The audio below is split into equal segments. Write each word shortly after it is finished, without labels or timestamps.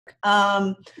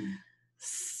quick.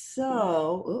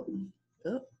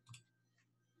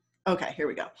 Okay, here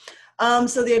we go.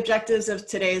 So the objectives of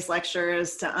today's lecture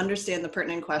is to understand the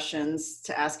pertinent questions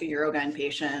to ask a UroGyn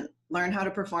patient, learn how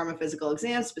to perform a physical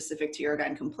exam specific to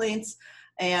UroGyn complaints,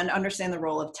 and understand the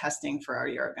role of testing for our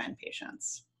UroGyn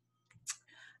patients.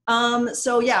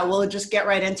 So yeah, we'll just get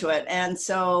right into it. And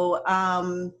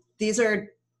so these are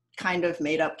kind of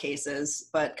made up cases,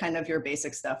 but kind of your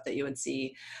basic stuff that you would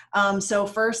see. So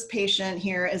first patient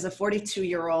here is a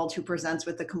 42-year-old who presents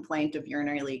with a complaint of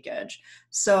urinary leakage.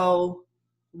 So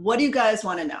what do you guys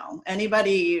want to know?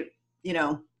 Anybody, you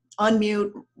know,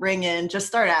 unmute, ring in, just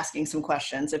start asking some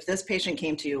questions. If this patient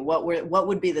came to you, what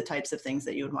would be the types of things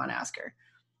that you would want to ask her?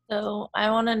 So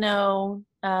I want to know,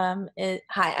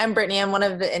 hi, I'm Brittany. I'm one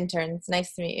of the interns.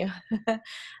 Nice to meet you.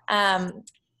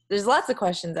 There's lots of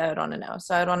questions I would want to know.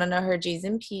 So I would want to know her G's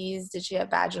and P's. Did she have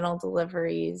vaginal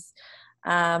deliveries?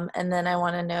 And then I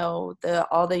want to know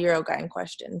all the UroGyn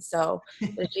questions. So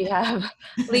does she have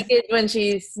leakage when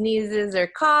she sneezes or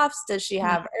coughs? Does she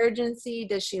have urgency?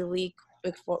 Does she leak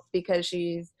because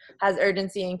she has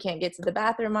urgency and can't get to the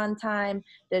bathroom on time?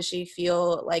 Does she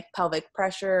feel like pelvic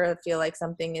pressure or feel like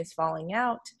something is falling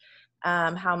out?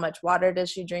 How much water does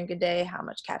she drink a day? How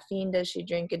much caffeine does she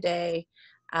drink a day?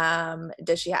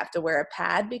 Does she have to wear a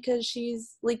pad because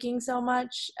she's leaking so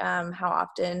much? How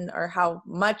often or how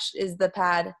much is the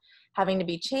pad having to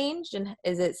be changed, and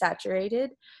is it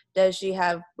saturated? Does she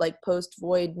have like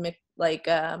post-void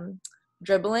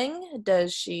dribbling?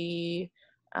 Does she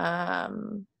let's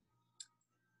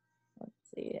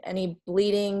see, any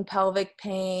bleeding, pelvic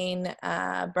pain,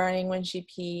 burning when she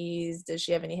pees? Does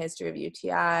she have any history of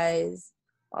UTIs?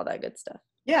 All that good stuff.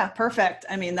 Yeah, perfect.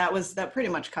 I mean, that pretty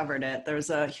much covered it. There's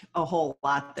a whole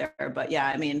lot there, but yeah,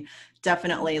 I mean,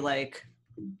 definitely like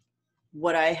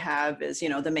what I have is, you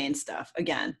know, the main stuff.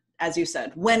 Again, as you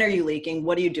said, when are you leaking?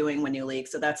 What are you doing when you leak?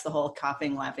 So that's the whole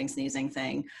coughing, laughing, sneezing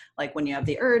thing. Like when you have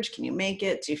the urge, can you make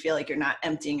it? Do you feel like you're not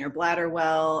emptying your bladder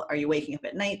well? Are you waking up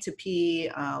at night to pee?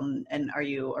 And are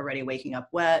you already waking up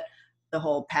wet? The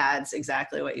whole pads,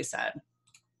 exactly what you said.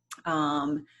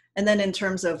 And then in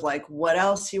terms of like what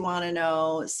else you want to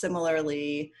know,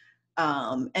 similarly,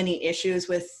 any issues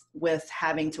with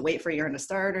having to wait for urine to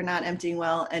start or not emptying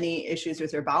well, any issues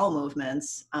with your bowel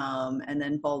movements, and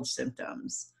then bulge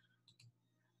symptoms.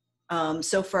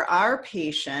 So for our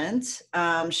patient,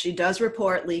 she does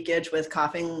report leakage with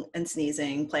coughing and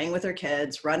sneezing, playing with her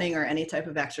kids, running or any type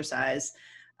of exercise.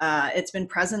 It's been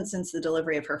present since the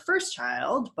delivery of her first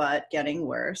child, but getting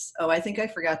worse. Oh, I think I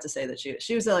forgot to say that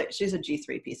she's a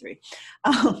G3,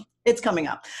 P3. It's coming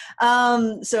up.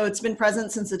 So it's been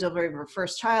present since the delivery of her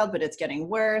first child, but it's getting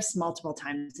worse multiple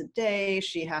times a day.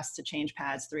 She has to change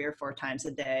pads 3 or 4 times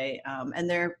a day. And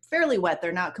they're fairly wet.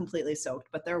 They're not completely soaked,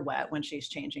 but they're wet when she's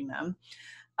changing them.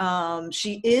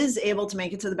 She is able to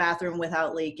make it to the bathroom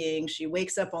without leaking. She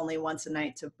wakes up only once a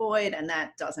night to void, and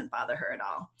that doesn't bother her at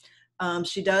all.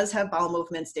 She does have bowel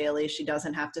movements daily. She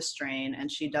doesn't have to strain,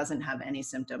 and she doesn't have any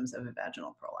symptoms of a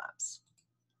vaginal prolapse.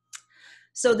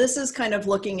 So this is kind of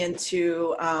looking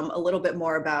into a little bit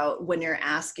more about when you're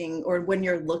asking or when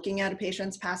you're looking at a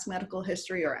patient's past medical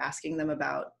history or asking them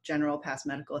about general past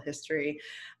medical history.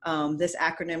 This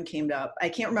acronym came up. I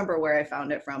can't remember where I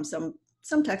found it from,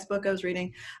 some textbook I was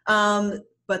reading,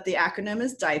 but the acronym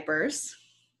is DIAPERS,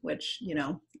 which, you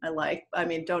know, I like. I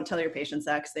mean, don't tell your patients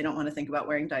that because they don't want to think about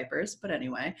wearing diapers, but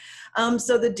anyway.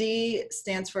 So the D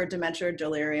stands for dementia or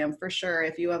delirium. For sure,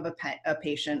 if you have a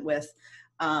patient with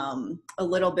a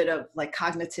little bit of like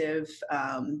cognitive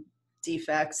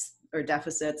defects or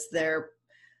deficits,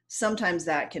 sometimes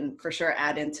that can for sure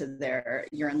add into their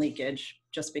urine leakage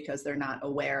just because they're not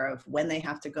aware of when they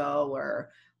have to go or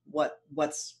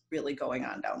what's really going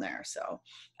on down there. So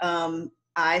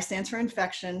I stands for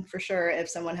infection for sure. If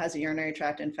someone has a urinary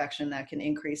tract infection, that can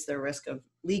increase their risk of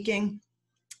leaking.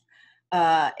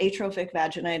 Atrophic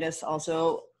vaginitis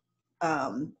also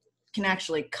can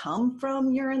actually come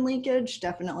from urine leakage.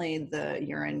 Definitely the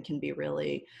urine can be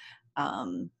really,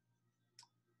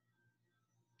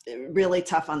 really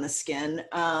tough on the skin.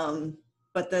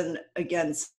 But then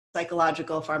again,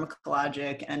 psychological,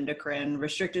 pharmacologic, endocrine,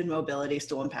 restricted mobility,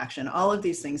 stool impaction, all of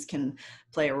these things can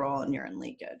play a role in urine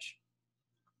leakage.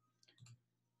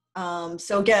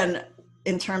 So again,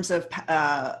 in terms of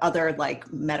other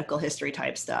like medical history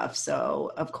type stuff.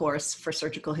 So of course, for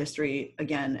surgical history,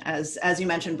 again, as you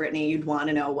mentioned, Brittany, you'd want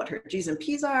to know what her G's and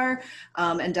P's are,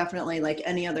 and definitely like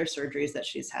any other surgeries that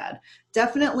she's had.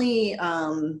 Definitely,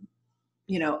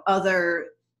 you know, other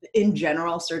in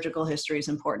general surgical history is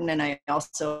important. And I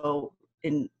also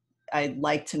I'd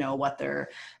like to know what their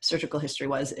surgical history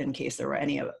was in case there were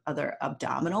any other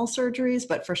abdominal surgeries,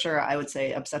 but for sure, I would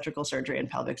say obstetrical surgery and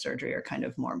pelvic surgery are kind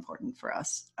of more important for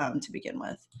us to begin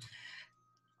with.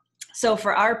 So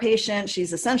for our patient,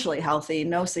 she's essentially healthy,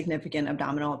 no significant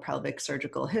abdominal or pelvic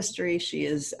surgical history. She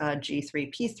is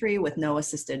G3P3 with no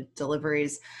assisted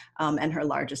deliveries, and her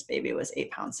largest baby was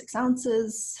 8 pounds, 6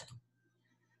 ounces.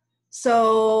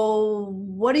 So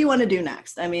what do you want to do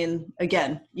next? I mean,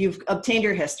 again, you've obtained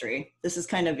your history. This is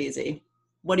kind of easy.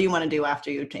 What do you want to do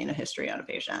after you obtain a history on a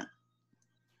patient?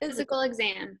 Physical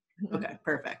exam. Okay,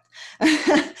 perfect.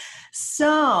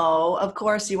 So, of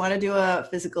course, you want to do a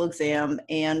physical exam.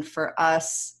 And for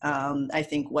us, I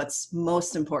think what's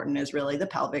most important is really the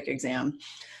pelvic exam.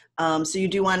 So you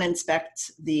do want to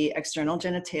inspect the external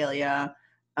genitalia.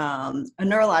 A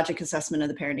neurologic assessment of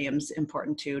the perineum is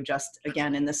important too, just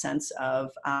again, in the sense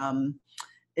of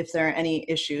if there are any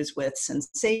issues with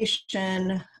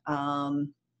sensation,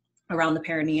 around the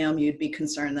perineum, you'd be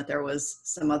concerned that there was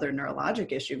some other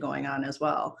neurologic issue going on as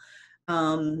well.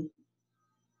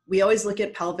 We always look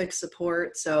at pelvic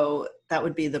support. So that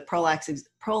would be the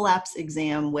prolapse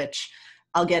exam, which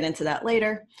I'll get into that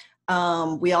later.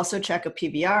 We also check a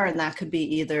PVR, and that could be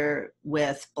either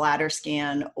with bladder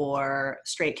scan or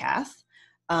straight cath.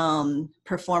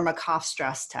 Perform a cough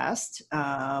stress test,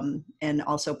 and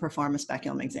also perform a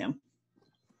speculum exam.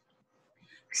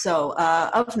 So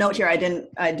of note here, I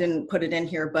didn't put it in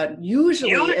here, but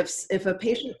usually if a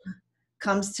patient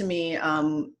comes to me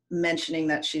mentioning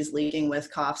that she's leaking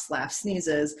with coughs, laughs,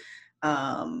 sneezes,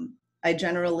 I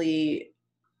generally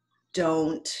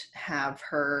don't have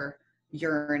her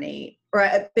urinate,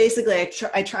 or basically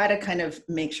I try to kind of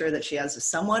make sure that she has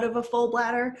somewhat of a full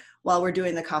bladder while we're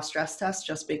doing the cough stress test,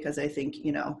 just because I think,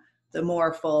 you know, the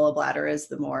more full a bladder is,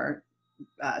 the more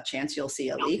chance you'll see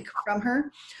a leak from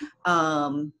her.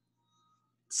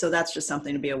 So that's just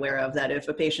something to be aware of, that if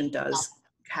a patient does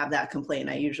have that complaint,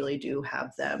 I usually do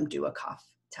have them do a cough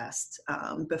test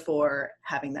before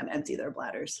having them empty their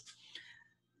bladders.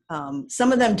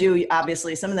 Some of them do,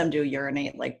 obviously, some of them do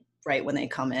urinate like right when they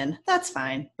come in. That's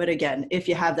fine. But again, if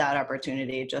you have that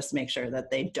opportunity, just make sure that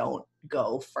they don't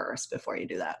go first before you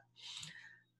do that.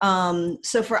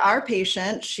 So for our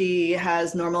patient, she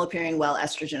has normal appearing, well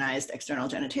estrogenized external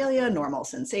genitalia, normal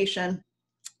sensation,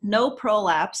 no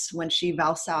prolapse when she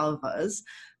valsalvas,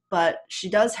 but she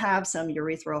does have some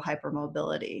urethral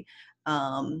hypermobility.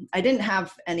 I didn't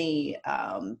have any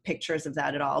pictures of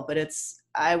that at all, but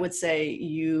I would say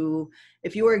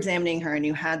if you were examining her and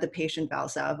you had the patient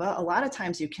valsalva, a lot of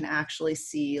times you can actually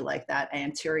see like that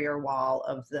anterior wall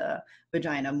of the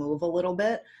vagina move a little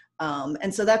bit.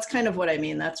 And so that's kind of what I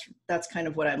mean. That's kind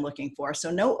of what I'm looking for.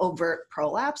 So no overt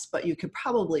prolapse, but you could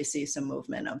probably see some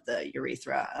movement of the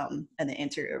urethra and the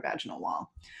anterior vaginal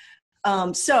wall.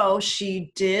 So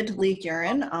she did leak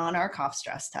urine on our cough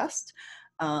stress test.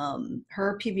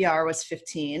 Her PVR was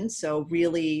 15, so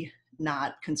really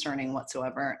not concerning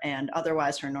whatsoever. And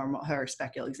otherwise her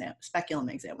speculum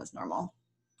exam was normal.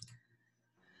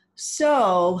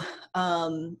 So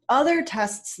other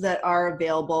tests that are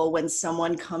available when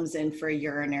someone comes in for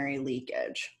urinary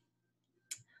leakage.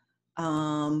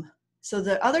 So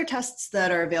the other tests that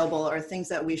are available are things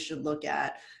that we should look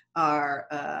at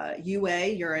are UA,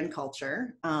 urine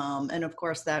culture. And of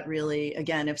course that really,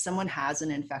 again, if someone has an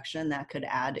infection, that could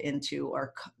add into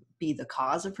or be the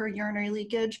cause of her urinary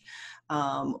leakage,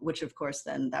 which of course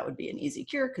then that would be an easy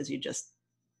cure because you just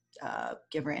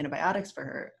give her antibiotics for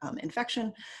her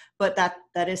infection. But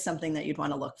that is something that you'd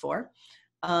want to look for.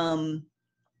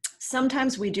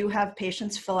 Sometimes we do have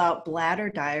patients fill out bladder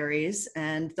diaries,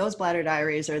 and those bladder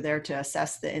diaries are there to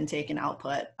assess the intake and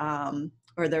output,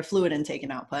 or their fluid intake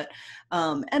and output.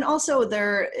 And also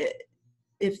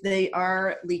if they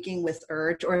are leaking with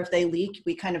urge, or if they leak,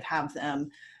 we kind of have them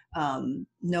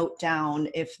note down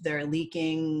if they're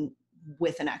leaking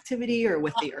with an activity or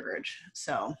with the urge.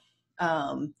 So,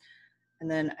 and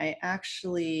then I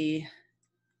actually,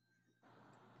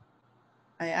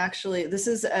 this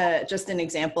is just an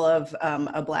example of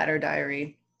a bladder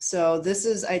diary. So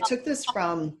I took this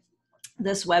from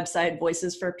this website,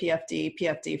 Voices for PFD.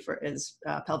 PFD is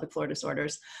pelvic floor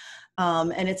disorders.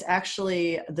 And it's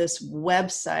actually this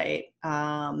website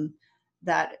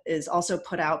that is also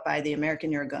put out by the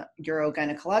American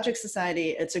Urogynecologic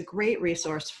Society. It's a great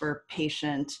resource for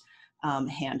patient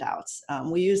handouts.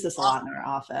 We use this a lot in our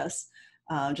office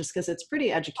just because it's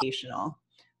pretty educational.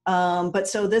 But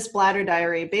so this bladder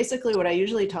diary, basically what I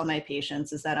usually tell my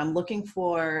patients is that I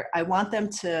want them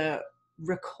to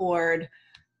record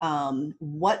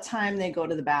what time they go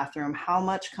to the bathroom, how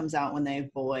much comes out when they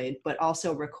void, but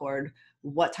also record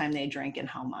what time they drink and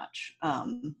how much,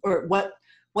 or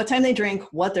what time they drink,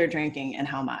 what they're drinking, and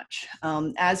how much.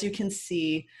 As you can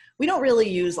see, we don't really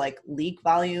use like leak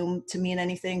volume to mean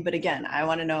anything, but again, I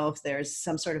want to know if there's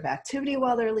some sort of activity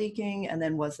while they're leaking, and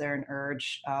then was there an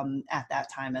urge at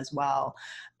that time as well.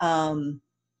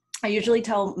 I usually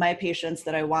tell my patients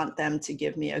that I want them to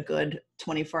give me a good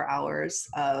 24 hours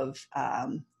of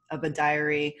a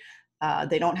diary.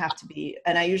 They don't have to be,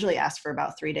 and I usually ask for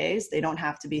about 3 days. They don't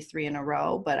have to be 3 in a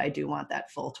row, but I do want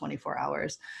that full 24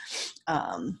 hours.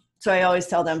 So I always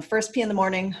tell them first pee in the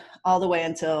morning all the way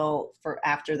until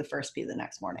after the first pee the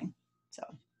next morning. So,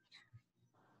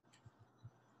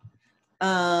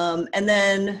 and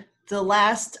then the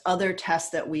last other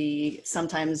test that we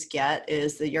sometimes get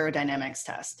is the urodynamics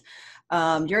test.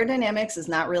 Urodynamics is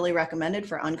not really recommended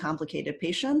for uncomplicated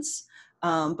patients,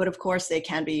 but of course they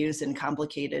can be used in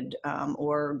complicated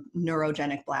or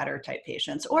neurogenic bladder type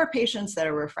patients, or patients that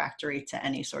are refractory to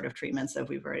any sort of treatments that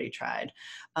we've already tried.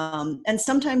 And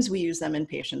sometimes we use them in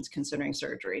patients considering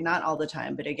surgery, not all the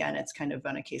time, but again, it's kind of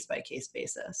on a case-by-case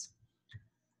basis.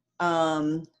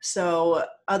 So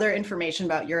other information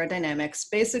about urodynamics,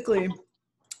 basically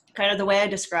kind of the way I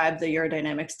describe the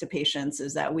urodynamics to patients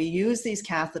is that we use these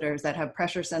catheters that have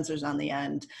pressure sensors on the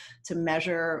end to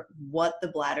measure what the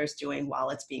bladder is doing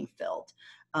while it's being filled,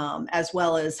 as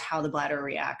well as how the bladder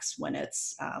reacts when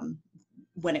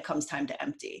when it comes time to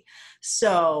empty.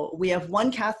 So we have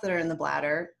one catheter in the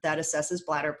bladder that assesses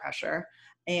bladder pressure.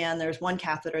 And there's one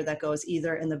catheter that goes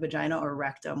either in the vagina or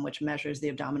rectum, which measures the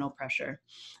abdominal pressure.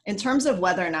 In terms of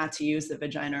whether or not to use the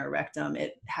vagina or rectum,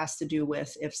 it has to do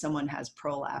with if someone has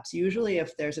prolapse. Usually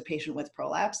if there's a patient with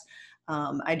prolapse,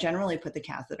 I generally put the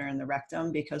catheter in the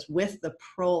rectum, because with the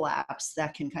prolapse,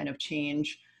 that can kind of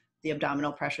change the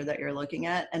abdominal pressure that you're looking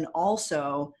at. And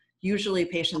also, usually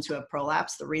patients who have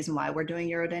prolapse, the reason why we're doing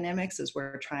urodynamics is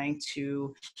we're trying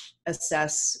to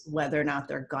assess whether or not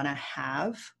they're gonna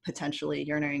have potentially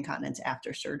urinary incontinence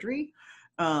after surgery.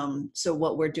 So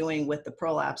what we're doing with the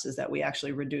prolapse is that we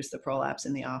actually reduce the prolapse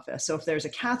in the office. So if there's a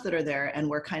catheter there and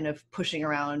we're kind of pushing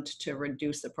around to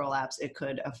reduce the prolapse, it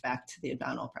could affect the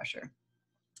abdominal pressure.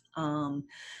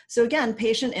 So again,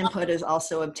 patient input is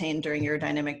also obtained during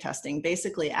urodynamic testing.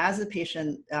 Basically, as the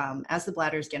patient, as the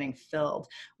bladder is getting filled,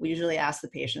 we usually ask the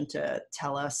patient to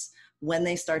tell us when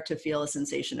they start to feel a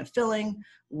sensation of filling,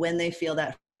 when they feel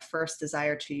that first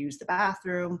desire to use the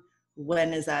bathroom,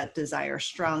 when is that desire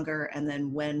stronger, and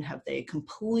then when have they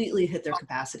completely hit their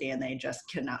capacity and they just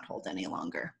cannot hold any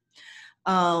longer.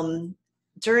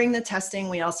 During the testing,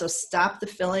 we also stop the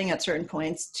filling at certain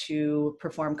points to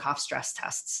perform cough stress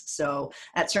tests. So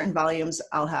at certain volumes,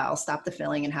 I'll stop the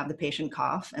filling and have the patient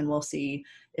cough, and we'll see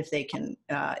if they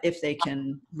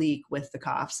can leak with the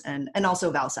coughs, and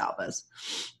also Valsalvas.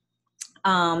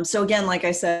 So again, like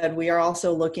I said, we are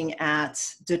also looking at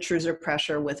detrusor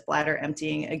pressure with bladder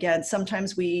emptying. Again,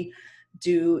 sometimes we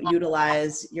do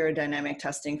utilize urodynamic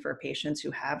testing for patients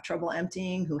who have trouble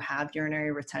emptying, who have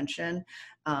urinary retention.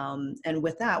 And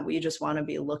with that, we just want to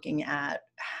be looking at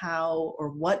how or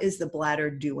what is the bladder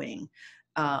doing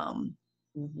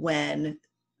when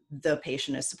the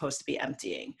patient is supposed to be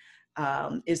emptying.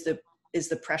 Is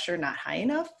the pressure not high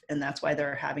enough, and that's why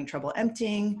they're having trouble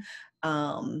emptying?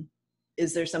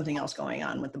 Is there something else going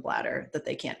on with the bladder that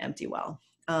they can't empty well?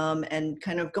 And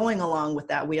kind of going along with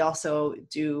that, we also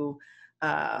do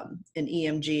an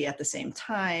EMG at the same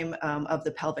time of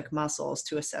the pelvic muscles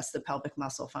to assess the pelvic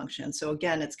muscle function. So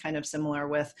again, it's kind of similar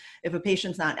with if a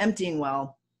patient's not emptying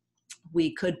well,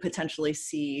 we could potentially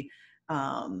see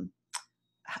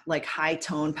like high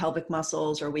tone pelvic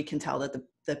muscles, or we can tell that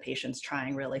the patient's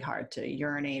trying really hard to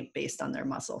urinate based on their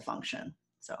muscle function.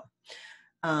 So,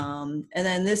 and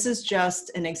then this is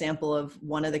just an example of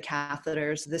one of the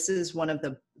catheters. This is one of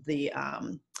the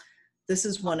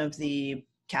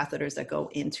catheters that go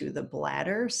into the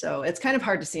bladder. So it's kind of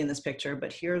hard to see in this picture,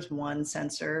 but here's one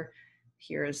sensor.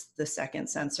 Here's the second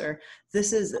sensor.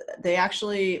 They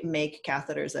actually make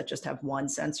catheters that just have one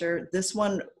sensor. This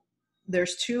one,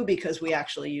 there's two because we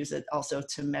actually use it also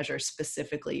to measure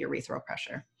specifically urethral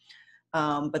pressure.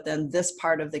 But then this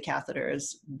part of the catheter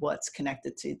is what's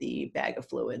connected to the bag of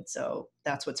fluid. So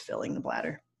that's what's filling the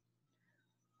bladder.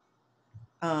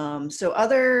 So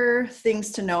other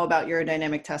things to know about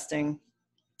urodynamic testing.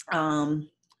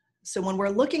 So when we're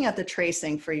looking at the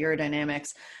tracing for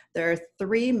urodynamics, there are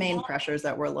three main pressures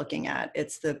that we're looking at.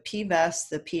 It's the P-VES,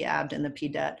 the P-ABD, and the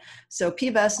P-DET. So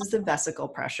P-VES is the vesical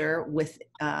pressure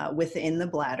within the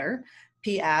bladder.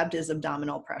 P-ABD is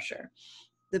abdominal pressure.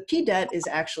 The P-DET is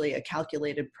actually a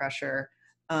calculated pressure,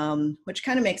 which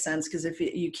kind of makes sense because if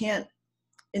you can't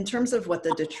in terms of what the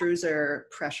detrusor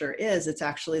pressure is, it's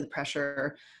actually the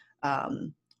pressure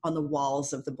on the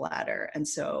walls of the bladder. And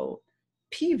so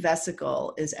P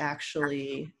vesicle is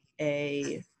actually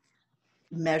a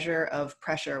measure of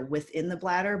pressure within the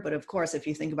bladder. But of course, if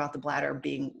you think about the bladder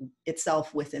being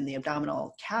itself within the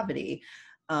abdominal cavity,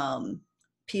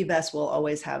 PVES will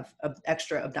always have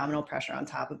extra abdominal pressure on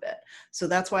top of it. So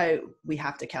that's why we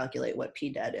have to calculate what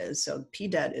PDED is. So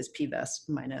PDED is PVES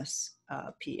minus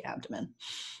P abdomen.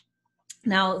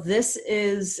 Now this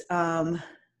is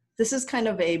kind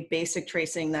of a basic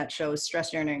tracing that shows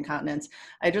stress urinary incontinence.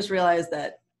 I just realized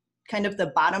that kind of the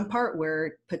bottom part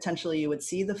where potentially you would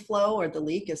see the flow or the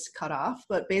leak is cut off.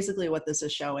 But basically what this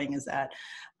is showing is that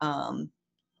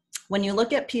when you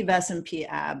look at PVES and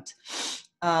PABD,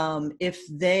 if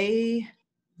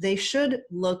they should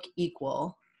look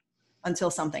equal until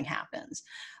something happens.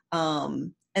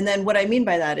 And then what I mean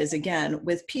by that is, again,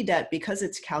 with PDET, because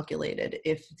it's calculated,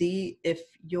 if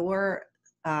you're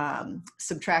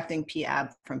subtracting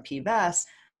PAB from PVES,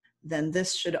 then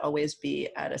this should always be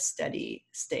at a steady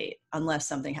state unless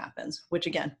something happens, which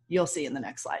again, you'll see in the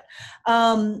next slide.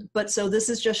 But so this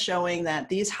is just showing that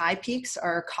these high peaks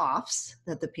are coughs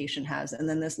that the patient has, and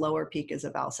then this lower peak is a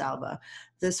Valsalva.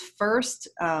 This first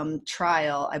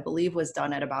trial, I believe, was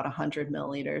done at about 100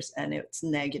 milliliters, and it's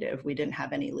negative. We didn't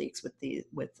have any leaks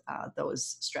with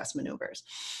those stress maneuvers.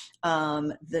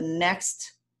 The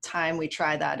next time we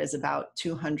try that is about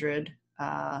 200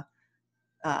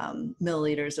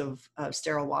 milliliters of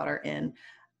sterile water in.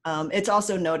 It's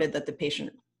also noted that the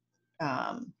patient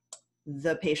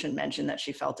mentioned that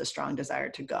she felt a strong desire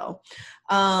to go.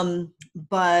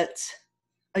 But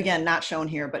again, not shown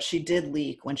here, but she did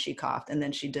leak when she coughed, and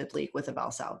then she did leak with a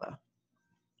Valsalva.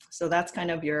 So that's kind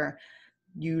of your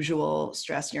usual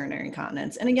stress urinary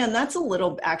incontinence. And again, that's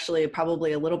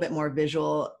probably a little bit more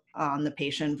visual on the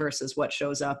patient versus what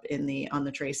shows up on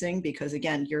the tracing, because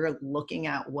again, you're looking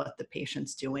at what the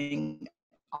patient's doing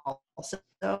also,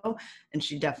 and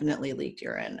she definitely leaked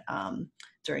urine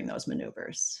during those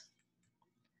maneuvers.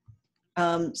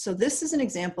 So this is an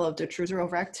example of detrusor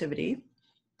overactivity,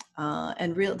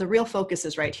 and the real focus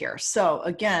is right here. So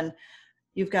again,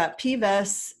 you've got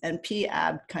PVES and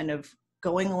PAB kind of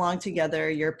going along together.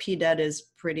 Your PDED is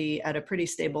at a pretty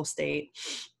stable state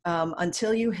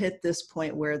until you hit this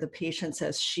point where the patient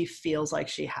says she feels like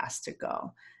she has to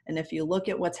go. And if you look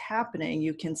at what's happening,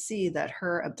 you can see that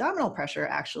her abdominal pressure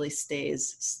actually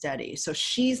stays steady. So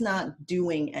she's not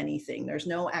doing anything. There's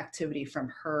no activity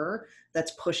from her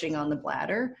that's pushing on the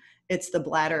bladder. It's the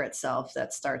bladder itself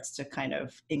that starts to kind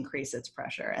of increase its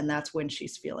pressure. And that's when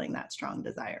she's feeling that strong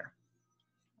desire.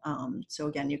 So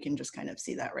again, you can just kind of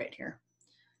see that right here.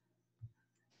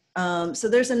 So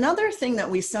there's another thing that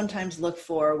we sometimes look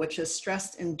for, which is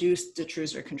stress-induced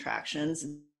detrusor contractions.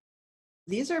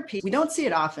 These are, we don't see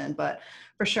it often, but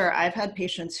for sure, I've had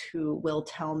patients who will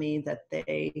tell me that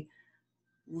they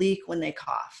leak when they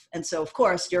cough. And so of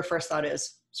course, your first thought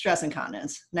is stress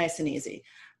incontinence, nice and easy.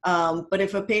 But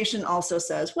if a patient also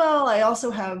says, well, I also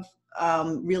have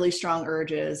really strong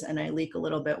urges and I leak a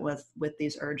little bit with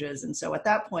these urges. And so at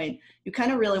that point, you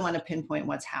kind of really want to pinpoint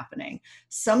what's happening.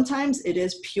 Sometimes it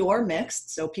is pure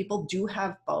mixed. So people do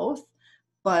have both,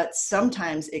 but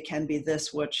sometimes it can be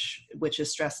this, which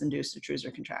is stress-induced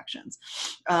detrusor contractions.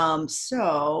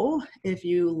 So if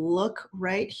you look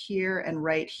right here and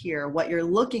right here, what you're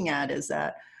looking at is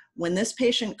that when this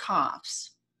patient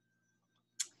coughs,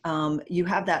 you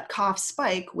have that cough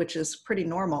spike, which is pretty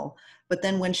normal. But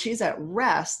then when she's at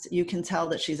rest, you can tell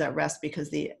that she's at rest because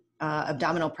the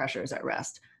abdominal pressure is at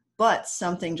rest. But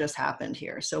something just happened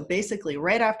here. So basically,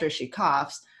 right after she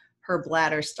coughs, her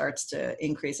bladder starts to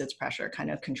increase its pressure, kind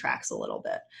of contracts a little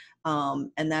bit.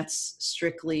 And that's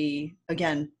strictly,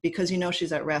 again, because you know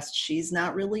she's at rest, she's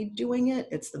not really doing it.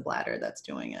 It's the bladder that's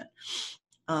doing it.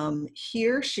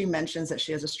 Here, she mentions that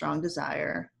she has a strong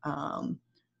desire.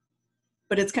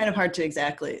 But it's kind of hard to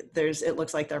exactly, it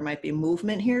looks like there might be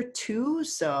movement here too.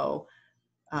 So,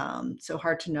 so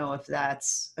hard to know if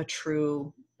that's a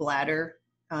true bladder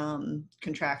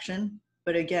contraction.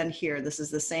 But again, here, this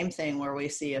is the same thing where we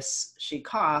see she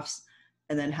coughs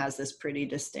and then has this pretty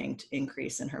distinct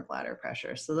increase in her bladder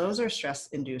pressure. So those are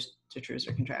stress-induced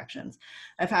detrusor contractions.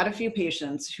 I've had a few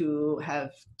patients who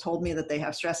have told me that they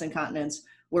have stress incontinence.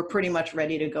 We're pretty much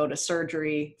ready to go to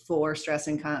surgery for stress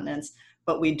incontinence.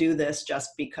 But we do this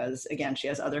just because, again, she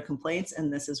has other complaints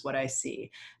and this is what I see.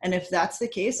 And if that's the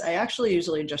case, I actually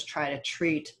usually just try to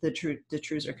treat the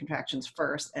detrusor contractions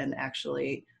first and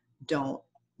actually don't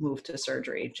move to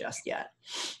surgery just yet.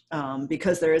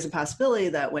 Because there is a possibility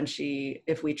that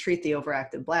if we treat the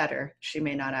overactive bladder, she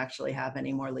may not actually have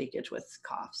any more leakage with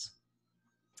coughs.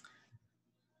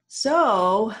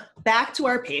 So back to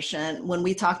our patient, when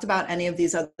we talked about any of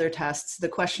these other tests, the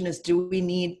question is, do we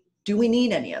need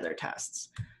any other tests?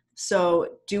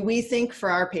 So do we think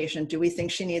for our patient, do we think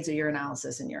she needs a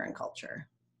urinalysis and urine culture?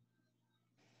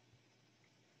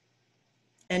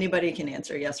 Anybody can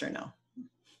answer yes or no.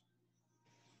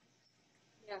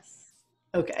 Yes.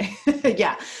 Okay,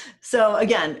 yeah. So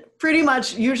again, pretty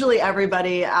much usually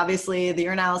everybody, obviously the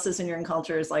urinalysis and urine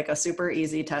culture is like a super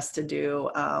easy test to do,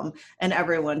 and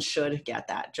everyone should get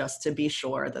that just to be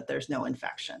sure that there's no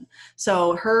infection.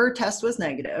 So her test was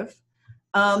negative.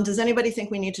 Does anybody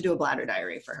think we need to do a bladder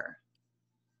diary for her?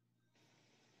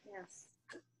 Yes.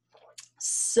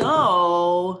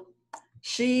 So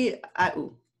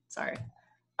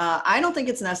I don't think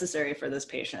it's necessary for this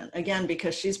patient, again,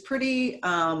 because she's pretty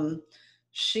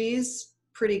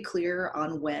clear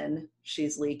on when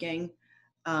she's leaking.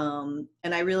 And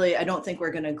I don't think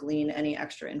we're going to glean any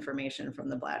extra information from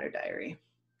the bladder diary.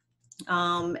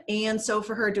 And so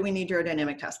for her, do we need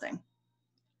urodynamic testing?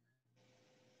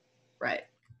 Right.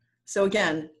 So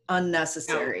again,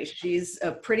 unnecessary. She's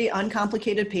a pretty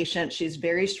uncomplicated patient. She's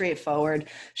very straightforward.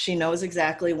 She knows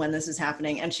exactly when this is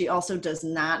happening. And she also does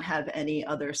not have any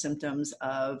other symptoms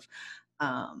of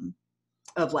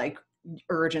like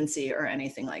urgency or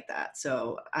anything like that.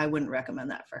 So I wouldn't recommend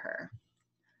that for her.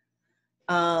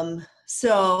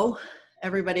 So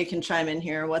everybody can chime in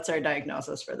here. What's our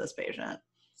diagnosis for this patient?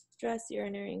 Stress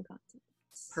urinary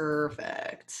incontinence.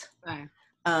 Perfect. Okay.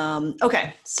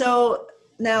 Okay, so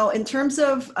now in terms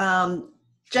of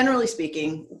generally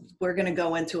speaking, we're going to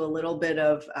go into a little bit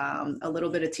of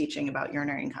teaching about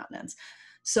urinary incontinence.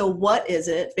 So what is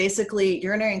it? Basically,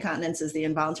 urinary incontinence is the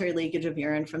involuntary leakage of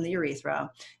urine from the urethra.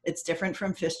 It's different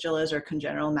from fistulas or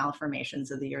congenital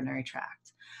malformations of the urinary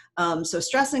tract. So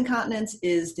stress incontinence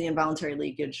is the involuntary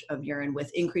leakage of urine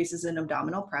with increases in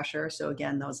abdominal pressure. So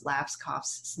again, those laughs,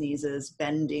 coughs, sneezes,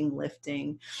 bending,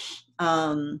 lifting.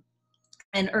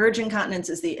 And urge incontinence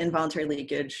is the involuntary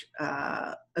leakage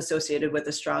associated with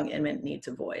a strong imminent need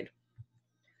to void.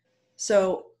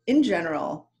 So in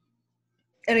general,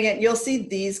 and again, you'll see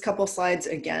these couple slides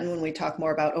again when we talk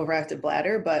more about overactive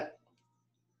bladder, but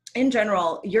in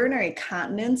general, urinary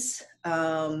continence,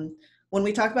 when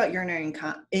we talk about urinary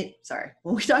incontinence,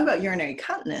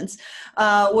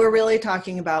 we're really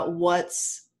talking about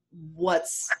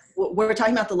we're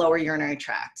talking about the lower urinary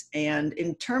tract. And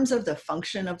in terms of the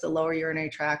function of the lower urinary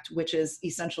tract, which is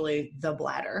essentially the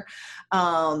bladder,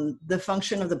 the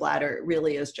function of the bladder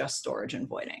really is just storage and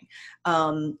voiding.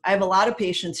 I have a lot of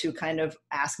patients who kind of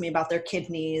ask me about their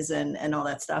kidneys and all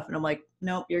that stuff. And I'm like,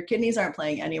 nope, your kidneys aren't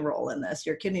playing any role in this.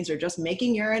 Your kidneys are just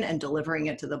making urine and delivering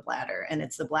it to the bladder. And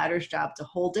it's the bladder's job to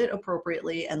hold it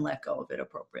appropriately and let go of it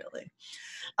appropriately.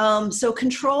 So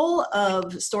control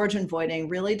of storage and voiding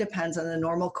really depends on the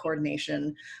normal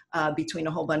coordination between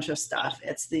a whole bunch of stuff.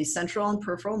 It's the central and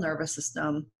peripheral nervous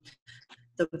system,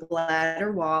 the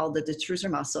bladder wall, the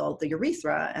detrusor muscle, the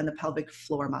urethra, and the pelvic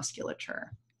floor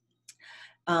musculature.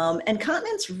 And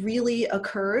continence really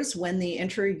occurs when the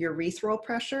intraurethral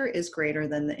pressure is greater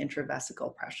than the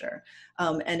intravesical pressure.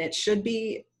 And it should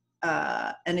be,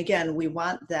 and again, we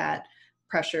want that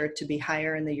pressure to be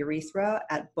higher in the urethra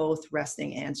at both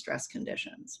resting and stress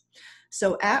conditions.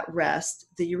 So at rest,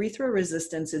 the urethral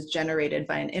resistance is generated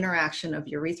by an interaction of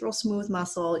urethral smooth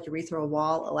muscle, urethral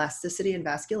wall elasticity and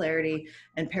vascularity,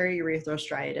 and periurethral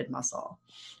striated muscle.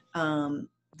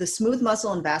 The smooth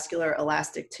muscle and vascular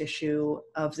elastic tissue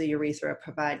of the urethra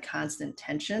provide constant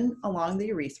tension along the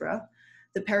urethra.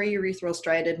 The periurethral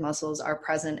striated muscles are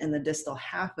present in the distal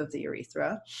half of the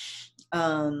urethra.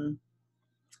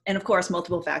 And of course,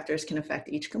 multiple factors can affect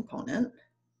each component.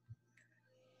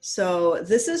 So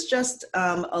this is just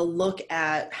a look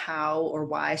at how or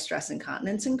why stress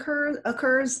incontinence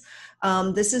occurs.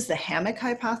 This is the hammock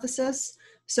hypothesis.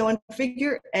 So in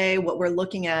figure A, what we're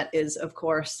looking at is, of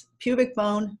course, pubic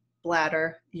bone,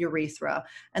 bladder, urethra.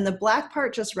 And the black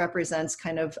part just represents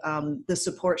kind of the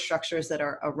support structures that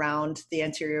are around the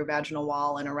anterior vaginal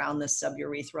wall and around the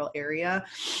suburethral area.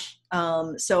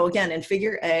 So again, in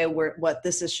figure A, what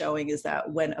this is showing is that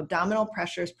when abdominal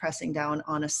pressure is pressing down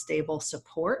on a stable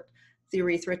support, the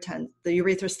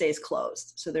urethra stays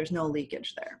closed. So there's no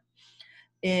leakage there.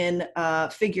 In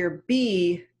figure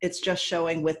B, it's just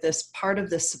showing with this part of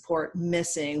the support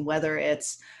missing, whether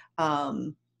it's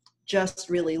just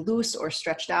really loose or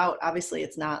stretched out. Obviously,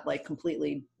 it's not like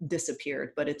completely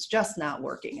disappeared, but it's just not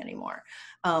working anymore.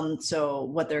 So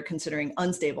what they're considering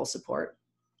unstable support.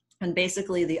 And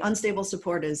basically the unstable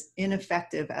support is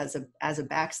ineffective as a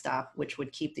backstop, which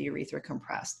would keep the urethra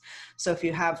compressed. So if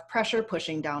you have pressure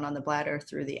pushing down on the bladder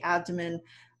through the abdomen,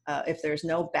 If there's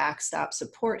no backstop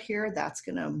support here, that's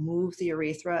going to move the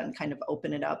urethra and kind of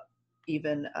open it up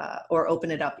or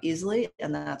open it up easily,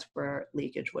 and that's where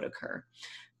leakage would occur.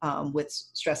 With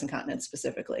stress incontinence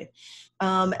specifically.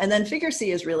 And then figure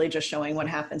C is really just showing what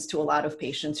happens to a lot of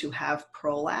patients who have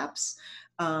prolapse.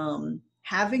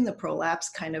 Having the prolapse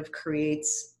kind of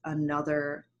creates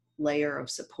another layer of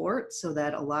support so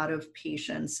that a lot of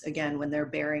patients, again, when they're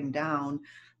bearing down,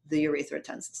 the urethra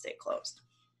tends to stay closed.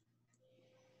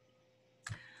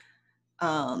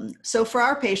 So for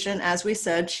our patient, as we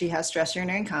said, she has stress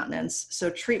urinary incontinence. So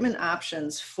treatment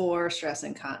options for stress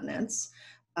incontinence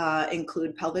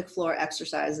include pelvic floor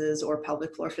exercises or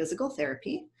pelvic floor physical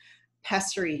therapy,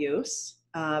 pessary use,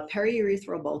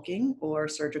 periurethral bulking, or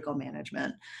surgical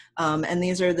management. And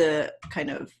these are the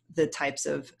types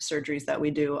of surgeries that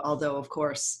we do, although of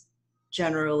course,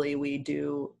 generally we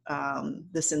do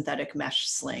the synthetic mesh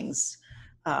slings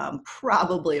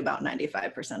probably about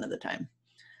 95% of the time.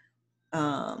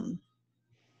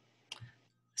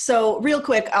 So real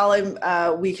quick,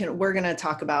 we're going to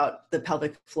talk about the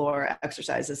pelvic floor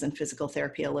exercises and physical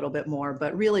therapy a little bit more,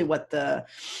 but really what the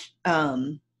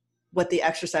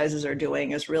exercises are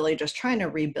doing is really just trying to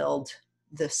rebuild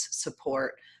this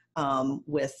support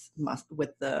with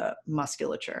the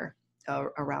musculature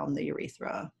around the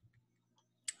urethra.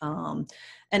 And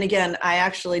again, I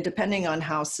actually, depending on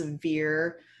how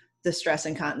severe the stress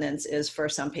incontinence is for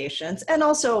some patients. And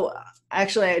also,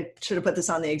 actually, I should have put this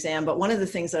on the exam, but one of the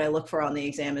things that I look for on the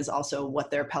exam is also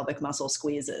what their pelvic muscle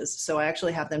squeeze is. So I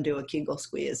actually have them do a Kegel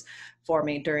squeeze for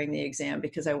me during the exam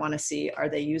because I want to see, are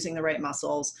they using the right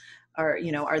muscles? Or,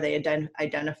 are they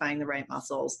identifying the right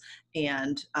muscles?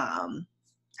 And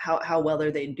how well are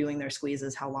they doing their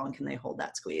squeezes? How long can they hold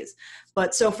that squeeze?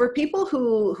 But so for people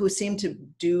who seem to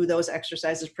do those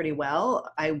exercises pretty well,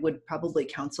 I would probably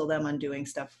counsel them on doing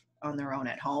stuff on their own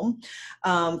at home.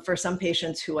 For some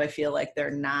patients who I feel like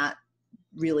they're not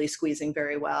really squeezing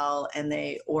very well and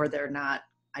they're not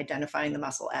identifying the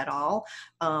muscle at all,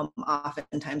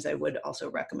 oftentimes I would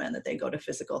also recommend that they go to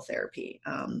physical therapy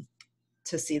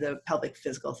to see the pelvic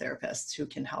physical therapists who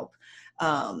can help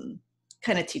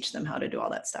kind of teach them how to do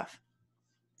all that stuff.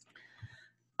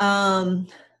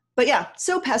 But yeah,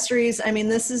 so pessaries, I mean,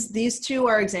 these two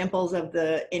are examples of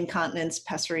the incontinence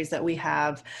pessaries that we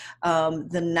have.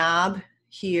 The knob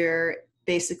here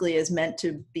basically is meant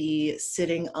to be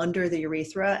sitting under the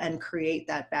urethra and create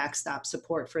that backstop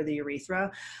support for the urethra.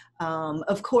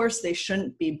 Of course, they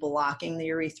shouldn't be blocking the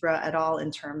urethra at all in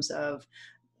terms of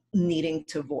needing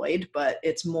to void, but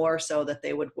it's more so that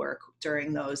they would work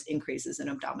during those increases in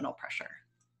abdominal pressure.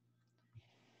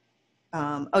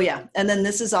 Oh yeah, and then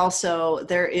this is also,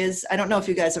 I don't know if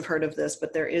you guys have heard of this,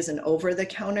 but there is an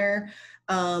over-the-counter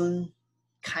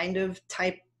kind of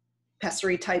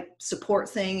pessary type support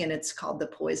thing, and it's called the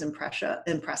Poise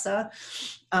Impressa.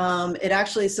 It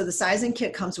actually, so the sizing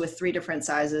kit comes with 3 different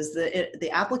sizes. The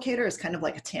applicator is kind of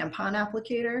like a tampon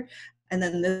applicator, and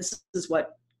then this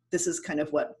is kind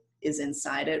of what is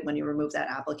inside it when you remove that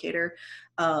applicator.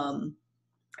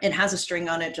 It has a string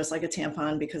on it just like a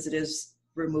tampon because it is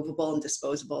removable and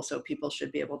disposable, so people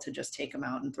should be able to just take them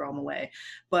out and throw them away.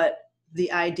 But the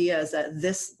idea is that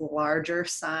this larger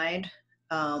side,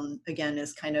 again,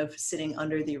 is kind of sitting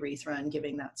under the urethra and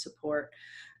giving that support.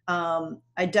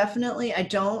 I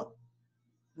don't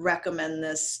recommend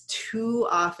this too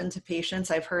often to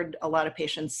patients. I've heard a lot of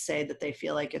patients say that they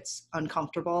feel like it's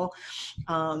uncomfortable.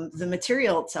 The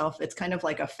material itself, it's kind of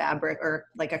like a fabric or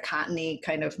like a cottony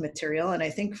kind of material. And I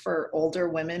think for older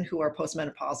women who are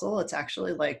postmenopausal, it's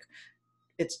actually like,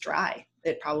 it's dry.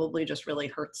 It probably just really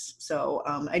hurts. So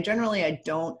I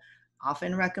don't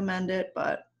often recommend it,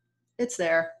 but it's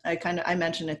there. I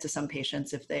mention it to some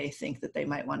patients if they think that they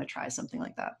might want to try something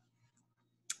like that.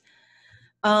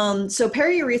 So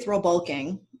periurethral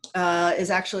bulking is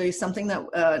actually something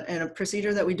that in a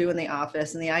procedure that we do in the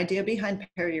office. And the idea behind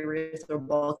periurethral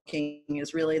bulking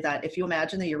is really that if you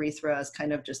imagine the urethra as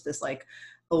kind of just this like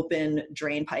open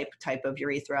drain pipe type of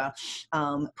urethra,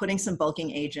 putting some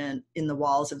bulking agent in the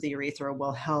walls of the urethra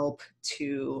will help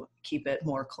to keep it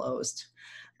more closed.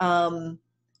 I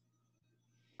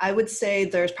would say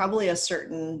there's probably a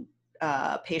certain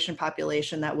patient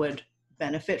population that would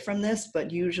benefit from this,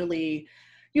 but usually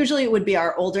it would be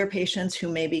our older patients who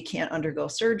maybe can't undergo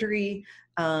surgery,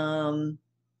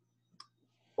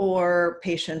 or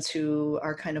patients who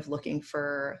are kind of looking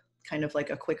for kind of like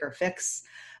a quicker fix.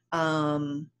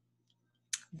 The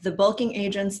bulking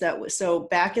agents so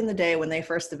back in the day when they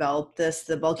first developed this,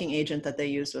 the bulking agent that they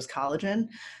used was collagen.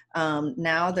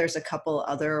 Now there's a couple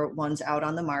other ones out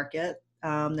on the market.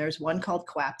 There's one called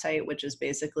coaptite, which is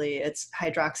basically, it's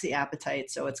hydroxyapatite.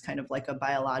 So it's kind of like a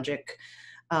biologic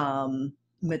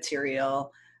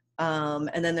material.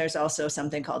 And then there's also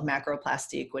something called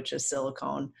macroplastique, which is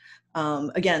silicone.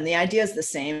 Again, the idea is the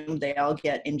same. They all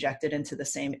get injected into the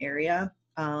same area.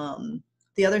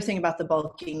 The other thing about the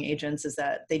bulking agents is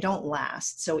that they don't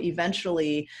last. So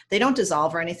eventually, they don't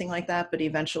dissolve or anything like that, but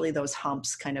eventually those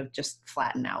humps kind of just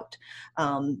flatten out.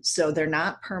 So they're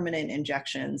not permanent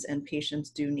injections, and patients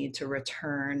do need to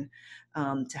return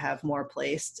to have more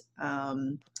placed.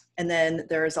 And then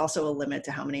there is also a limit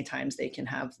to how many times they can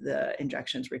have the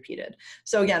injections repeated.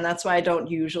 So again, that's why I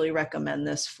don't usually recommend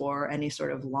this for any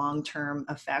sort of long-term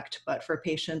effect, but for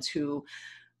patients who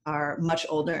are much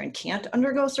older and can't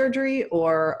undergo surgery,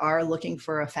 or are looking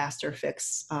for a faster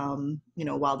fix, you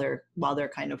know, while they're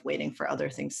kind of waiting for other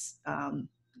things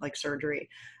like surgery,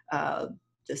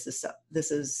 this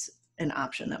is an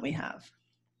option that we have.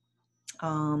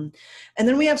 And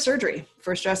then we have surgery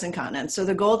for stress incontinence. So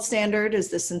the gold standard is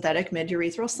the synthetic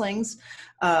mid-urethral slings.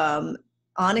 On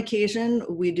occasion,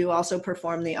 we do also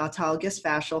perform the autologous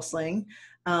fascial sling.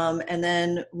 And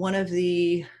then one of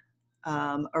the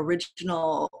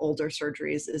original older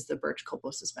surgeries is the birch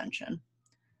copo suspension.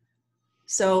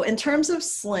 So in terms of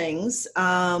slings,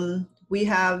 we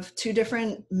have two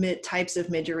different types of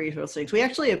mid-urethral slings. We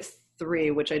actually have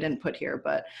three, which I didn't put here,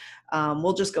 but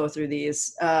we'll just go through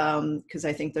these because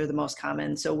I think they're the most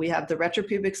common. So we have the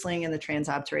retropubic sling and the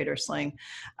transobturator sling.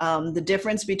 The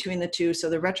difference between the two, so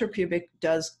the retropubic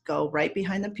does go right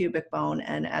behind the pubic bone,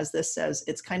 and as this says,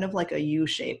 it's kind of like a U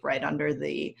shape right under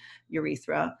the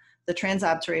urethra. The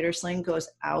transobturator sling goes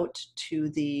out to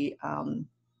the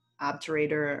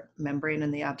obturator membrane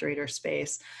in the obturator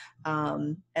space.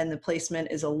 And the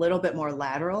placement is a little bit more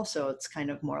lateral, so it's kind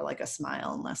of more like a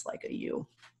smile and less like a U.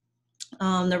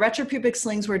 The retropubic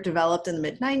slings were developed in the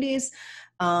mid-90s.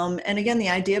 And again, the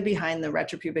idea behind the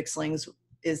retropubic slings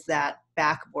is that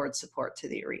backboard support to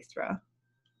the urethra.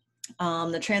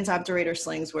 The transobturator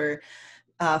slings were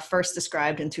first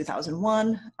described in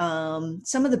 2001.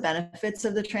 Some of the benefits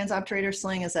of the transobturator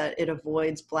sling is that it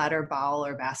avoids bladder, bowel,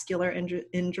 or vascular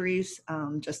injuries.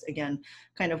 Just again,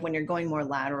 kind of when you're going more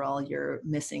lateral, you're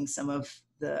missing some of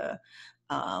the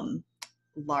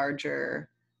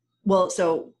larger, well,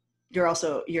 so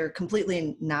you're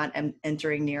completely not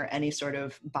entering near any sort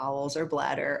of bowels or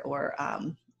bladder or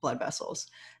blood vessels.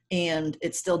 And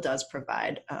it still does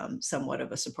provide somewhat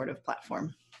of a supportive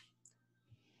platform.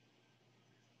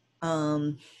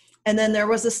 And then there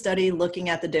was a study looking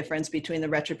at the difference between the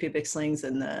retropubic slings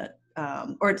and the,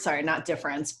 or sorry, not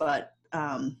difference, but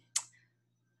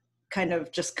kind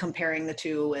of just comparing the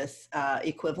two with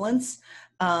equivalence.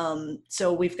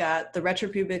 So we've got the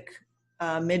retropubic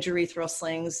mid-urethral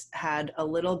slings had a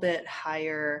little bit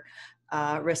higher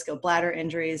risk of bladder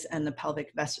injuries and the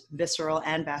pelvic visceral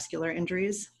and vascular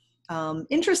injuries.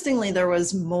 Interestingly, there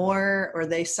was more, or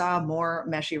they saw more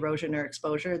mesh erosion or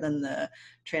exposure than the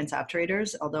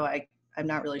transobturators, although I'm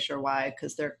not really sure why,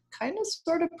 because they're kind of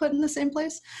sort of put in the same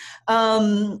place.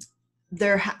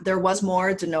 There was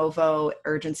more de novo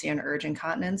urgency and urge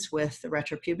incontinence with the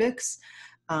retropubics,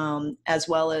 as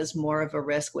well as more of a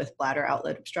risk with bladder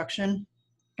outlet obstruction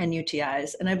and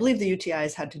UTIs. And I believe the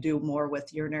UTIs had to do more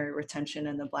with urinary retention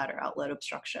and the bladder outlet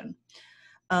obstruction.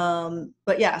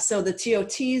 But yeah, so the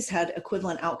TOTs had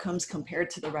equivalent outcomes compared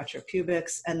to the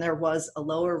retropubics, and there was a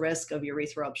lower risk of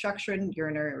urethral obstruction,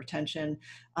 urinary retention,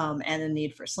 and a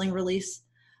need for sling release.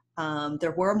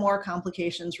 There were more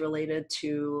complications related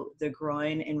to the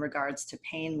groin in regards to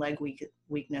pain, leg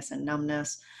weakness, and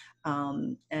numbness,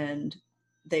 and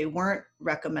they weren't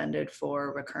recommended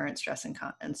for recurrent stress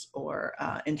incontinence or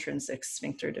intrinsic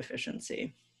sphincter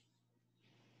deficiency.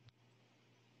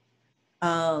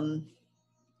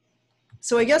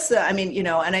 So I guess that, I mean, you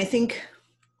know, and I think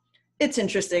it's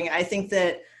interesting. I think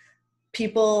that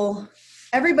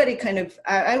everybody kind of,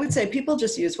 I would say people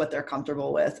just use what they're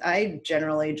comfortable with. I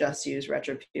generally just use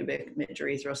retropubic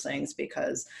mid-urethral slings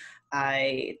because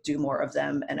I do more of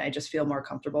them and I just feel more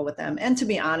comfortable with them. And to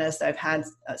be honest, I've had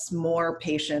more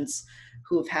patients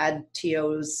who've had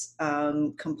TOs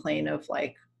complain of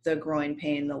like the groin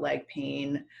pain, the leg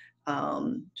pain,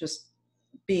 just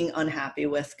being unhappy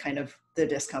with kind of the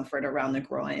discomfort around the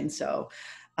groin. So,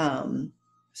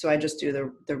 so I just do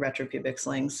the retropubic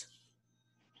slings.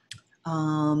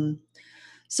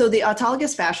 So the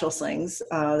autologous fascial slings,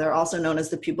 they're also known as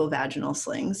the pubovaginal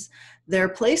slings. They're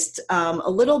placed a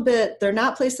little bit, they're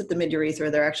not placed at the mid-urethra,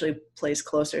 they're actually placed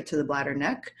closer to the bladder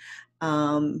neck.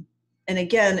 And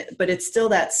again, but it's still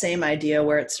that same idea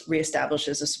where it's reestablished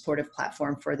as a supportive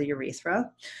platform for the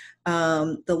urethra.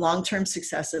 The long-term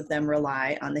success of them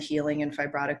rely on the healing and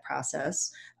fibrotic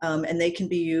process, and they can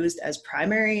be used as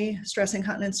primary stress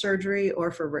incontinence surgery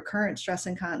or for recurrent stress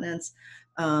incontinence.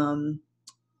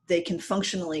 They can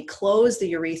functionally close the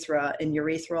urethra in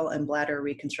urethral and bladder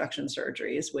reconstruction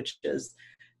surgeries, which is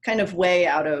kind of way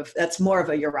out of, that's more of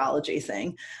a urology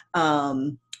thing.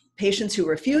 Patients who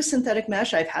refuse synthetic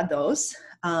mesh, I've had those.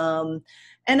 And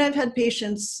I've had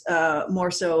patients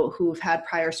more so who've had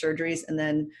prior surgeries. And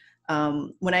then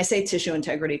when I say tissue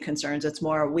integrity concerns, it's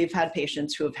more, we've had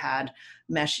patients who have had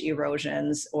mesh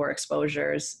erosions or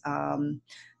exposures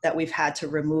that we've had to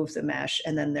remove the mesh,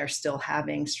 and then they're still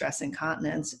having stress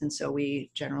incontinence. And so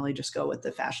we generally just go with the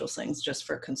fascial slings just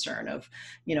for concern of,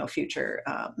 future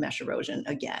mesh erosion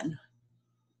again.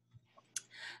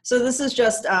 So this is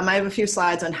just, I have a few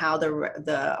slides on how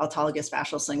the autologous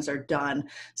fascial slings are done.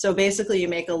 So basically you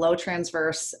make a low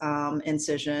transverse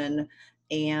incision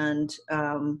and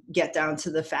get down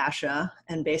to the fascia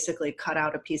and basically cut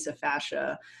out a piece of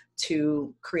fascia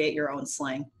to create your own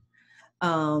sling.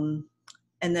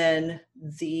 And then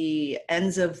the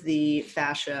ends of the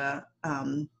fascia,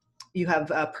 you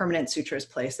have permanent sutures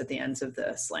placed at the ends of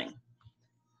the sling.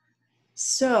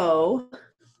 So,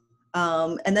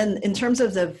 and then in terms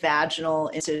of the vaginal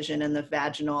incision and the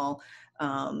vaginal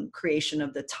creation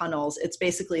of the tunnels, it's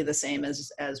basically the same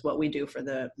as what we do for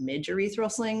the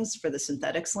mid-urethral slings, for the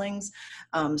synthetic slings.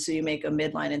 So you make a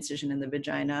midline incision in the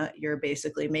vagina. You're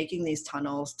basically making these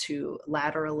tunnels to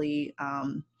laterally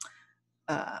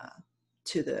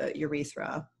to the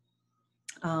urethra.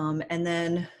 And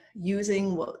then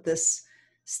using this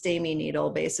STAMI needle,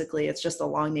 basically it's just a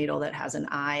long needle that has an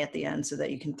eye at the end so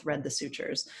that you can thread the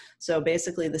sutures. So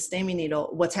basically the STAMI needle,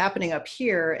 what's happening up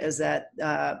here is that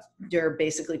you're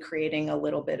basically creating a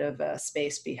little bit of a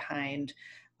space behind,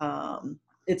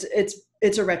 it's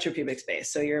a retropubic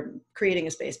space. So you're creating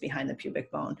a space behind the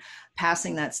pubic bone,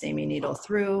 passing that STAMI needle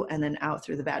through and then out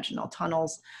through the vaginal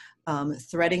tunnels,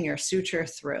 threading your suture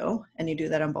through, and you do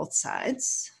that on both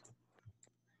sides.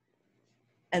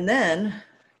 And then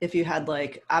if you had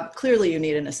clearly you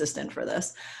need an assistant for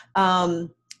this,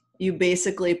 you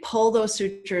basically pull those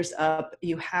sutures up.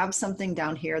 You have something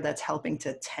down here that's helping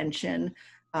to tension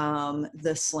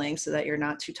the sling so that you're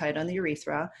not too tight on the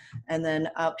urethra. And then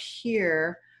up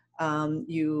here,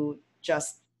 you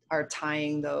just are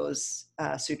tying those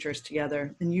sutures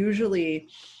together. And usually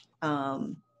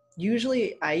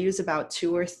I use about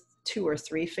two or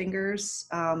three fingers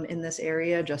in this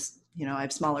area. Just, I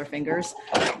have smaller fingers,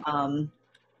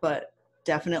 but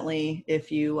definitely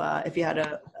if you had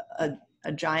a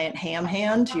giant ham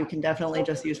hand, you can definitely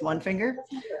just use one finger.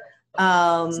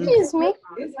 Excuse me.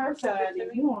 It's her side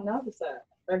and you on the other side.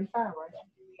 35, right?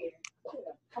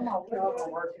 Come on, we're all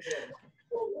gonna work together.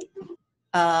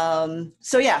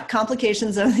 So yeah,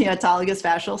 complications of the autologous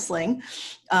fascial sling.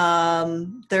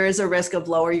 There is a risk of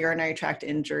lower urinary tract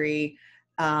injury,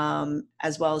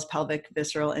 as well as pelvic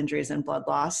visceral injuries and blood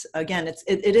loss. Again,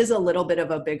 it is a little bit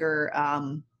of a bigger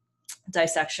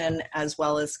dissection as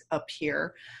well as up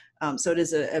here. So it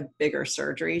is a bigger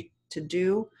surgery to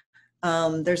do.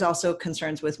 There's also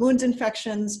concerns with wound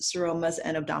infections, seromas,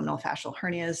 and abdominal fascial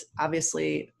hernias.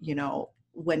 Obviously,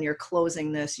 when you're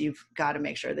closing this, you've got to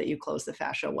make sure that you close the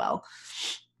fascia well.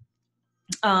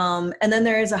 And then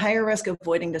there is a higher risk of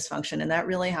voiding dysfunction, and that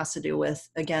really has to do with,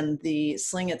 again, the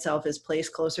sling itself is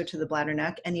placed closer to the bladder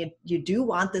neck, and you do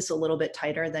want this a little bit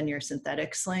tighter than your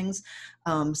synthetic slings.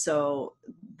 So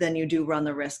then you do run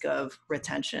the risk of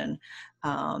retention.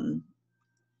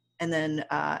 And then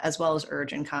as well as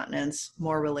urge incontinence,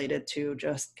 more related to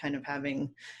just kind of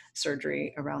having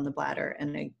surgery around the bladder.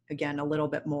 And again, a little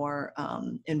bit more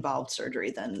involved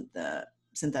surgery than the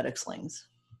synthetic slings.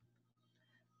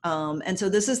 And so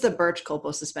this is the Birch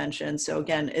colpo suspension. So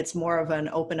again, it's more of an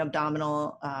open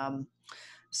abdominal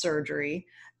surgery.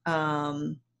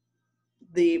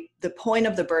 The point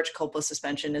of the Birch colpo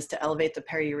suspension is to elevate the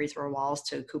periurethral walls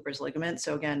to Cooper's ligament.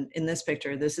 So again, in this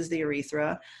picture, this is the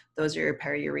urethra. Those are your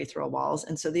periurethral walls.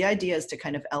 And so the idea is to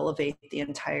kind of elevate the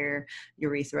entire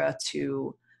urethra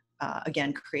to,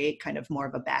 again, create kind of more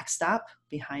of a backstop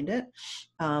behind it.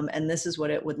 And this is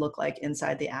what it would look like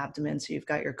inside the abdomen. So you've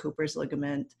got your Cooper's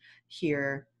ligament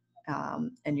here,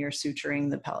 and you're suturing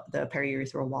the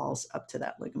periurethral walls up to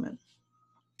that ligament.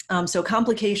 So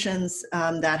complications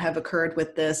that have occurred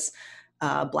with this,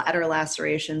 bladder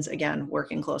lacerations, again,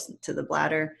 working close to the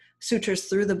bladder, sutures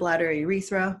through the bladder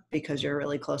urethra because you're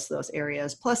really close to those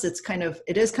areas. Plus it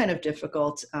is kind of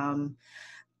difficult.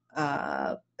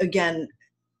 Again,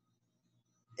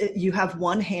 you have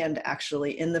one hand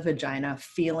actually in the vagina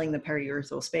feeling the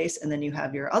periurethral space, and then you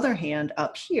have your other hand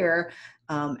up here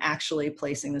actually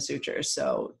placing the sutures.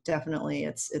 So definitely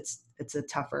it's a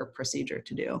tougher procedure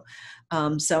to do.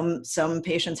 Some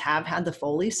patients have had the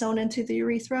Foley sewn into the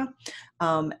urethra.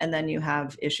 And then you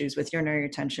have issues with urinary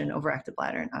retention, overactive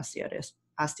bladder, and osteitis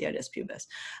pubis.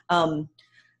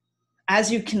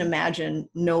 As you can imagine,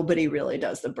 nobody really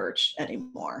does the birch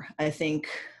anymore. I think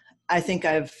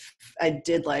I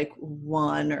did like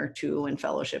 1 or 2 in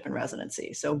fellowship and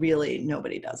residency. So really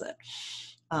nobody does it.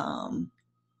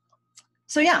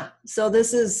 So yeah, so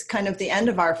this is kind of the end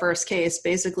of our first case.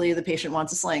 Basically the patient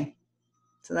wants a sling.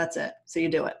 So that's it. So you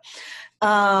do it.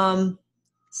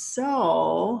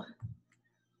 So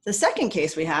the second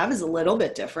case we have is a little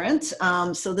bit different.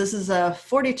 So this is a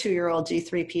 42-year-old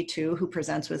G3P2 who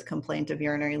presents with complaint of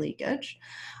urinary leakage.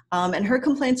 And her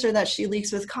complaints are that she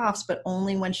leaks with coughs, but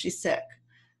only when she's sick.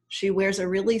 She wears a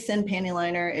really thin panty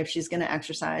liner if she's going to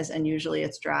exercise, and usually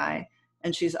it's dry,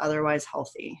 and she's otherwise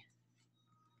healthy.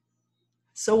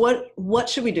 So what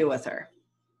should we do with her?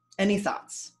 Any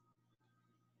thoughts?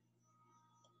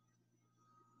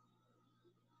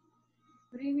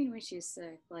 What do you mean when she's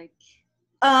sick? Like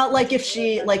if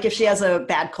she has a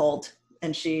bad cold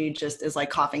and she just is like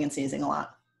coughing and sneezing a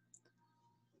lot.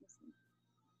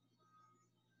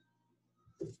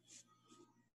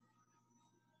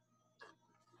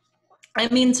 I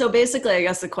mean, so basically, I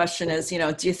guess the question is,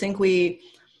 do you think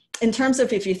in terms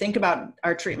of if you think about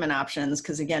our treatment options,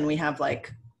 because again, we have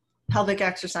like pelvic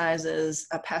exercises,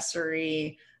 a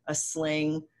pessary, a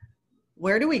sling,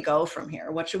 where do we go from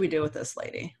here? What should we do with this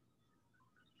lady?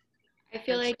 I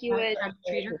feel like you would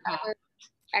treat her with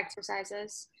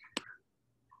exercises.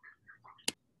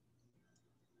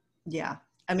 Yeah,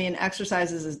 I mean,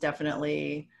 exercises is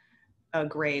definitely a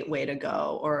great way to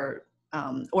go, or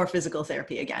physical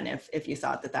therapy again, if you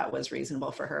thought that was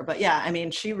reasonable for her. But yeah, I mean,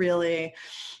 she really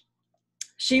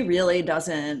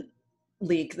doesn't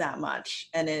leak that much,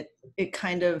 and it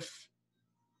kind of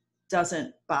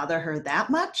doesn't bother her that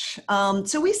much.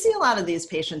 So we see a lot of these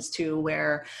patients too,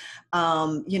 where,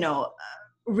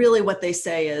 really what they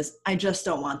say is, I just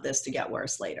don't want this to get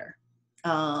worse later.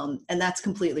 And that's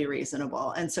completely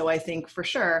reasonable. And so I think for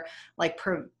sure, like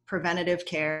preventative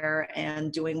care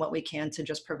and doing what we can to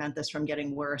just prevent this from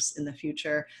getting worse in the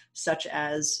future, such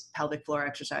as pelvic floor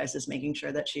exercises, making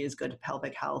sure that she is good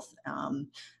pelvic health,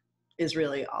 is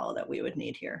really all that we would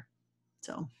need here.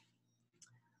 So,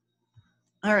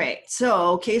 all right,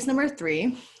 so case number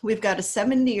 3, we've got a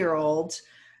 70-year-old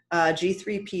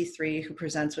G3P3 who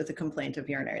presents with a complaint of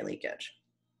urinary leakage.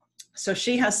 So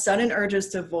she has sudden urges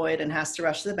to void and has to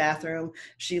rush to the bathroom.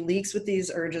 She leaks with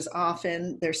these urges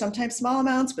often. They're sometimes small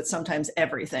amounts, but sometimes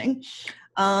everything.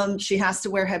 She has to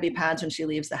wear heavy pads when she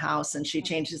leaves the house, and she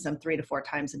changes them 3 to 4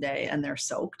 times a day, and they're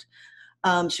soaked.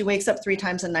 She wakes up 3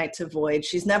 times a night to void.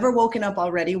 She's never woken up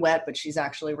already wet, but she's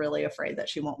actually really afraid that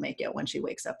she won't make it when she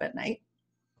wakes up at night.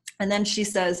 And then she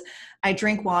says, I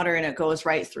drink water and it goes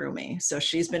right through me. So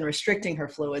she's been restricting her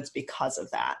fluids because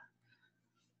of that.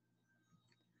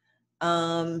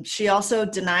 She also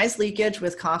denies leakage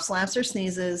with coughs, laughs, or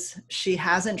sneezes. She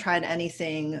hasn't tried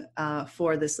anything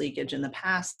for this leakage in the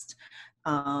past,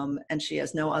 and she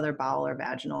has no other bowel or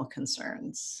vaginal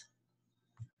concerns.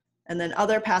 And then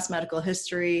other past medical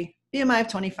history, BMI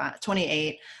of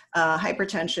 28,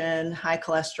 hypertension, high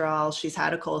cholesterol. She's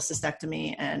had a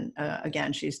cholecystectomy, and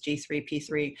again, she's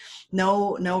G3P3.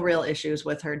 No real issues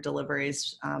with her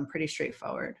deliveries, pretty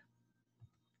straightforward.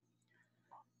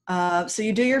 So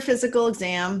you do your physical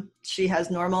exam. She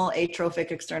has normal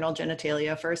atrophic external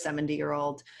genitalia for a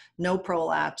 70-year-old, no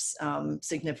prolapse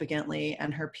significantly,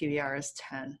 and her PVR is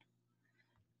 10.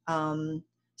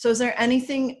 So is there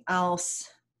anything else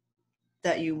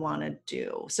that you want to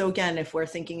do? So again, if we're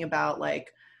thinking about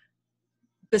like,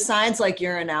 besides like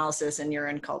urinalysis and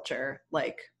urine culture,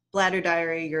 like bladder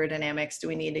diary, urodynamics, do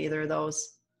we need either of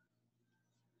those?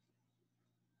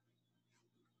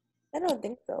 I don't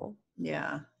think so.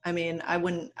 Yeah, I mean, I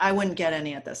wouldn't get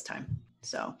any at this time.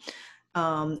 So,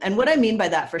 and what I mean by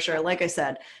that for sure, like I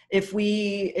said, if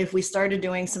we started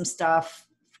doing some stuff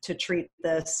to treat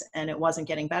this and it wasn't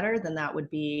getting better, then that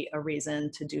would be a reason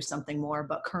to do something more.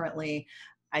 But currently,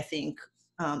 I think,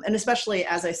 and especially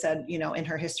as I said, in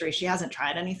her history, she hasn't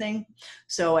tried anything.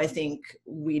 So I think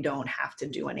we don't have to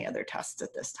do any other tests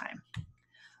at this time.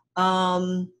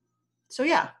 So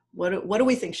yeah, what do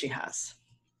we think she has?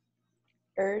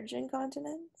 Urge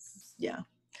incontinence? Yeah.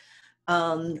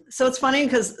 So it's funny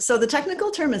because, so the technical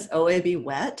term is OAB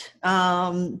wet,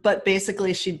 but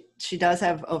basically she does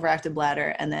have overactive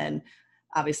bladder, and then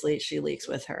obviously she leaks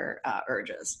with her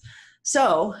urges.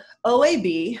 So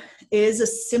OAB is a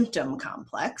symptom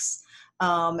complex.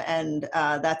 And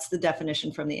that's the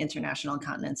definition from the International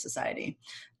Incontinence Society.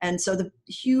 And so the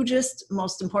hugest,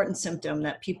 most important symptom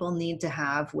that people need to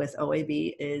have with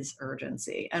OAB is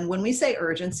urgency. And when we say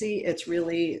urgency, it's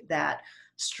really that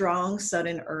strong,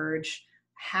 sudden urge,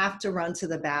 have to run to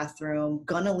the bathroom,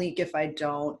 gonna leak if I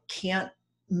don't, can't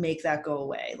make that go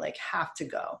away, like have to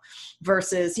go,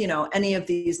 versus, you know, any of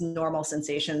these normal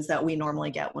sensations that we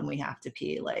normally get when we have to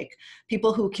pee. Like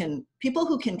people who can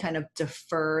kind of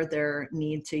defer their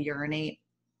need to urinate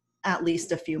at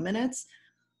least a few minutes,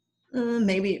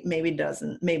 maybe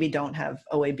don't have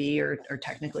OAB, or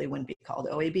technically wouldn't be called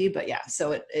OAB, but yeah,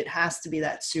 so it has to be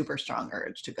that super strong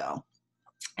urge to go.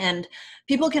 And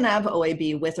people can have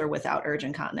OAB with or without urge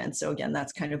incontinence. So again,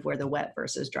 that's kind of where the wet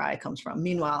versus dry comes from.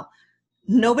 Meanwhile,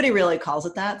 nobody really calls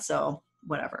it that, so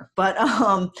whatever. But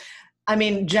I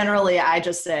mean, generally I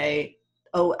just say,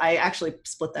 I actually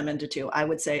split them into two. I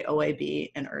would say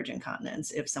OAB and urge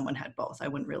incontinence if someone had both. I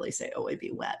wouldn't really say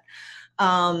OAB wet.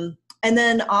 And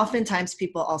then oftentimes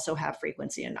people also have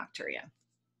frequency and nocturia.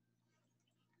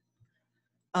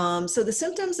 So the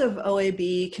symptoms of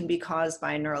OAB can be caused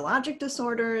by neurologic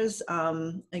disorders.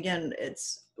 Again,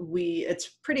 it's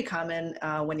pretty common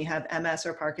when you have MS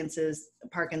or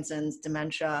Parkinson's,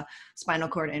 dementia, spinal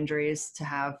cord injuries to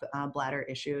have bladder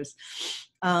issues.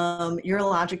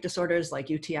 Urologic disorders like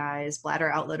UTIs, bladder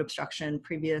outlet obstruction,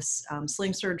 previous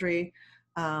sling surgery,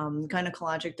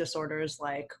 gynecologic disorders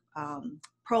like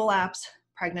prolapse,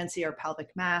 pregnancy or pelvic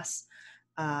mass.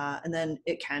 And then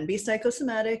it can be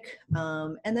psychosomatic.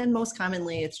 And then most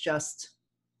commonly it's just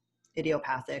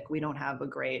idiopathic. We don't have a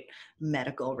great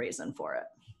medical reason for it.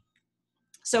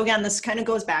 So again, this kind of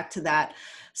goes back to that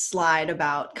slide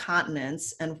about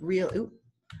continence, and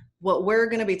what we're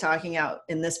going to be talking about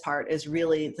in this part is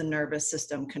really the nervous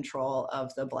system control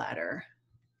of the bladder.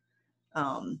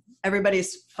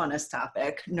 Everybody's funnest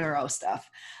topic, neuro stuff.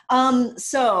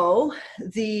 So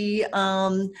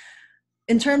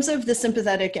in terms of the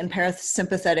sympathetic and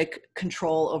parasympathetic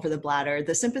control over the bladder,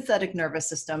 the sympathetic nervous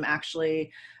system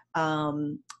actually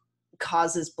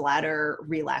causes bladder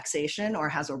relaxation, or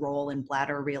has a role in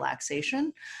bladder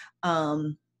relaxation.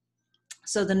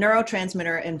 So the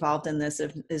neurotransmitter involved in this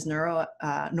is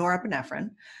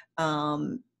norepinephrine,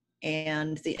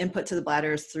 and the input to the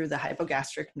bladder is through the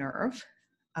hypogastric nerve,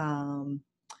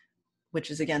 which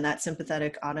is again that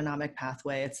sympathetic autonomic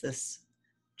pathway. It's this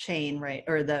chain, right,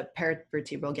 or the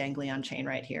paravertebral ganglion chain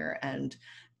right here, and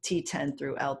T10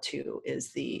 through L2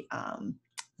 is the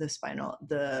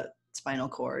spinal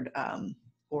cord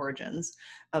origins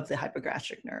of the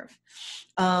hypogastric nerve.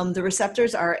 The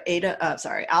receptors are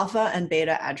alpha and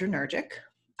beta adrenergic,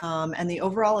 and the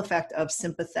overall effect of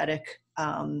sympathetic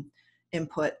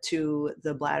input to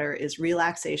the bladder is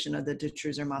relaxation of the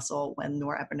detrusor muscle when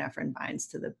norepinephrine binds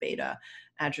to the beta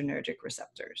adrenergic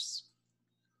receptors.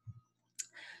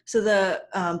 So the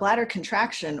bladder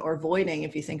contraction, or voiding,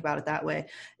 if you think about it that way,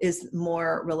 is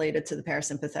more related to the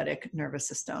parasympathetic nervous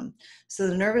system. So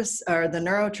the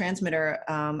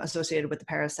neurotransmitter associated with the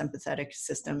parasympathetic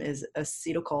system is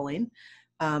acetylcholine,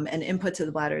 and input to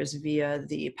the bladder is via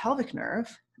the pelvic nerve.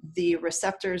 The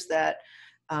receptors that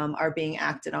are being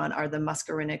acted on are the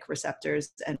muscarinic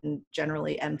receptors, and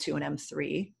generally M2 and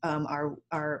M3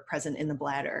 are present in the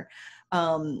bladder.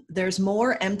 There's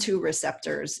more M2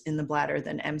 receptors in the bladder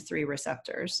than M3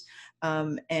 receptors.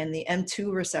 And the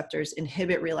M2 receptors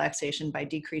inhibit relaxation by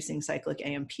decreasing cyclic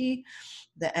AMP.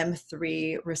 The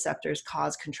M3 receptors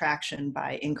cause contraction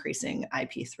by increasing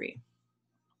IP3.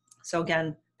 So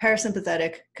again,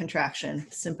 parasympathetic contraction,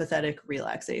 sympathetic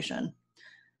relaxation.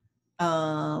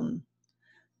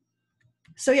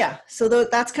 So yeah, so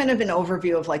that's kind of an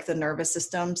overview of like the nervous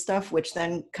system stuff, which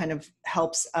then kind of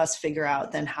helps us figure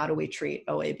out then how do we treat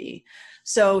OAB.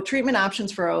 So treatment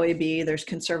options for OAB, there's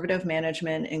conservative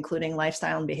management, including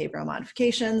lifestyle and behavioral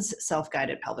modifications,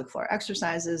 self-guided pelvic floor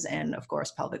exercises, and of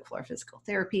course, pelvic floor physical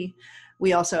therapy.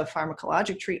 We also have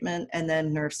pharmacologic treatment and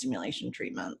then nerve stimulation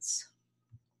treatments.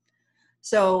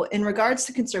 So in regards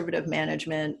to conservative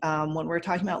management, when we're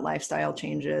talking about lifestyle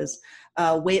changes,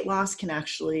 weight loss can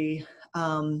actually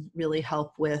really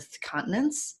help with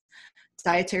continence,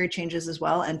 dietary changes as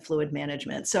well, and fluid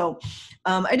management. So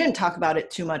I didn't talk about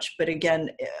it too much, but again,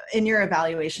 in your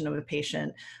evaluation of a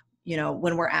patient, you know,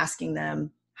 when we're asking them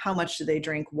how much do they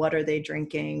drink, what are they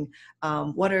drinking,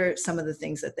 what are some of the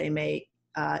things that they may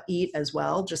eat as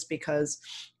well, just because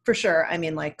for sure, I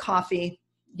mean, like coffee,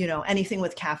 you know, anything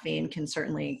with caffeine can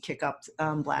certainly kick up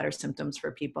bladder symptoms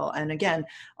for people. And again,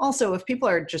 also if people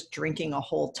are just drinking a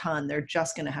whole ton, they're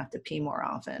just going to have to pee more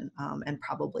often and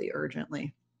probably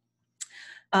urgently.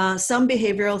 Some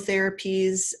behavioral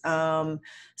therapies,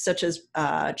 such as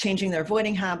changing their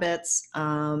voiding habits,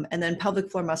 and then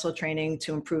pelvic floor muscle training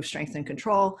to improve strength and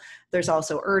control. There's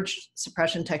also urge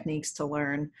suppression techniques to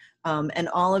learn. And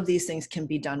all of these things can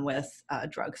be done with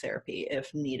drug therapy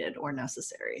if needed or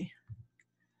necessary.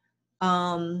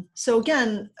 So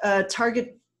again,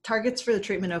 targets for the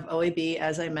treatment of OAB,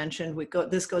 as I mentioned,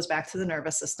 this goes back to the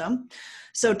nervous system.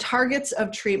 So targets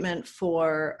of treatment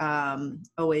for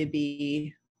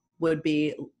OAB would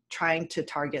be trying to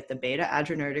target the beta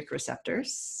adrenergic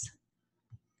receptors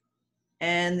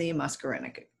and the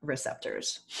muscarinic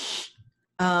receptors.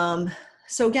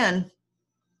 So again,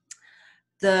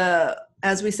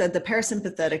 as we said, the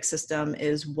parasympathetic system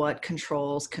is what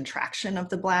controls contraction of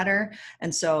the bladder.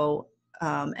 And so,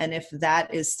 and if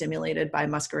that is stimulated by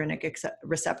muscarinic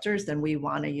receptors, then we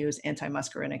want to use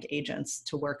anti-muscarinic agents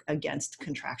to work against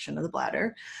contraction of the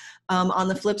bladder. On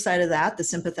the flip side of that, the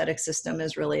sympathetic system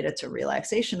is related to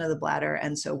relaxation of the bladder.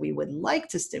 And so we would like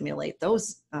to stimulate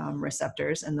those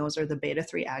receptors, and those are the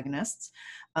beta-3 agonists.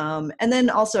 And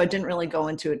then also, I didn't really go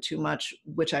into it too much,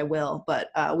 which I will, but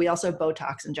we also have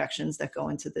Botox injections that go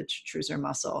into the detrusor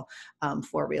muscle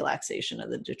for relaxation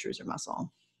of the detrusor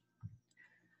muscle.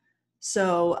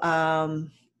 So,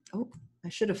 I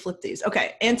should have flipped these.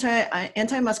 Okay,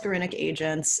 anti-muscarinic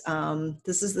agents.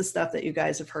 This is the stuff that you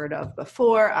guys have heard of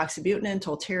before: oxybutynin,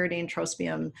 tolterodine,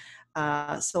 trospium,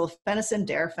 sulfenacin,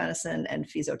 darafenacin, and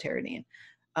fesoterodine,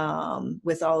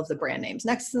 with all of the brand names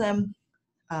next to them.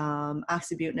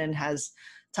 Oxybutynin has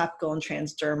topical and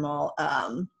transdermal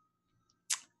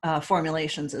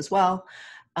formulations as well.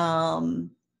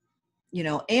 You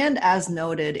know, and as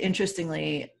noted,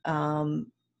 interestingly,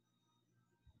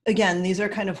 again, these are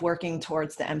kind of working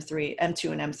towards the M2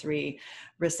 and M3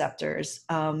 receptors.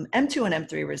 M2 and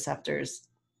M3 receptors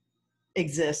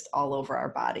exist all over our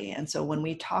body. And so when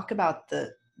we talk about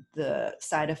the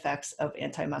side effects of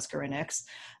antimuscarinics,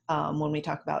 when we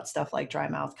talk about stuff like dry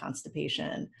mouth,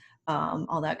 constipation,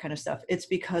 all that kind of stuff, it's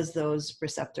because those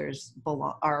receptors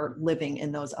are living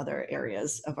in those other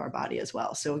areas of our body as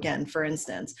well. So again, for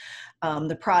instance,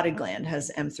 the parotid gland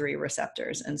has M3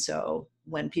 receptors. And so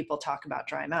when people talk about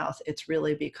dry mouth, it's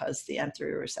really because the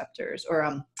M3 receptors,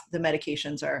 or the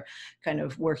medications, are kind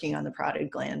of working on the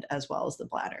parotid gland as well as the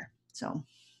bladder. So,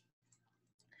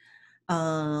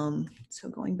 so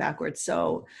going backwards.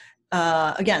 So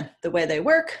again, the way they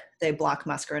work, they block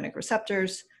muscarinic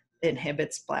receptors,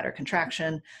 inhibits bladder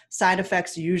contraction. Side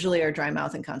effects usually are dry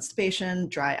mouth and constipation,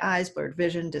 dry eyes, blurred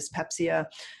vision, dyspepsia,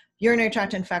 urinary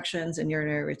tract infections, and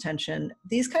urinary retention.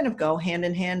 These kind of go hand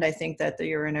in hand. I think that the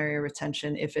urinary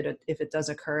retention, if it does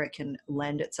occur, it can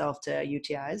lend itself to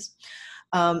UTIs.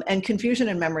 And confusion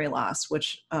and memory loss,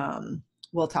 which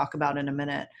we'll talk about in a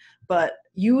minute. But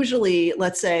usually,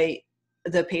 let's say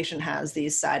the patient has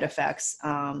these side effects.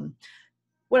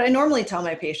 What I normally tell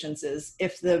my patients is,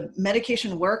 if the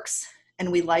medication works and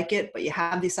we like it, but you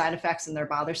have these side effects and they're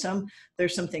bothersome,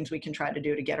 there's some things we can try to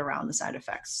do to get around the side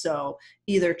effects. So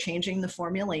either changing the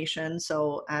formulation.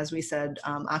 So as we said,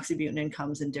 oxybutynin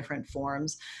comes in different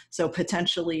forms. So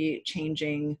potentially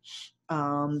changing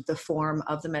the form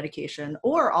of the medication,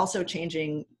 or also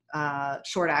changing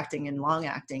short acting and long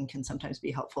acting can sometimes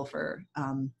be helpful for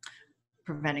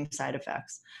preventing side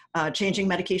effects. Changing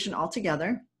medication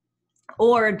altogether,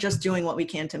 or just doing what we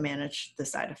can to manage the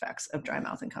side effects of dry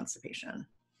mouth and constipation.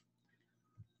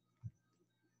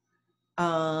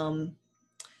 And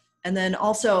then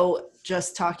also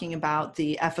just talking about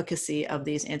the efficacy of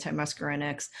these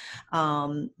antimuscarinics.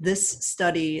 This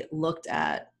study looked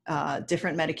at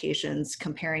different medications,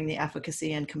 comparing the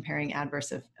efficacy and comparing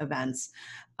adverse events.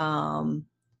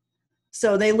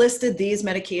 So they listed these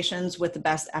medications with the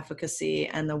best efficacy,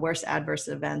 and the worst adverse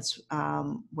events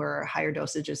were higher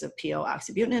dosages of PO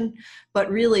oxybutynin, but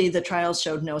really the trials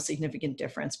showed no significant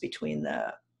difference between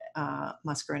the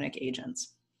muscarinic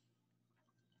agents.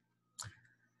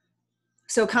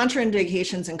 So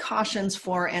contraindications and cautions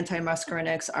for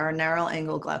antimuscarinics are narrow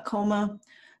angle glaucoma,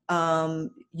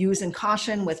 use in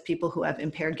caution with people who have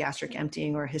impaired gastric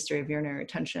emptying or a history of urinary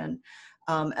retention,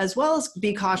 as well as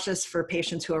be cautious for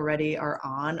patients who already are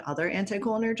on other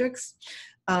anticholinergics.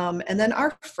 And then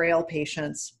our frail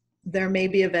patients, there may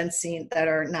be events seen that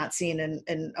are not seen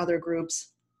in other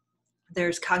groups.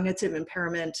 There's cognitive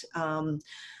impairment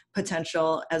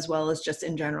potential, as well as just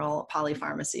in general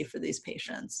polypharmacy for these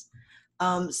patients.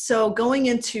 So going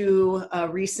into a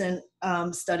recent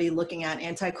study looking at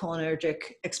anticholinergic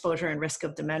exposure and risk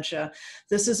of dementia,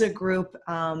 this is a group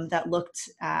that looked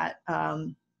at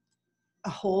a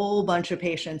whole bunch of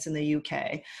patients in the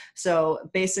UK. So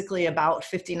basically about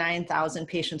 59,000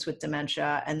 patients with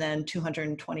dementia and then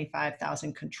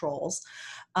 225,000 controls.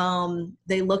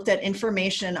 They looked at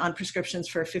information on prescriptions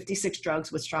for 56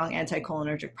 drugs with strong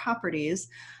anticholinergic properties.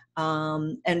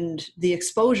 And the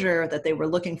exposure that they were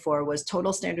looking for was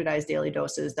total standardized daily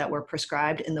doses that were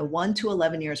prescribed in the 1 to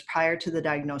 11 years prior to the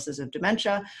diagnosis of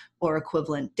dementia or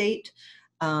equivalent date.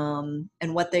 And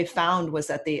what they found was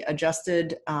that the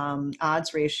adjusted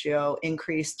odds ratio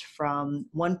increased from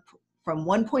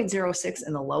 1.06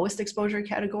 in the lowest exposure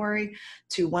category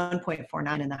to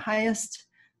 1.49 in the highest.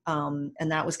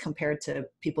 And that was compared to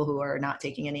people who are not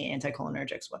taking any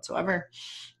anticholinergics whatsoever.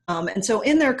 And so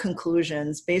in their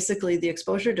conclusions, basically the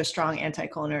exposure to strong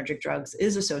anticholinergic drugs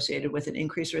is associated with an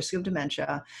increased risk of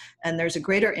dementia, and there's a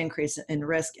greater increase in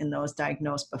risk in those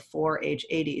diagnosed before age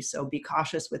 80. So be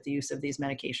cautious with the use of these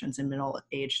medications in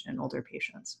middle-aged and older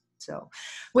patients. So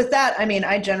with that, I mean,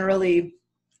 I generally,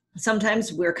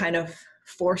 sometimes we're kind of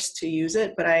forced to use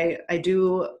it, but I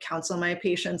do counsel my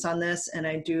patients on this, and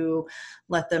I do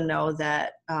let them know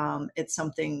that it's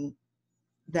something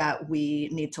that we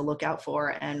need to look out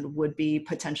for and would be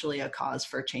potentially a cause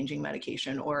for changing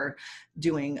medication or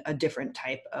doing a different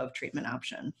type of treatment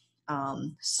option.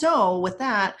 So with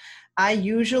that, I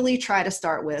usually try to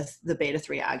start with the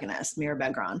beta-3 agonist,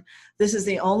 mirabegron. This is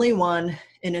the only one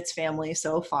in its family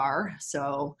so far.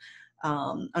 So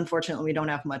unfortunately, we don't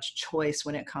have much choice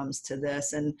when it comes to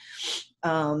this. And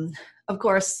of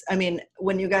course, I mean,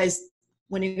 when you guys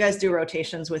do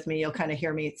rotations with me, you'll kind of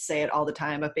hear me say it all the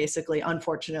time, but basically,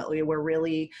 unfortunately, we're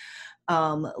really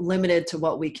limited to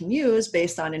what we can use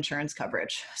based on insurance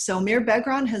coverage. So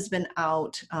mirabegron has been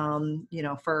out,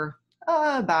 for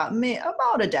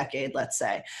about a decade, let's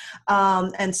say.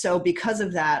 And so because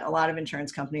of that, a lot of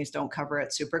insurance companies don't cover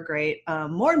it super great.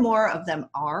 More and more of them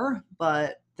are,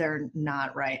 but they're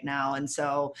not right now. And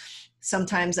so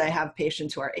sometimes I have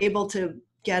patients who are able to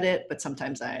get it, but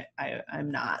sometimes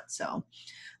I'm not. So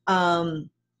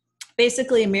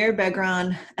basically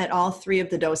mirabegron at all 3 of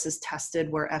the doses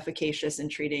tested were efficacious in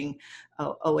treating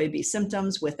OAB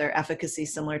symptoms with their efficacy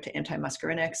similar to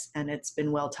antimuscarinics, and it's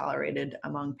been well tolerated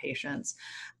among patients.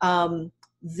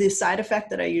 The side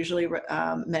effect that I usually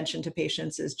mention to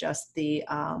patients is just it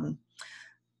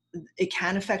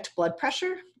can affect blood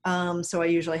pressure. So I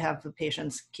usually have the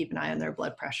patients keep an eye on their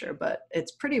blood pressure, but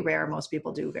it's pretty rare. Most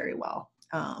people do very well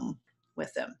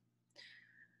with them.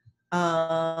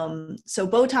 So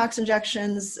Botox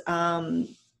injections.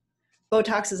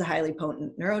 Botox is a highly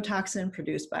potent neurotoxin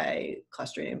produced by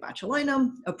Clostridium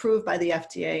botulinum, approved by the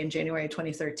FDA in January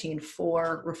 2013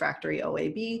 for refractory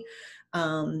OAB.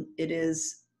 It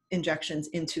is injections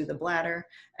into the bladder,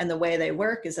 and the way they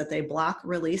work is that they block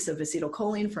release of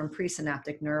acetylcholine from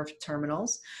presynaptic nerve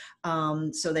terminals.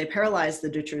 So they paralyze the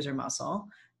detrusor muscle.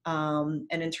 And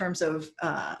in terms of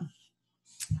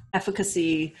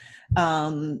efficacy,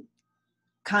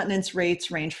 continence rates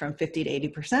range from 50 to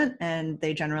 80%, and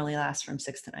they generally last from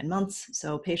 6 to 9 months.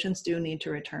 So patients do need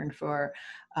to return for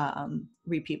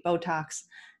repeat Botox.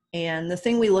 And the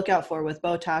thing we look out for with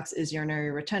Botox is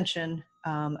urinary retention.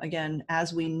 Again,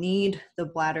 as we need the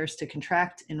bladders to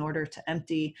contract in order to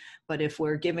empty, but if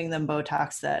we're giving them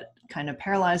Botox that kind of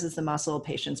paralyzes the muscle,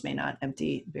 patients may not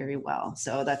empty very well.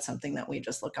 So that's something that we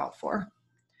just look out for.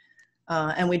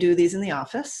 And we do these in the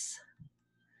office.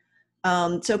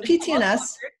 So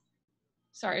PTNS.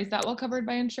 Sorry, is that well covered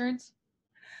by insurance?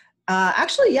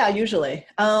 Actually, yeah, usually.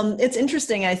 It's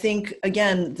interesting. I think,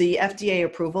 again, the FDA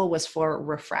approval was for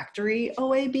refractory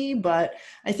OAB, but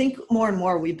I think more and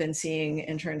more we've been seeing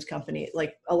insurance companies,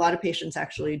 like a lot of patients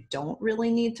actually don't really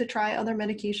need to try other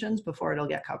medications before it'll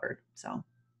get covered. So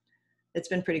it's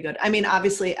been pretty good. I mean,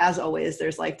 obviously, as always,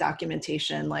 there's like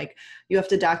documentation, like you have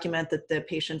to document that the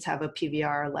patients have a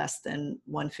PVR less than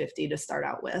 150 to start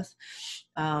out with.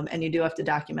 And you do have to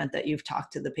document that you've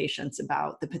talked to the patients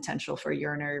about the potential for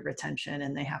urinary retention,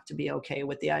 and they have to be okay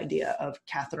with the idea of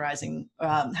catheterizing,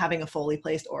 having a Foley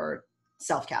placed or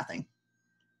self-cathing.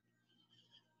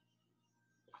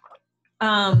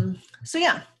 So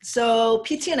yeah, so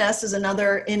PTNS is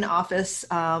another in-office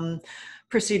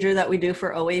procedure that we do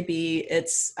for OAB.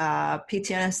 It's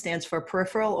PTNS stands for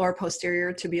peripheral or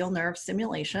posterior tibial nerve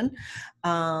stimulation.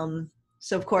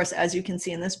 So of course, as you can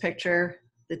see in this picture,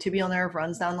 the tibial nerve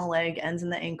runs down the leg, ends in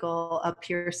the ankle, up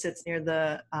here sits near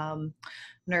the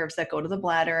nerves that go to the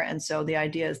bladder. And so the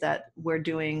idea is that we're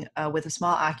doing with a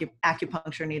small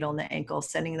acupuncture needle in the ankle,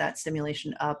 sending that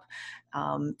stimulation up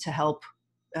to help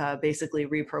basically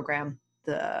reprogram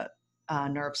the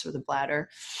nerves for the bladder.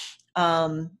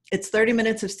 It's 30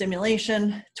 minutes of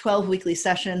stimulation, 12 weekly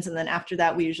sessions, and then after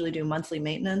that we usually do monthly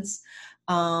maintenance.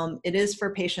 It is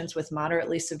for patients with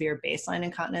moderately severe baseline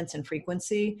incontinence and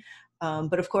frequency.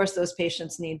 But of course, those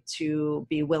patients need to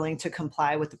be willing to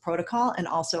comply with the protocol and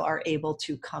also are able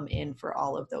to come in for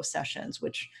all of those sessions,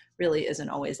 which really isn't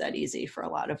always that easy for a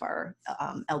lot of our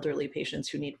elderly patients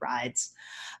who need rides.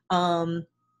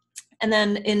 And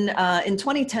then in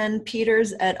 2010,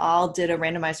 Peters et al. Did a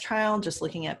randomized trial just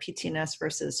looking at PTNS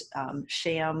versus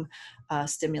sham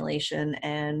stimulation,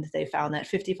 and they found that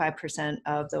 55%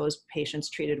 of those patients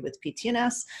treated with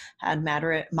PTNS had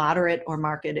moderate or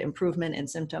marked improvement in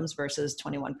symptoms versus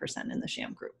 21% in the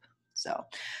sham group. So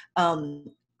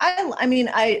I mean,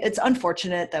 it's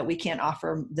unfortunate that we can't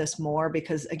offer this more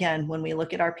because, again, when we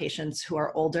look at our patients who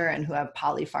are older and who have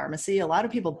polypharmacy, a lot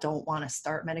of people don't want to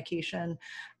start medication.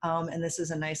 And this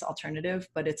is a nice alternative,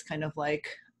 but it's kind of like,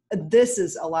 this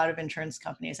is a lot of insurance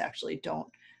companies actually don't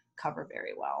cover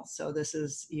very well. So this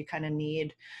is, you kind of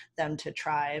need them to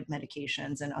try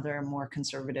medications and other more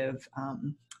conservative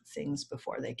things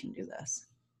before they can do this.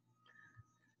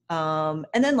 And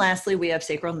then lastly, we have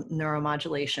sacral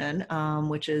neuromodulation,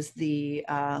 which is the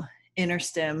inner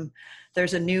stim.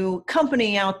 There's a new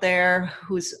company out there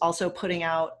who's also putting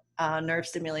out nerve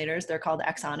stimulators. They're called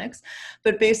Axonics.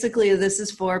 But basically, this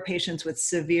is for patients with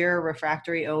severe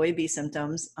refractory OAB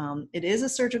symptoms. It is a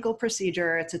surgical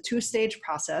procedure. It's a 2-stage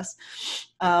process.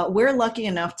 We're lucky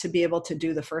enough to be able to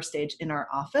do the first stage in our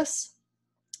office.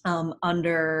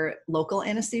 Under local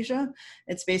anesthesia.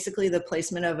 It's basically the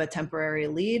placement of a temporary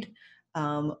lead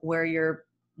where you're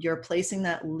placing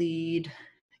that lead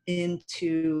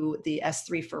into the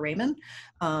S3 foramen.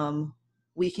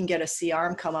 We can get a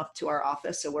C-arm come up to our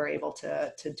office, so we're able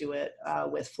to do it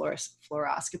with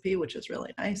fluoroscopy, which is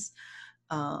really nice.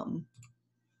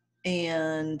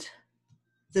 And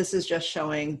this is just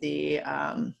showing the,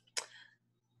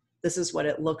 this is what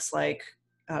it looks like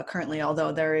currently,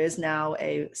 although there is now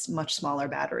a much smaller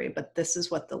battery, but this is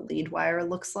what the lead wire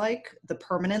looks like, the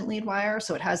permanent lead wire.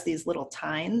 So it has these little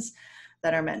tines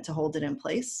that are meant to hold it in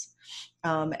place.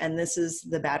 And this is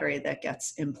the battery that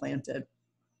gets implanted.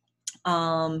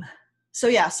 So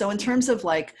yeah, so in terms of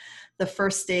like the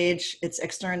first stage, it's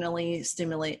externally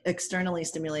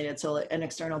stimulated. So an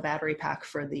external battery pack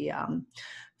for the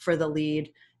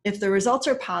lead. If the results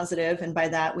are positive, and by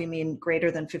that we mean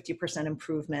greater than 50%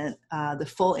 improvement, the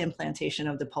full implantation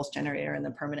of the pulse generator and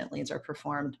the permanent leads are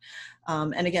performed.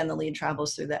 And again, the lead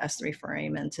travels through the S3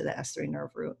 foramen to the S3 nerve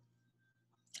root.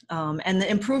 And the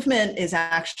improvement is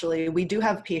actually, we do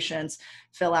have patients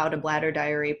fill out a bladder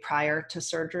diary prior to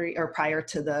surgery or prior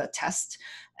to the test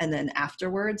and then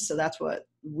afterwards. So that's what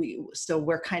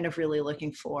we're kind of really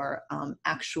looking for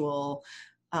actual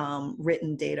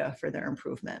written data for their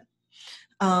improvement.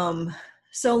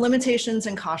 So limitations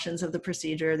and cautions of the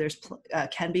procedure, there's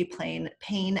can be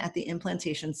pain at the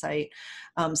implantation site.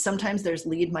 Sometimes there's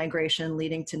lead migration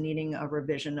leading to needing a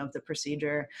revision of the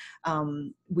procedure.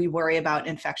 We worry about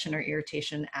infection or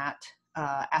irritation at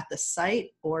the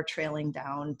site or trailing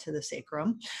down to the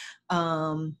sacrum.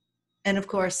 And of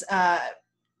course,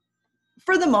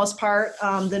 for the most part,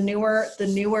 the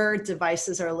newer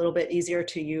devices are a little bit easier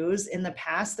to use. In the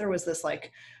past, there was this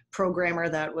like programmer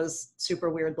that was super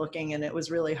weird looking, and it was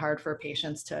really hard for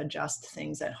patients to adjust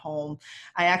things at home.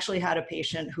 I actually had a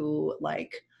patient who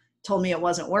like told me it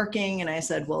wasn't working, and I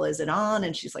said, well, is it on?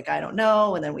 And she's like, I don't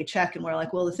know. And then we check and we're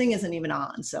like, well, the thing isn't even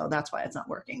on, so that's why it's not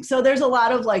working. So there's a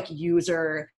lot of like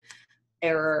user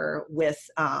error with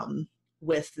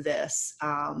this.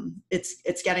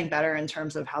 It's getting better in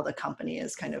terms of how the company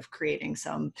is kind of creating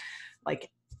some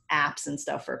like apps and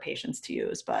stuff for patients to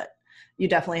use, but you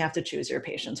definitely have to choose your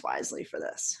patients wisely for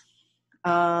this.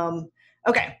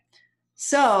 Okay,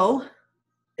 so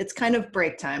it's kind of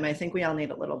break time. I think we all need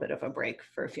a little bit of a break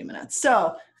for a few minutes.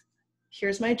 So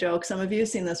here's my joke. Some of you have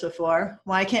seen this before.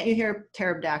 Why can't you hear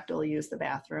pterodactyl use the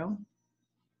bathroom?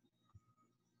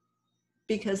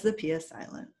 Because the P is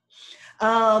silent.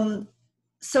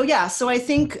 So yeah, so I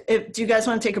think, do you guys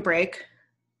want to take a break?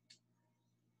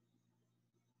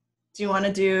 Do you want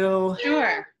to do?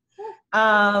 Sure.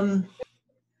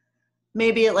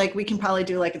 Maybe like we can probably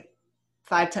do like a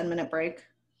 5-10 minute break.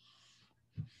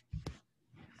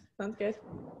 Sounds good.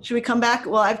 Should we come back?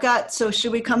 Well,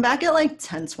 should we come back at like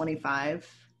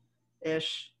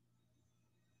 10:25-ish?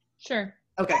 Sure.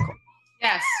 Okay, cool.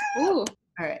 Yes. Ooh.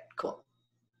 All right, cool.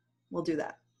 We'll do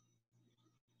that.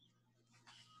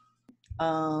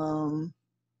 And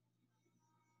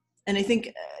I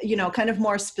think, kind of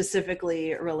more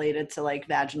specifically related to like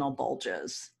vaginal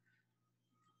bulges.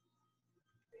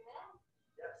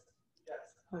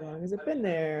 How long has it been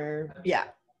there? Yeah.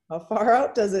 How far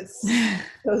out does it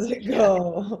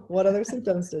go? What other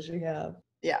symptoms does she have?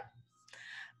 Yeah.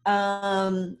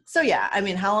 So yeah, I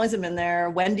mean, how long has it been there?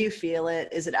 When do you feel it?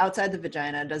 Is it outside the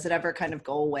vagina? Does it ever kind of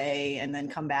go away and then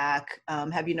come back?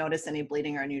 Have you noticed any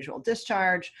bleeding or unusual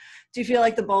discharge? Do you feel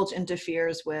like the bulge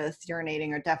interferes with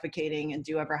urinating or defecating? And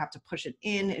do you ever have to push it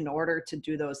in order to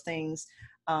do those things?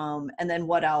 And then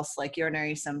what else, like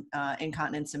urinary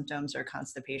incontinence symptoms or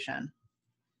constipation?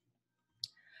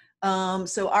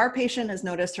 So our patient has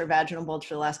noticed her vaginal bulge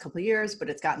for the last couple of years,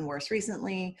 but it's gotten worse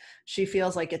recently. She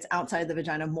feels like it's outside the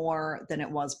vagina more than it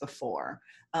was before.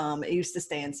 It used to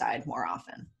stay inside more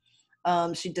often.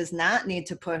 She does not need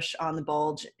to push on the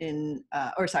bulge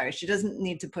she doesn't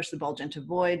need to push the bulge into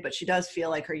void, but she does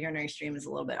feel like her urinary stream is a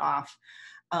little bit off.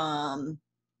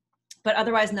 But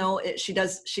otherwise, no, she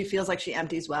feels like she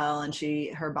empties well and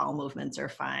her bowel movements are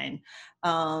fine.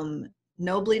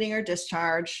 No bleeding or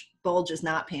discharge. Bulge is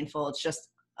not painful. It's just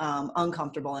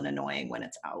uncomfortable and annoying when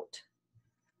it's out.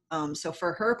 So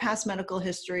for her past medical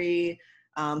history,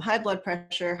 high blood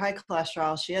pressure, high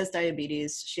cholesterol, she has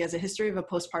diabetes. She has a history of a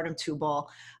postpartum tubal.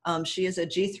 She is a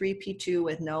G3P2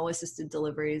 with no assisted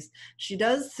deliveries. She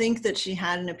does think that she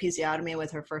had an episiotomy with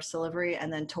her first delivery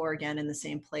and then tore again in the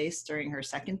same place during her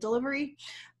second delivery.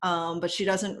 But she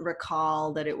doesn't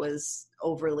recall that it was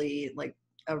overly like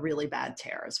a really bad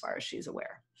tear as far as she's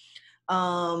aware.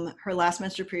 Her last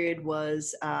menstrual period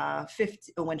was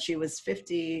when she was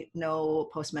 50, no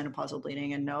postmenopausal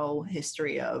bleeding and no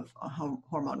history of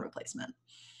hormone replacement.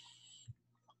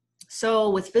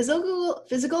 So with physical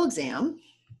exam,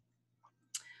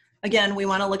 again, we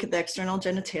want to look at the external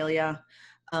genitalia,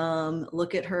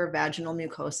 look at her vaginal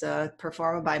mucosa,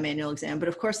 perform a bimanual exam, but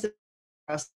of course the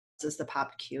rest is the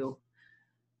POPQ.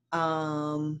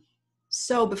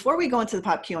 So before we go into the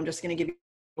POPQ, I'm just going to give you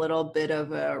a little bit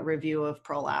of a review of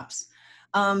prolapse.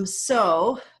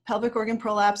 So pelvic organ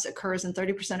prolapse occurs in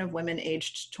 30% of women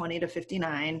aged 20 to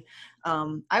 59.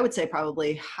 I would say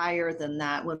probably higher than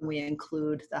that when we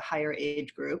include the higher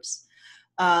age groups.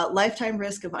 Lifetime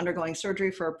risk of undergoing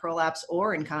surgery for prolapse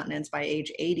or incontinence by age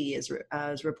 80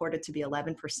 is reported to be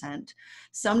 11%.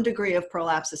 Some degree of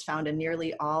prolapse is found in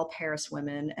nearly all Paris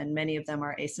women, and many of them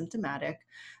are asymptomatic.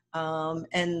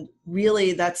 And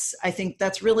really I think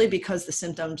that's really because the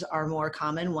symptoms are more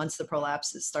common once the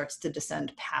prolapse starts to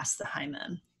descend past the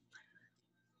hymen.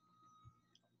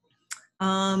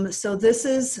 So this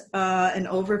is an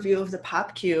overview of the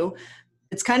POPQ.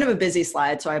 It's kind of a busy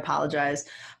slide, so I apologize.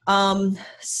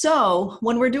 So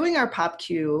when we're doing our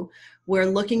POPQ, we're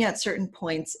looking at certain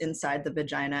points inside the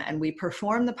vagina, and we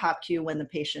perform the POPQ when the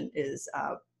patient is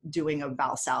doing a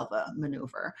Valsalva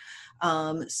maneuver.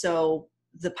 So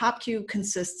the POPQ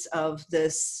consists of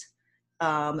this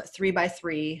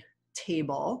 3x3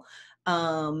 table.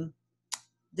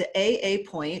 The AA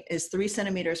point is 3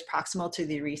 centimeters proximal to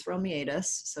the urethral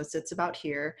meatus, so it sits about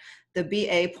here. The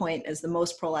BA point is the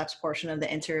most prolapsed portion of the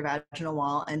anterior vaginal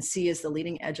wall, and C is the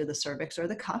leading edge of the cervix or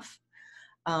the cuff.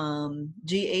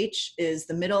 GH is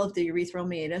the middle of the urethral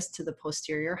meatus to the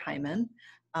posterior hymen,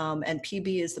 and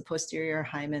PB is the posterior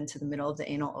hymen to the middle of the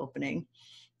anal opening.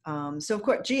 So of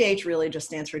course, GH really just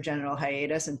stands for genital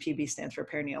hiatus, and PB stands for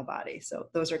perineal body. So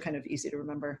those are kind of easy to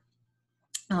remember.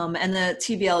 And the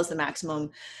TVL is the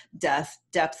maximum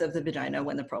depth of the vagina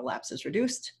when the prolapse is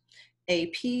reduced.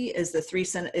 AP is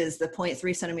the point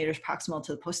 3 centimeters proximal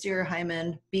to the posterior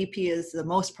hymen. BP is the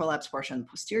most prolapsed portion of the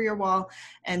posterior wall.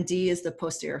 And D is the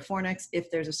posterior fornix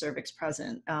if there's a cervix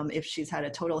present. If she's had a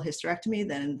total hysterectomy,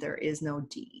 then there is no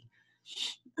D.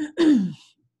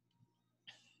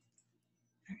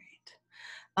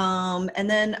 And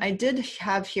then I did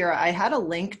have here, I had a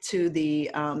link to the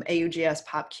AUGS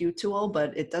POPQ tool,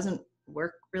 but it doesn't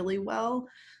work really well.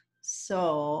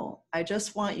 So I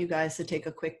just want you guys to take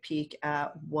a quick peek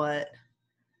at what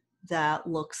that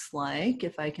looks like,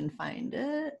 if I can find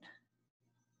it.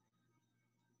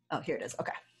 Oh, here it is.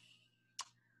 Okay.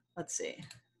 Let's see.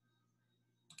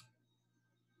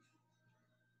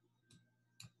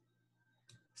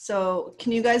 So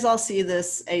can you guys all see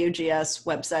this AUGS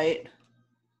website?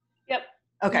 Yep.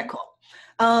 Okay, cool.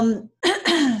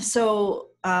 So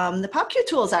the POPQ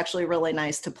tool is actually really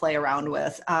nice to play around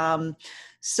with.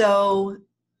 So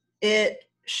it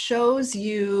shows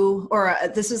you, or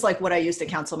this is like what I use to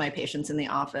counsel my patients in the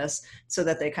office so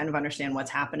that they kind of understand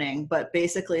what's happening. But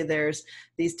basically there's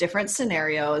these different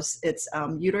scenarios. It's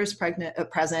uterus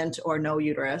present or no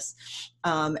uterus.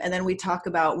 And then we talk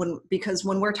about because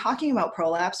when we're talking about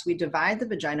prolapse, we divide the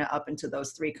vagina up into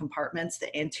those 3 compartments,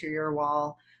 the anterior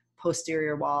wall,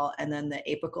 posterior wall, and then the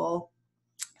apical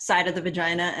side of the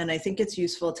vagina. And I think it's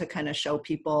useful to kind of show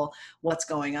people what's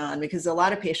going on, because a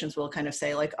lot of patients will kind of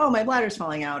say like, oh, my bladder's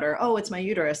falling out, or, oh, it's my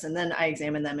uterus. And then I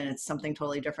examine them and it's something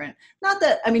totally different. Not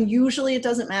that, I mean, usually it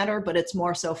doesn't matter, but it's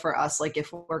more so for us. Like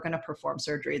if we're going to perform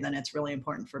surgery, then it's really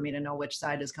important for me to know which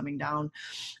side is coming down.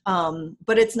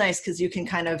 But it's nice because you can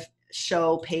kind of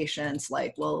show patients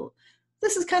like, well,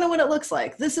 this is kind of what it looks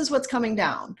like. This is what's coming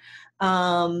down.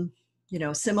 You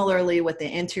know, similarly with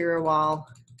the anterior wall,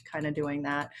 kind of doing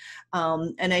that.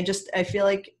 And I feel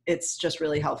like it's just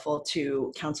really helpful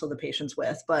to counsel the patients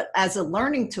with. But as a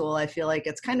learning tool, I feel like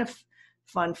it's kind of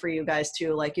fun for you guys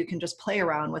too. Like you can just play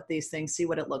around with these things, see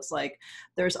what it looks like.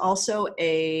 There's also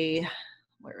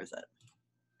where is it?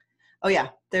 Oh yeah,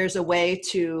 there's a way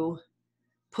to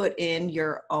put in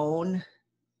your own,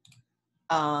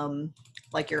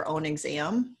 like your own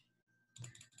exam,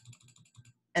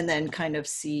 and then kind of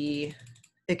see,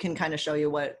 it can kind of show you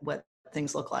what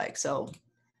things look like. So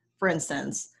for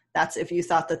instance, that's if you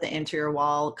thought that the anterior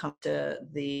wall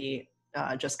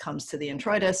just comes to the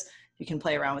introitus, you can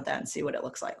play around with that and see what it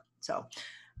looks like. So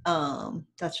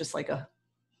that's just like a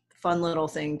fun little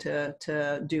thing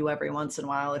to do every once in a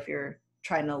while if you're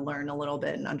trying to learn a little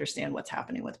bit and understand what's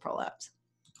happening with prolapse.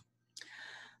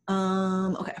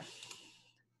 Okay.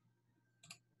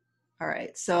 All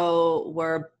right, so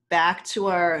we're back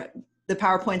to the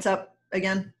PowerPoint's up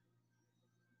again?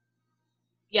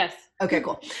 Yes. Okay,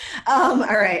 cool. All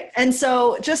right. And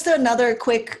so just another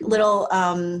quick little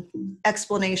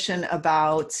explanation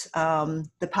about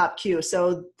the POP-Q.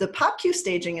 So the POP-Q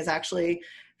staging is actually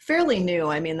fairly new.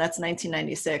 I mean, that's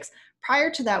 1996. Prior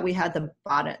to that, we had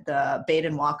the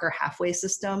Baden-Walker halfway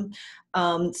system.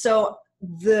 So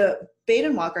the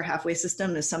Baden-Walker halfway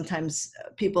system is sometimes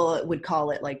people would call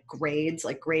it like grades,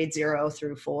 like grade 0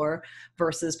 through 4,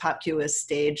 versus POP-Q is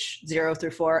stage 0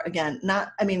 through 4. Again,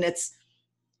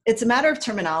 it's a matter of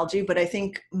terminology, but I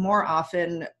think more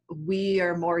often we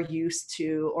are more used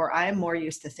to, or I'm more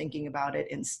used to thinking about it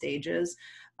in stages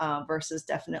versus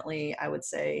definitely, I would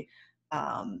say,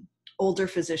 older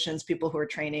physicians, people who are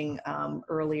training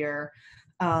earlier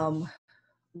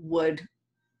would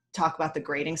talk about the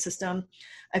grading system.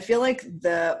 I feel like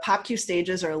the POP-Q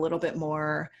stages are a little bit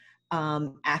more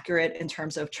accurate in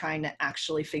terms of trying to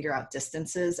actually figure out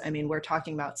distances. I mean, we're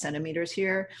talking about centimeters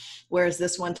here, whereas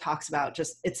this one talks about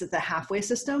it's at the halfway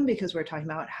system because we're talking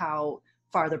about how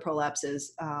far the prolapse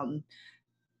is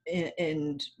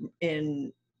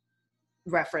in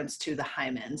reference to the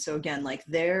hymen. So again, like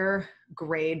their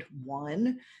grade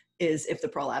 1 is if the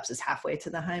prolapse is halfway to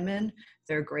the hymen.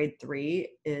 Their grade 3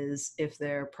 is if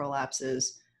their prolapse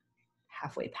is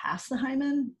halfway past the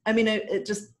hymen. I mean,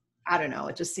 I don't know,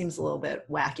 it just seems a little bit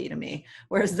wacky to me.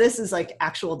 Whereas this is like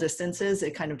actual distances,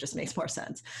 it kind of just makes more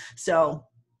sense. So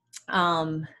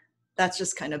that's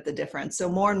just kind of the difference. So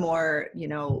more and more, you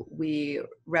know, we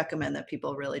recommend that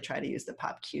people really try to use the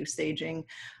POP-Q staging.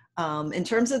 In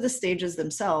terms of the stages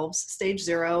themselves, stage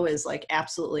 0 is like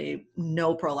absolutely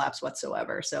no prolapse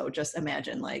whatsoever. So just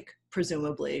imagine like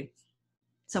presumably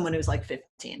someone who's like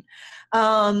 15.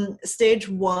 Stage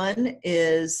 1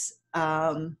 is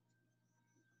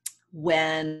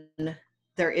when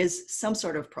there is some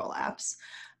sort of prolapse,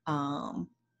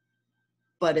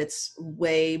 but it's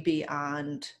way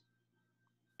beyond,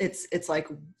 it's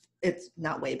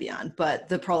not way beyond, but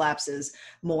the prolapse is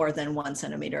more than 1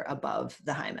 centimeter above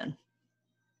the hymen.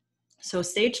 So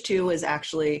stage 2 is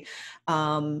actually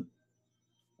the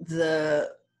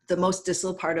most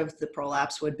distal part of the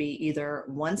prolapse would be either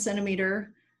 1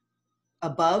 centimeter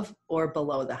above or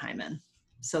below the hymen.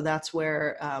 So that's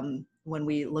where when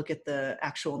we look at the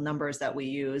actual numbers that we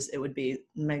use, it would be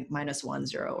 -1,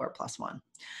 0, or +1.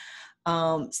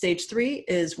 Stage 3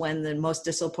 is when the most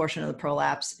distal portion of the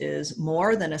prolapse is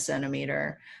more than 1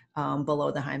 centimeter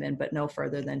below the hymen, but no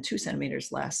further than 2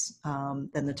 centimeters less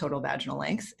than the total vaginal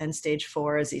length. And stage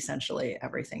 4 is essentially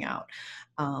everything out.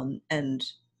 And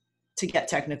to get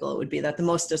technical, it would be that the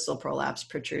most distal prolapse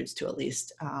protrudes to at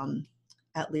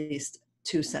least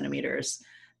 2 centimeters,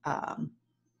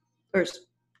 or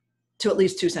to at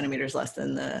least 2 centimeters less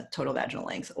than the total vaginal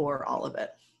length, or all of it.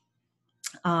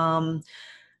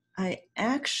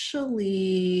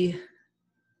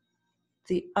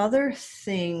 The other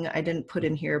thing I didn't put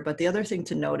in here, but the other thing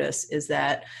to notice is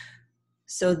that,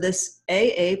 so this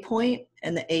AA point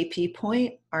and the AP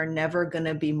point are never going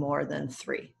to be more than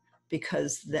 3,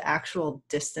 because the actual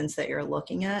distance that you're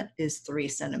looking at is 3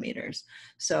 centimeters.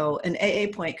 So an AA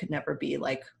point could never be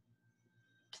like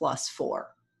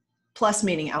 +4. Plus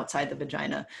meaning outside the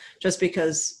vagina, just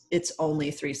because it's only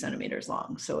 3 centimeters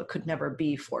long. So it could never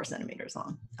be 4 centimeters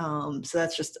long. So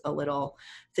that's just a little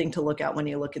thing to look at when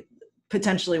you look at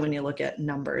potentially when you look at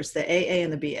numbers, the AA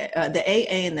and the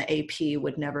AA and the AP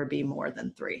would never be more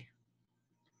than 3.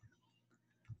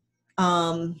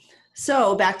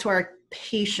 So back to our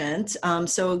patient.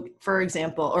 So for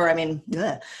example,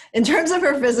 in terms of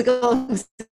her physical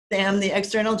exam, the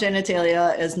external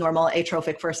genitalia is normal,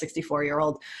 atrophic for a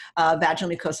 64-year-old.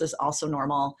 Vaginal mucosa is also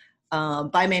normal.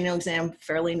 Bimanual exam,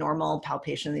 fairly normal.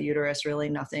 Palpation of the uterus, really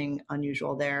nothing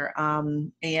unusual there.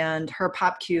 And her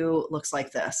POP-Q looks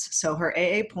like this. So her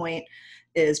AA point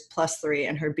is +3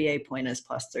 and her BA point is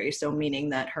 +3. So meaning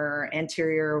that her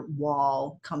anterior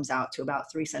wall comes out to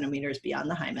about 3 centimeters beyond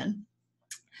the hymen.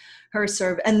 Her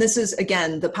and this is,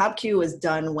 again, the POP-Q is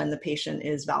done when the patient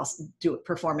is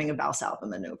performing a Valsalva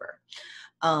maneuver.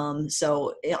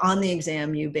 So on the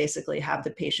exam, you basically have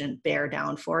the patient bear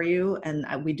down for you, and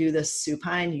we do this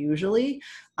supine usually,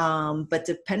 but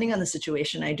depending on the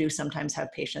situation, I do sometimes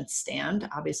have patients stand.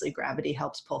 Obviously, gravity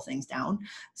helps pull things down,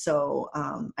 so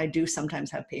I do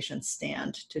sometimes have patients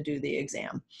stand to do the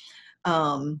exam.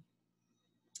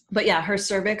 But yeah, her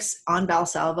cervix on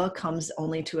Valsalva comes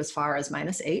only to as far as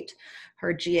 -8.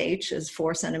 Her GH is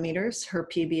 4 centimeters. Her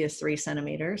PB is 3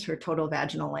 centimeters. Her total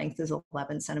vaginal length is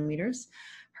 11 centimeters.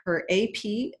 Her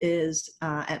AP is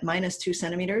at -2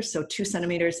 centimeters, so 2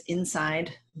 centimeters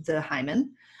inside the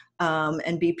hymen.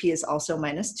 And BP is also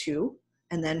 -2.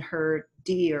 And then her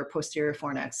D, or posterior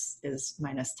fornix, is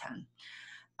 -10.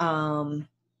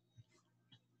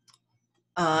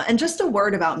 And just a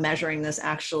word about measuring this,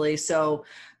 actually. So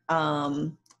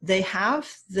they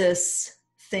have this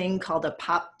thing called a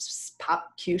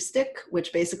POP-Q stick,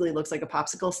 which basically looks like a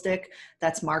popsicle stick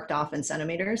that's marked off in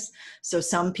centimeters. So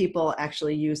some people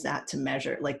actually use that to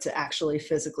measure, like to actually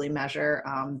physically measure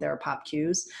their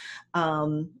POP-Qs.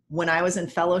 When I was in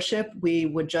fellowship, we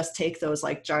would just take those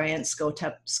like giant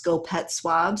scopette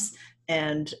swabs,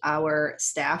 and our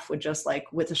staff would just, like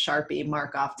with a Sharpie,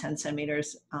 mark off 10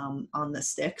 centimeters on the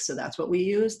stick. So that's what we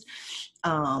used.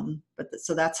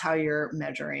 So that's how you're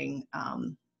measuring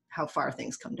how far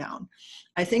things come down.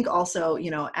 I think also, you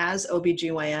know, as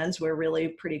OBGYNs, we're really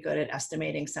pretty good at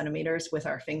estimating centimeters with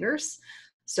our fingers.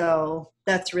 So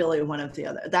that's really one of the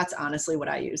other, that's honestly what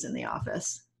I use in the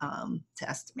office to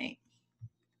estimate.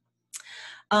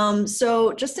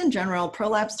 So just in general,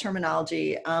 prolapse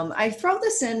terminology, I throw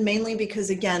this in mainly because,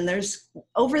 again,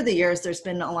 over the years, there's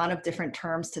been a lot of different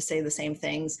terms to say the same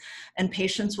things, and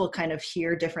patients will kind of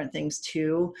hear different things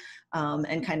too,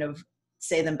 and kind of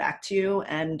say them back to you.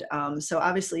 And so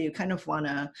obviously you kind of want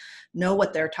to know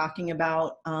what they're talking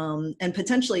about, and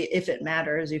potentially, if it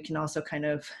matters, you can also kind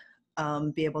of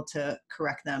be able to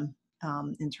correct them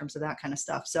in terms of that kind of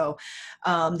stuff. So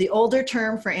the older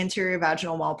term for anterior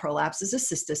vaginal wall prolapse is a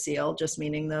cystocele, just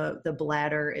meaning the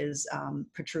bladder is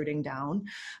protruding down.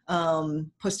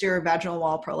 Posterior vaginal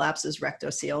wall prolapse is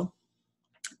rectocele.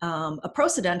 A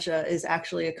procedentia is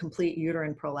actually a complete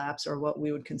uterine prolapse, or what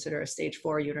we would consider a stage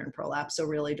 4 uterine prolapse. So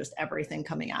really just everything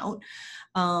coming out.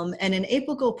 And an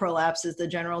apical prolapse is the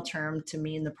general term to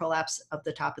mean the prolapse of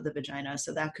the top of the vagina.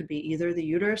 So that could be either the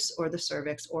uterus or the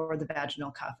cervix or the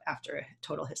vaginal cuff after a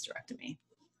total hysterectomy.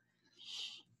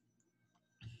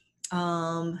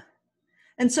 And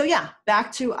so, yeah,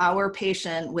 back to our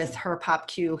patient with her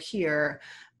POP-Q here.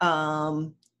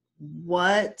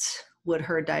 What would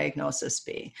her diagnosis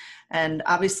be? And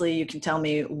obviously you can tell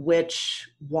me which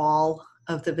wall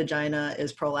of the vagina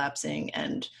is prolapsing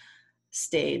and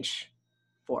stage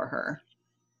for her.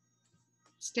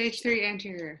 Stage 3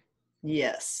 anterior.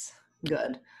 Yes,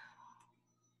 good.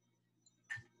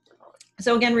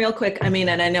 So again, real quick, I mean,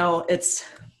 and I know it's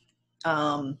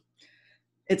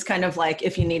kind of like,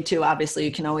 if you need to, obviously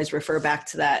you can always refer back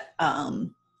to that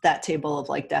that table of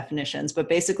like definitions, but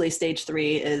basically stage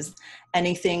 3 is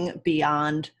anything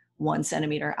beyond 1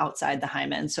 centimeter outside the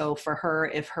hymen. So for her,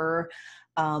 if her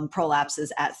prolapse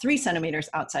is at 3 centimeters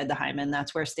outside the hymen,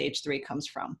 that's where stage 3 comes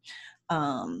from.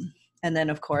 And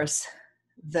then of course,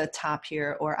 the top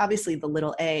here, or obviously the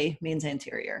little a, means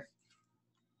anterior.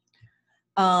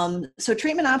 So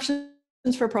treatment options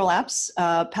for prolapse,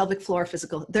 pelvic floor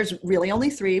physical, there's really only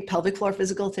 3: pelvic floor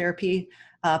physical therapy,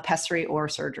 pessary, or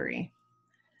surgery.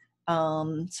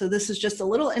 So this is just a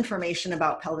little information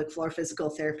about pelvic floor physical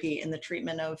therapy in the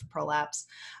treatment of prolapse.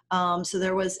 So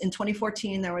there was, in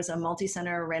 2014, there was a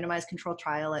multi-center randomized control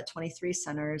trial at 23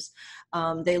 centers.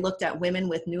 They looked at women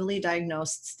with newly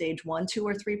diagnosed stage 1, 2,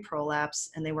 or 3 prolapse,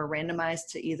 and they were randomized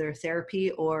to either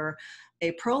therapy or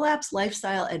a prolapse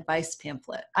lifestyle advice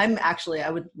pamphlet. I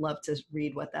would love to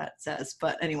read what that says,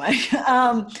 but anyway,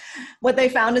 what they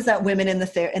found is that women in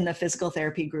the physical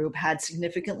therapy group had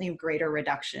significantly greater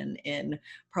reduction in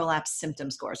prolapse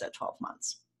symptom scores at 12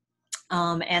 months.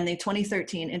 And the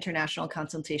 2013 International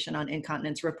Consultation on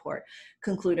Incontinence report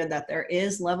concluded that there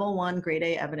is level 1 grade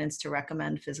A evidence to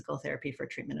recommend physical therapy for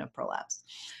treatment of prolapse.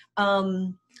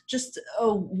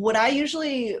 What I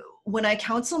usually, when I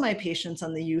counsel my patients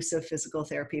on the use of physical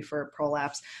therapy for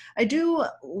prolapse, I do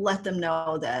let them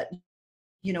know that,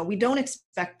 you know, we don't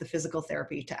expect the physical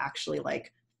therapy to actually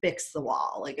like fix the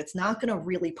wall. Like it's not going to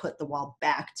really put the wall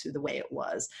back to the way it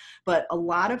was. But a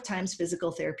lot of times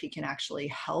physical therapy can actually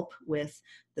help with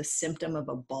the symptom of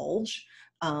a bulge.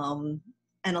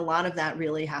 And a lot of that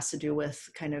really has to do with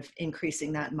kind of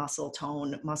increasing that muscle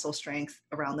tone, muscle strength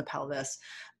around the pelvis.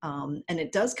 And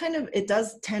it does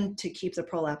tend to keep the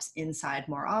prolapse inside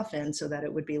more often so that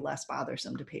it would be less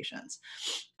bothersome to patients.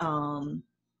 So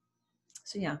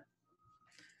yeah.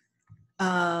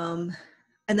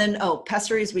 And then,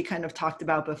 pessaries we kind of talked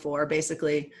about before.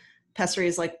 Basically,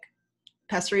 pessaries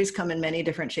come in many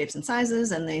different shapes and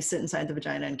sizes, and they sit inside the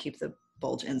vagina and keep the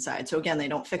bulge inside. So again, they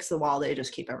don't fix the wall, they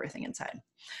just keep everything inside.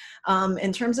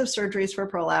 In terms of surgeries for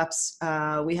prolapse,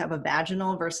 we have a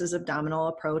vaginal versus abdominal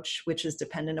approach, which is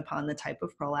dependent upon the type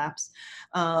of prolapse.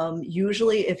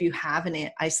 Usually, if you have an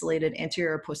isolated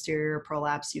anterior or posterior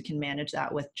prolapse, you can manage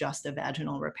that with just a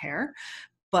vaginal repair.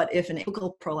 But if an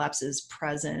apical prolapse is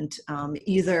present,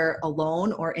 either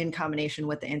alone or in combination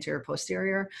with the anterior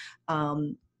posterior,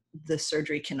 the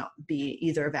surgery can be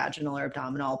either vaginal or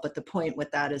abdominal. But the point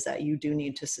with that is that you do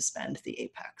need to suspend the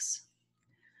apex.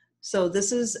 So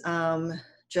this is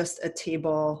just a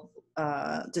table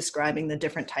describing the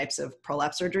different types of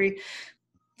prolapse surgery.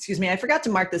 Excuse me, I forgot to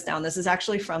mark this down. This is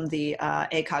actually from the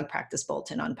ACOG practice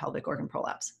bulletin on pelvic organ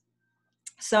prolapse.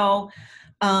 So,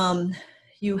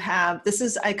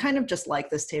 I kind of just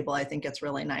like this table. I think it's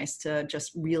really nice to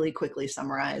just really quickly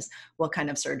summarize what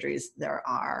kind of surgeries there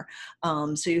are.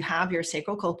 So you have your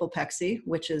sacrocolpopexy,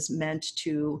 which is meant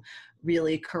to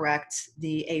really correct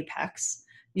the apex.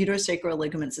 Uterosacral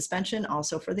ligament suspension,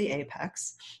 also for the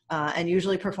apex, and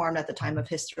usually performed at the time of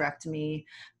hysterectomy,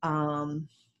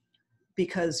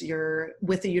 because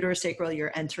with the uterosacral,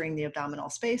 you're entering the abdominal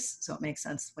space. So it makes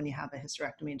sense when you have a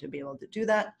hysterectomy to be able to do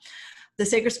that. The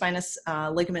sacrospinous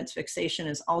ligament fixation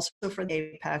is also for the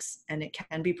apex, and it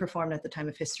can be performed at the time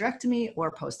of hysterectomy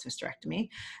or post-hysterectomy.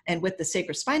 And with the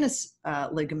sacrospinous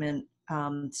ligament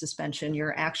suspension,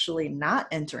 you're actually not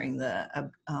entering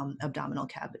the abdominal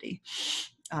cavity.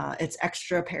 It's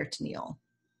extraperitoneal.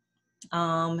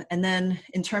 And then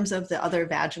in terms of the other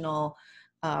vaginal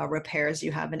repairs,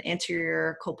 you have an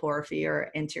anterior colporrhaphy or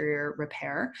anterior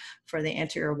repair for the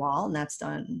anterior wall, and that's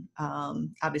done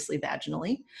obviously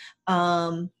vaginally,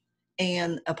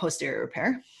 and a posterior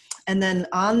repair. And then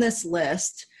on this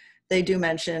list, they do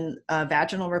mention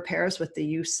vaginal repairs with the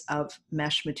use of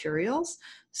mesh materials.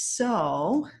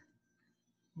 So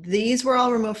these were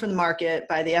all removed from the market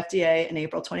by the FDA in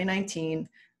April 2019.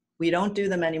 We don't do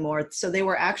them anymore. So they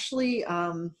were actually,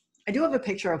 I do have a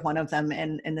picture of one of them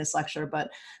in this lecture,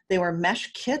 but they were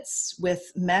mesh kits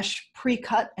with mesh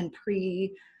pre-cut and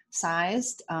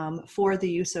pre-sized for the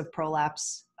use of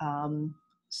prolapse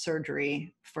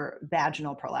surgery, for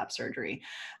vaginal prolapse surgery.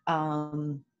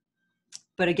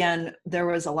 But again, there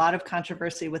was a lot of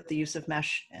controversy with the use of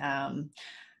mesh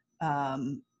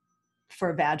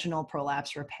for vaginal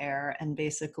prolapse repair. And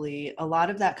basically a lot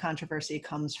of that controversy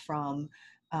comes from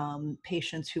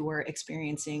patients who were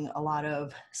experiencing a lot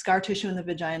of scar tissue in the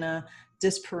vagina,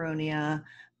 dyspareunia,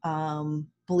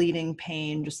 bleeding,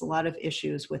 pain, just a lot of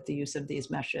issues with the use of these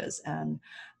meshes. And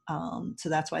so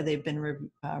that's why they've been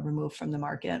removed from the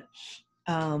market.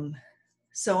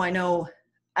 So I know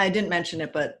I didn't mention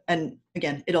it, and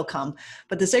again, it'll come,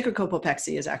 but the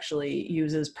sacrocolpopexy actually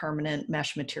uses permanent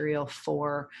mesh material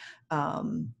for,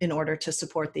 in order to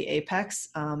support the apex.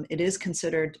 It is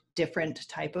considered different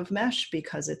type of mesh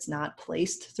because it's not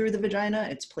placed through the vagina,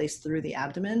 it's placed through the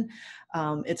abdomen.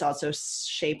 It's also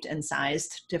shaped and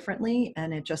sized differently,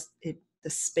 and the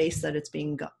space that it's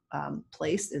being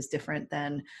placed is different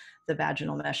than the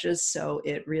vaginal meshes. So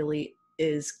it really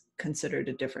is considered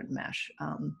a different mesh.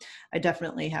 I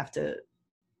definitely have to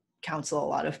counsel a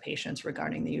lot of patients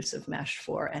regarding the use of mesh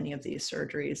for any of these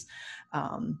surgeries,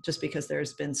 just because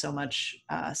there's been so much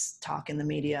talk in the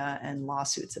media and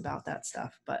lawsuits about that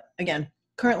stuff. But again,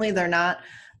 currently they're not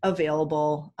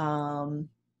available.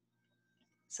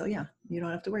 So yeah, you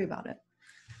don't have to worry about it.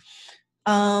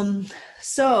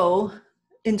 So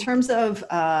in terms of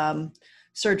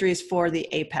surgeries for the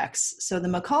apex. So the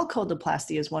McCall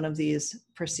coldoplasty is one of these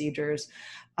procedures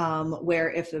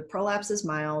where if the prolapse is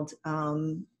mild,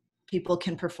 people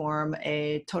can perform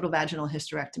a total vaginal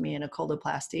hysterectomy and a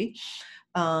coldoplasty.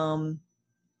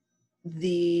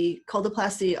 The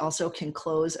coldoplasty also can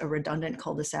close a redundant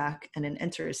cul-de-sac and an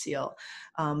enteroceal,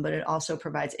 but it also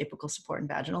provides apical support and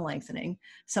vaginal lengthening.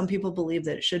 Some people believe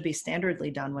that it should be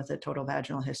standardly done with a total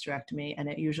vaginal hysterectomy, and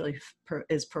it usually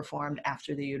is performed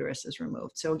after the uterus is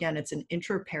removed. So again, it's an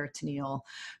intraperitoneal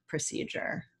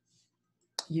procedure.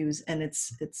 And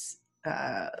it's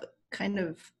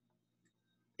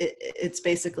it's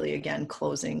basically, again,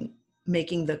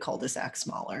 making the cul-de-sac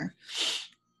smaller.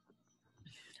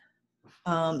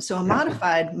 So a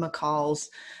modified McCall's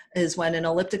is when an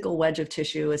elliptical wedge of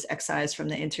tissue is excised from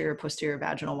the interior posterior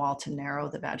vaginal wall to narrow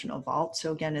the vaginal vault.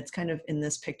 So again, it's kind of in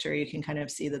this picture, you can kind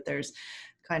of see that there's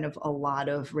kind of a lot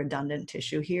of redundant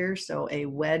tissue here. So a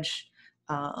wedge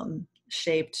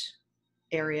shaped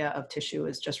area of tissue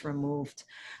is just removed.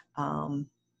 And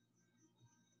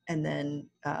then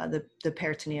the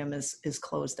peritoneum is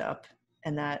closed up,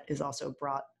 and that is also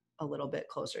brought a little bit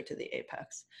closer to the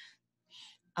apex.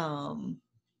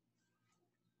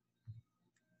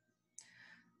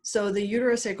 So the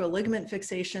uterosacral ligament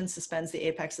fixation suspends the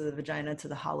apex of the vagina to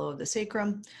the hollow of the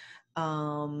sacrum.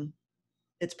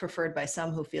 It's preferred by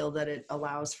some who feel that it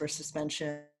allows for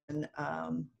suspension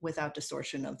without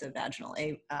distortion of the vaginal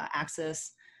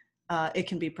axis. It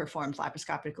can be performed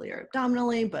laparoscopically or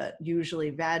abdominally, but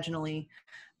usually vaginally.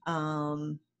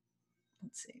 Let's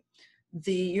see.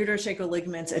 The uterosacral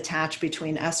ligaments attach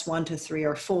between S1 to 3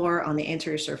 or 4 on the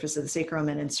anterior surface of the sacrum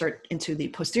and insert into the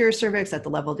posterior cervix at the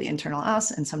level of the internal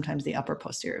os and sometimes the upper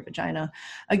posterior vagina.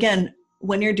 Again,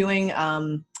 when you're doing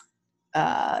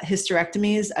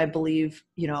hysterectomies, I believe,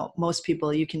 most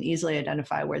people, you can easily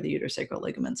identify where the uterosacral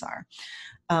ligaments are.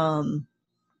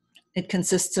 It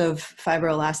consists of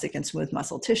fibroelastic and smooth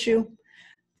muscle tissue.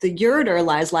 The ureter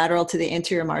lies lateral to the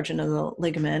anterior margin of the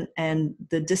ligament, and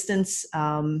the distance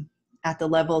at the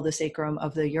level of the sacrum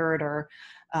of the ureter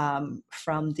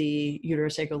from the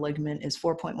uterosacral ligament is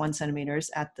 4.1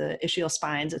 centimeters. At the ischial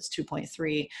spines, it's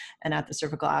 2.3, and at the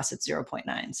cervical os, it's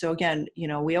 0.9. So again,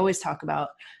 we always talk about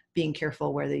being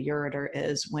careful where the ureter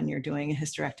is when you're doing a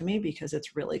hysterectomy because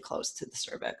it's really close to the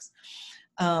cervix.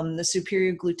 The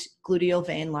superior gluteal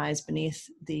vein lies beneath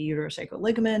the uterosacral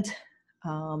ligament,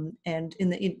 and in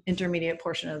the intermediate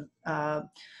portion of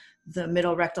the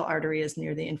middle rectal artery is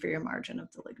near the inferior margin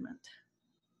of the ligament.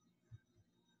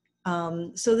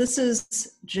 So this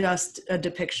is just a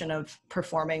depiction of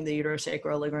performing the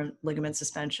uterosacral ligament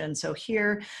suspension. So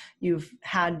here you've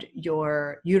had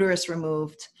your uterus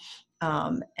removed,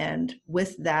 and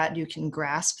with that you can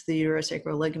grasp the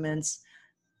uterosacral ligaments,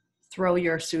 throw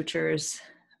your sutures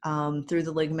through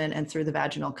the ligament and through the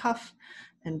vaginal cuff.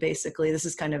 And basically this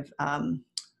is kind of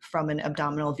from an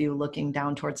abdominal view looking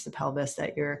down towards the pelvis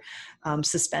that you're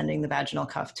suspending the vaginal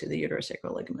cuff to the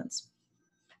uterosacral ligaments.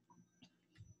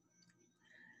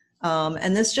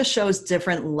 And this just shows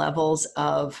different levels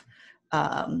of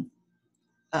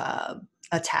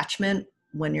attachment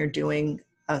when you're doing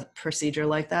a procedure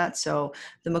like that. So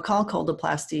the McCall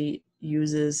coldoplasty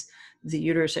uses the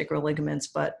uterosacral ligaments,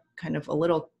 but kind of a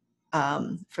little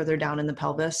further down in the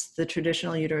pelvis. The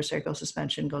traditional uterosacral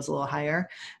suspension goes a little higher,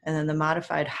 and then the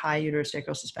modified high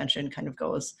uterosacral suspension kind of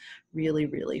goes really,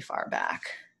 really far back.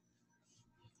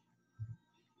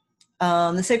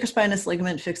 The sacrospinous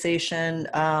ligament fixation.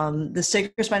 The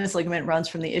sacrospinous ligament runs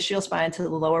from the ischial spine to the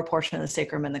lower portion of the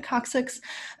sacrum and the coccyx.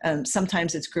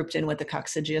 Sometimes it's grouped in with the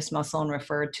coccygeus muscle and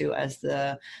referred to as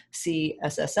the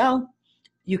CSSL.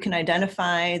 You can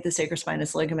identify the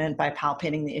sacrospinous ligament by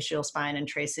palpating the ischial spine and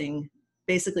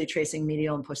basically tracing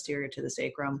medial and posterior to the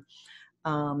sacrum.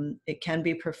 It can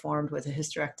be performed with a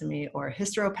hysterectomy or a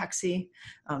hysteropexy.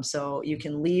 So you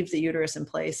can leave the uterus in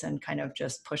place and kind of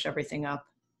just push everything up.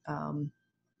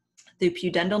 The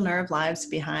pudendal nerve lies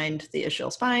behind the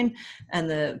ischial spine, and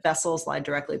the vessels lie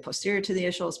directly posterior to the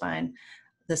ischial spine.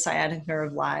 The sciatic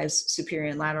nerve lies superior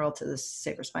and lateral to the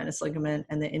sacrospinous ligament,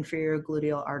 and the inferior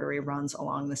gluteal artery runs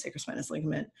along the sacrospinous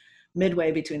ligament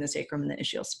midway between the sacrum and the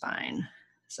ischial spine.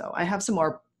 So I have some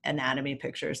more anatomy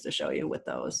pictures to show you with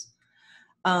those.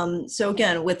 So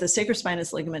again, with the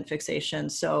sacrospinous ligament fixation,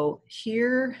 so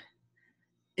here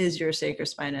is your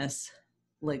sacrospinous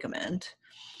ligament.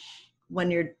 When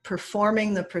you're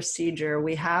performing the procedure,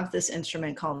 we have this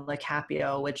instrument called the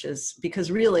capio, which is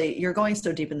because really you're going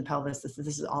so deep in the pelvis, this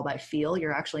is all by feel.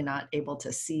 You're actually not able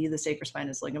to see the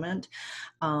sacrospinous ligament.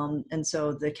 And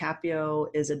so the capio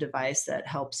is a device that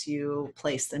helps you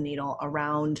place the needle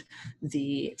around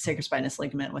the sacrospinous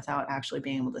ligament without actually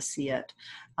being able to see it.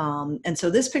 And so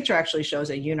this picture actually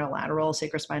shows a unilateral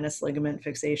sacrospinous ligament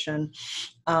fixation.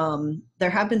 There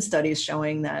have been studies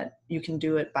showing that you can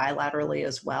do it bilaterally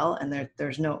as well, and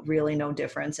there's really no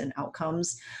difference in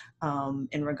outcomes.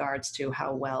 in regards to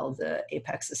how well the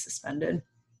apex is suspended.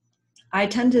 I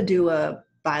tend to do a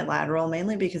bilateral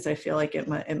mainly because I feel like it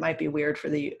might be weird for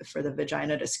the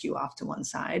vagina to skew off to one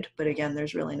side, but again,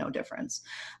 there's really no difference.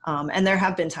 And there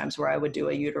have been times where I would do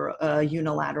a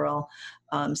unilateral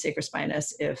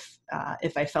sacrospinous if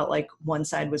I felt like one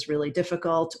side was really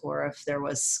difficult, or if there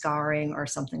was scarring or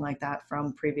something like that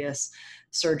from previous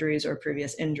surgeries or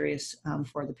previous injuries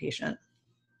for the patient.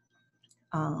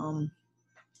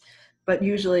 But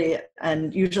usually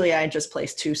I just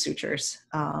place 2 sutures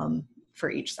for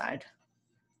each side.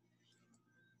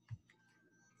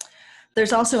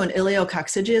 There's also an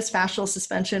iliococcygeus fascial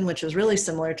suspension, which is really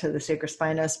similar to the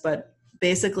sacrospinous, but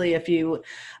basically if you,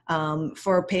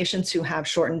 for patients who have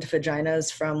shortened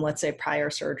vaginas from, let's say, prior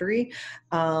surgery,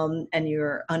 and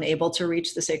you're unable to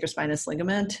reach the sacrospinous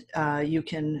ligament, you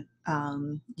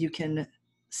can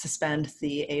suspend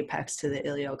the apex to the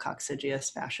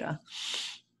iliococcygeus fascia.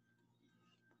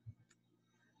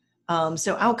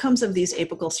 So outcomes of these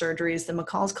apical surgeries, the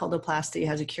McCall's cultoplasty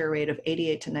has a cure rate of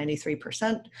 88 to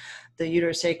 93%. The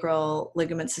uterosacral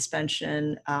ligament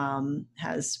suspension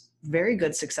has very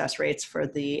good success rates for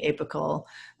the apical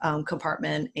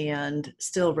compartment, and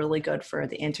still really good for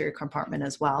the anterior compartment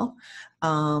as well.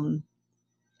 And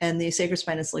the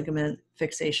sacrospinous ligament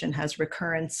fixation has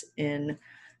recurrence in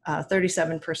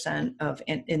 37%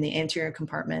 in the anterior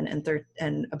compartment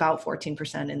and about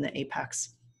 14% in the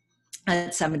apex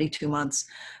at 72 months,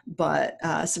 but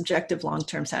subjective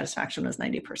long-term satisfaction was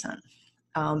 90%.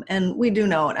 And we do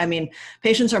note, I mean,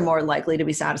 patients are more likely to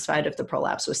be satisfied if the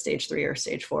prolapse was stage 3 or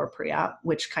stage 4 pre-op,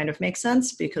 which kind of makes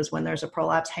sense because when there's a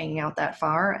prolapse hanging out that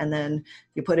far and then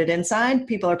you put it inside,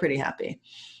 people are pretty happy.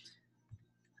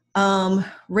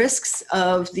 Risks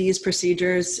of these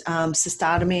procedures,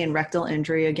 cystotomy and rectal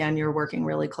injury. Again, you're working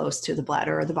really close to the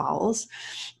bladder or the bowels.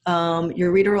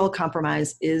 Ureteral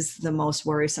compromise is the most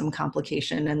worrisome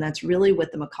complication, and that's really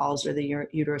with the McCall's or the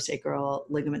uterosacral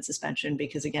ligament suspension,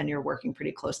 because again, you're working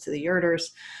pretty close to the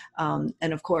ureters.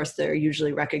 And of course, they're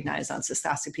usually recognized on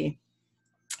cystoscopy.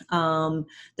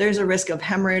 There's a risk of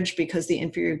hemorrhage because the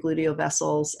inferior gluteal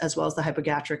vessels, as well as the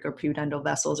hypogastric or pudendal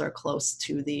vessels, are close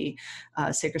to the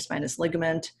sacrospinous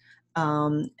ligament.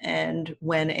 And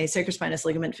when a sacrospinous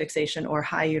ligament fixation or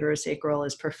high uterosacral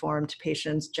is performed,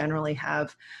 patients generally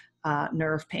have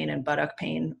nerve pain and buttock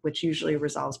pain, which usually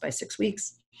resolves by 6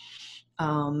 weeks.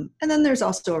 And then there's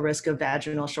also a risk of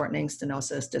vaginal shortening,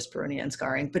 stenosis, dyspareunia, and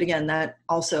scarring. But again, that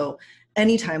also,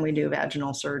 anytime we do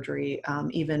vaginal surgery,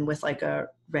 even with like a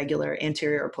regular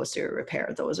anterior or posterior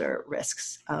repair, those are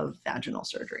risks of vaginal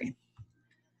surgery.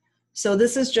 So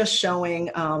this is just showing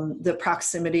the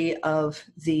proximity of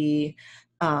the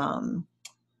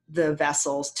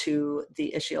vessels to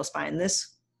the ischial spine.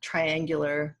 This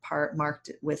triangular part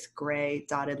marked with gray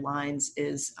dotted lines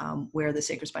is where the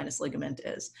sacrospinous ligament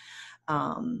is.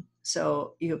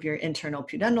 So you have your internal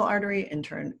pudendal artery,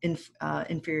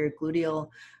 inferior gluteal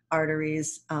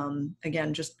arteries,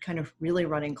 again, just kind of really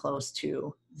running close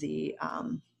to the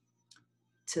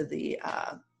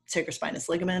sacrospinous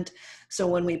ligament. So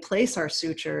when we place our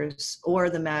sutures or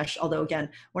the mesh, although again,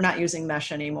 we're not using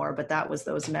mesh anymore, but that was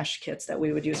those mesh kits that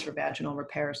we would use for vaginal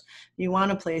repairs. You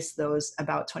want to place those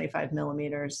about 25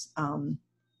 millimeters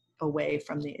away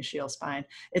from the ischial spine.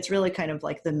 It's really kind of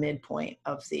like the midpoint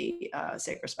of the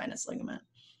sacrospinous ligament.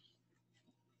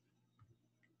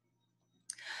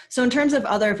 So in terms of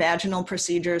other vaginal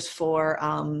procedures for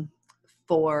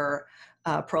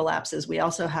prolapses, we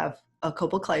also have a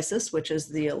colpoclysis, which is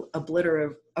the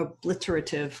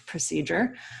obliterative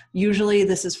procedure. Usually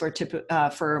this is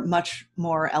for much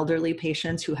more elderly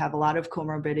patients who have a lot of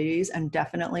comorbidities, and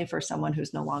definitely for someone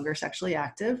who's no longer sexually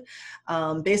active,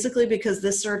 basically because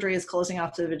this surgery is closing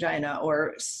off the vagina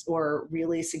or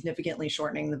really significantly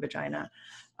shortening the vagina.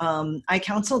 I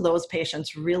counsel those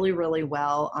patients really, really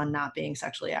well on not being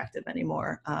sexually active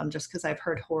anymore, just because I've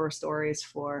heard horror stories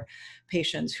for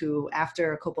patients who,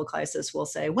 after a colpoclysis, will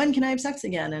say, "When can I have sex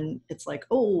again?" And it's like,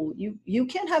 "Oh, you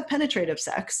can have penetrative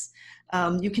sex.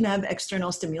 You can have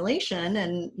external stimulation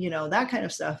and that kind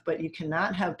of stuff, but you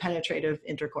cannot have penetrative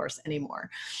intercourse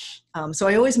anymore." So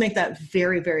I always make that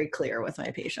very, very clear with my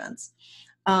patients.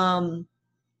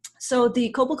 So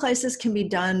the colpoclysis can be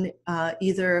done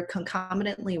either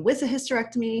concomitantly with a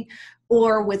hysterectomy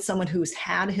or with someone who's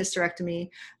had a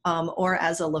hysterectomy, or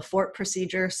as a Lefort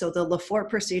procedure. So the Lefort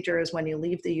procedure is when you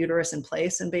leave the uterus in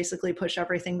place and basically push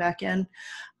everything back in.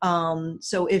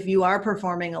 So if you are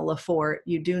performing a Lefort,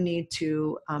 you do need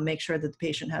to make sure that the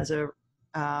patient has a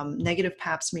negative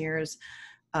pap smears,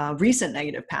 recent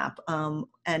negative pap,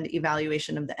 and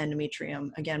evaluation of the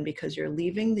endometrium, again, because you're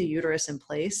leaving the uterus in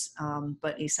place,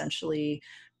 but essentially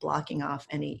blocking off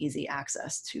any easy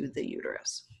access to the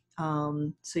uterus.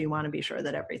 So you want to be sure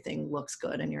that everything looks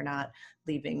good and you're not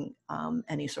leaving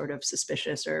any sort of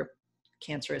suspicious or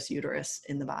cancerous uterus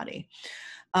in the body.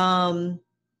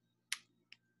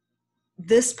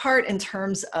 This part in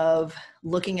terms of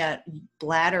looking at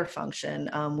bladder function,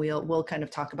 we'll kind of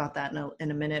talk about that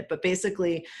in a minute, but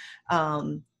basically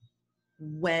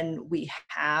when we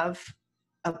have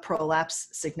a prolapse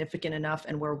significant enough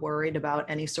and we're worried about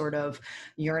any sort of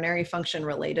urinary function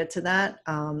related to that,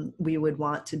 we would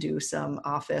want to do some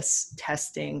office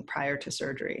testing prior to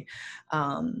surgery,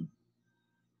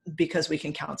 because we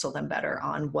can counsel them better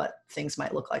on what things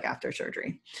might look like after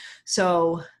surgery.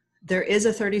 So there is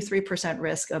a 33%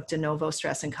 risk of de novo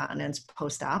stress incontinence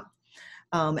post-op,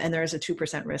 and there is a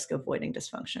 2% risk of voiding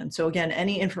dysfunction. So again,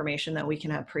 any information that we can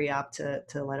have pre-op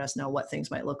to let us know what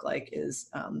things might look like is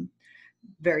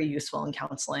very useful in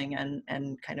counseling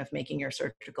and kind of making your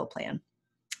surgical plan.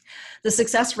 The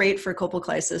success rate for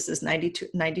colpoclysis is 90 to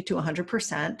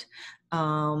 100%.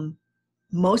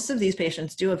 Most of these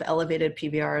patients do have elevated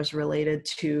PVRs related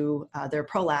to their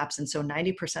prolapse, and so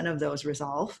 90% of those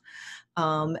resolve.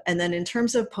 And then in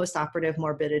terms of postoperative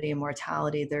morbidity and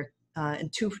mortality, in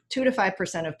 2 to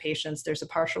 5% of patients, there's a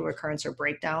partial recurrence or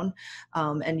breakdown,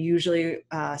 and usually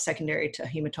secondary to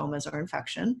hematomas or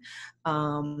infection.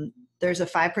 There's a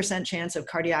 5% chance of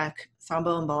cardiac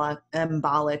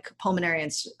thromboembolic pulmonary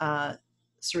and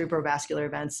cerebrovascular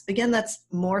events. Again, that's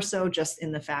more so just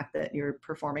in the fact that you're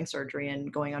performing surgery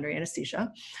and going under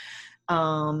anesthesia.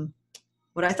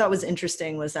 What I thought was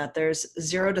interesting was that there's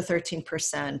 0 to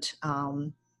 13%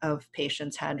 of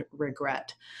patients had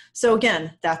regret. So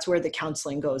again, that's where the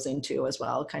counseling goes into as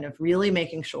well, kind of really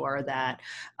making sure that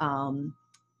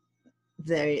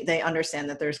they understand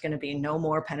that there's going to be no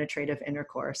more penetrative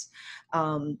intercourse.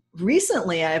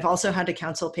 Recently, I've also had to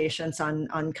counsel patients on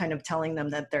kind of telling them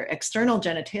that their external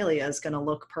genitalia is going to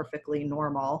look perfectly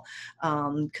normal,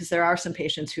 because there are some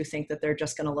patients who think that they're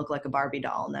just going to look like a Barbie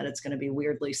doll and that it's going to be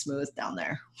weirdly smooth down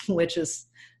there, which is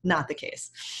not the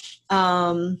case.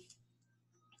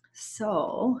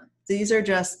 So these are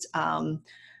just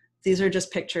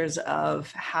pictures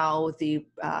of how the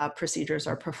procedures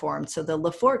are performed. So the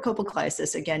Lefort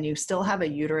colpoclysis, again, you still have a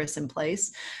uterus in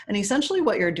place. And essentially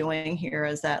what you're doing here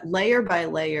is that layer by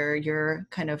layer, you're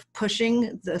kind of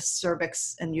pushing the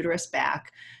cervix and uterus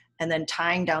back and then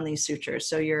tying down these sutures.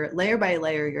 So you're layer by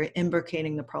layer, you're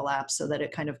imbricating the prolapse so that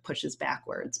it kind of pushes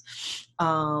backwards.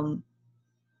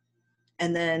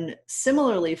 And then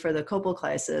similarly for the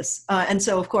colpoclysis, and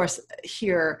so of course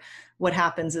here, what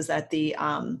happens is that the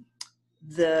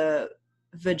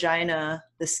vagina,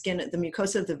 the skin, the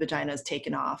mucosa of the vagina is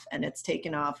taken off, and it's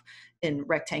taken off in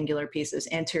rectangular pieces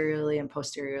anteriorly and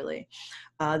posteriorly.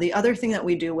 The other thing that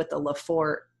we do with the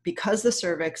Lefort, because the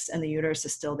cervix and the uterus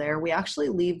is still there, we actually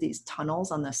leave these tunnels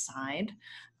on the side.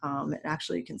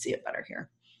 Actually, you can see it better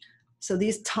here. So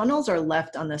these tunnels are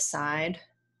left on the side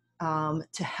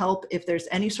to help if there's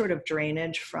any sort of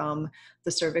drainage from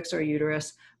the cervix or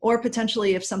uterus, or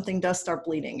potentially if something does start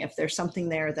bleeding, if there's something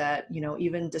there that, you know,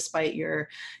 even despite your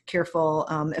careful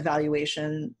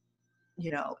evaluation, you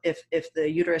know, if the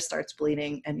uterus starts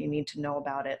bleeding and you need to know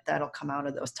about it, that'll come out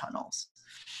of those tunnels.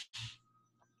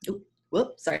 Ooh,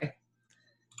 whoops, sorry.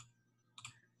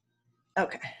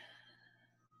 Okay.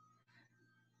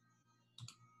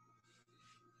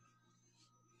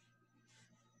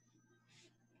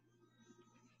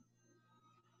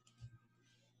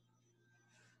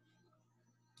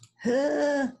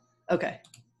 Okay,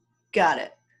 got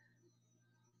it.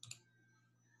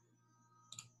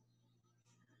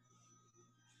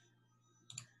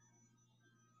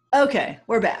 Okay,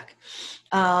 we're back.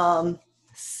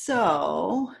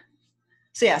 So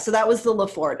that was the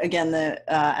Lefort. Again,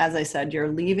 as I said, you're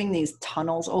leaving these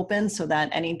tunnels open so that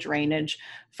any drainage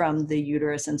from the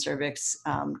uterus and cervix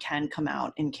can come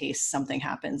out in case something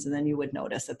happens, and then you would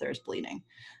notice that there's bleeding.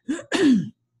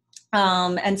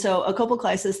 And so a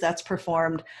colpoclysis that's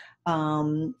performed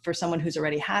for someone who's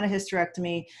already had a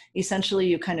hysterectomy, essentially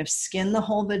you kind of skin the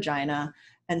whole vagina,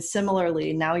 and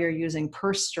similarly, now you're using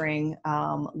purse string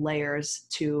layers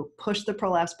to push the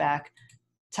prolapse back,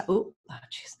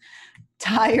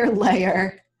 tie your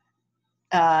layer,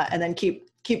 and then keep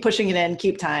pushing it in,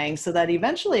 keep tying, so that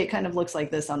eventually it kind of looks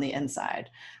like this on the inside,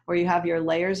 where you have your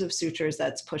layers of sutures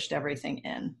that's pushed everything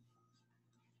in.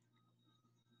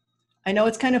 I know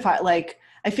it's kind of hard, like,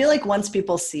 I feel like once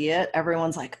people see it,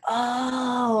 everyone's like,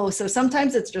 oh, so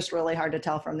sometimes it's just really hard to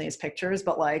tell from these pictures,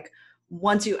 but like,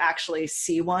 once you actually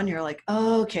see one, you're like,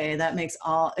 oh, okay,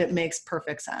 it makes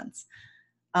perfect sense.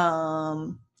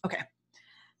 Okay.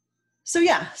 So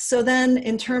yeah, so then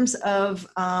in terms of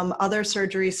other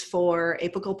surgeries for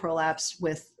apical prolapse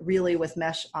with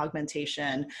mesh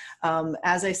augmentation,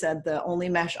 as I said, the only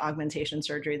mesh augmentation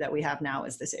surgery that we have now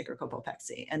is the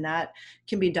sacrocolpopexy, and that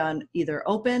can be done either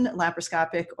open,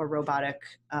 laparoscopic, or robotic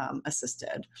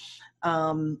assisted.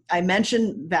 I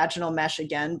mentioned vaginal mesh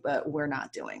again, but we're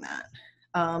not doing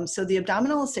that. So the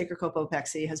abdominal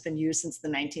sacrocolpopexy has been used since the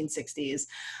 1960s.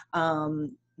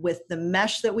 With the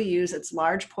mesh that we use, it's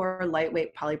large pore,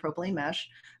 lightweight polypropylene mesh.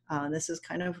 This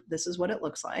is what it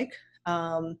looks like.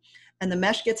 And the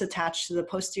mesh gets attached to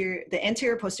the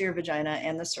anterior posterior vagina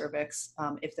and the cervix,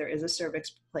 if there is a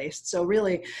cervix placed. So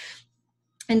really,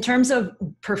 in terms of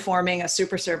performing a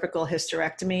supracervical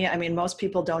hysterectomy, I mean, most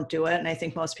people don't do it, and I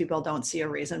think most people don't see a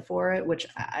reason for it, which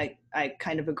I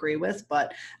kind of agree with,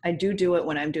 but I do it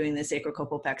when I'm doing the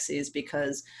sacrocolpopexies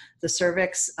because the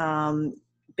cervix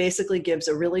basically gives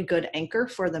a really good anchor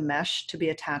for the mesh to be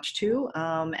attached to,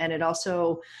 and it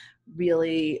also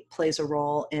really plays a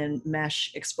role in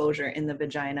mesh exposure in the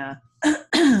vagina,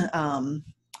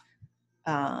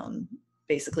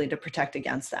 basically to protect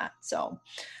against that. So,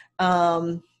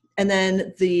 and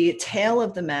then the tail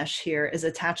of the mesh here is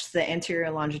attached to the anterior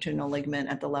longitudinal ligament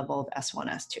at the level of S1,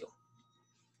 S2.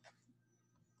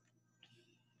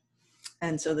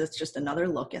 And so that's just another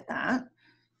look at that.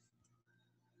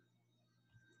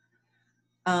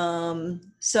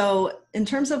 So in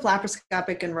terms of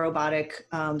laparoscopic and robotic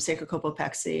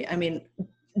sacrocolpopexy, I mean,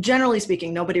 generally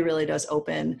speaking, nobody really does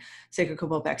open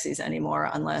sacrocolpopexies anymore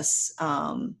unless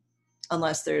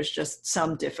there's just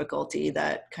some difficulty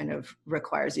that kind of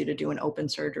requires you to do an open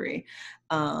surgery.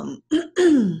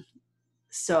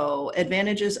 So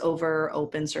advantages over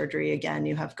open surgery, again,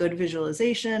 you have good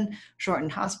visualization,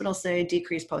 shortened hospital stay,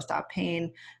 decreased post-op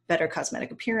pain, better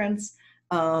cosmetic appearance.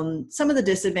 Some of the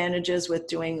disadvantages with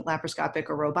doing laparoscopic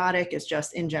or robotic is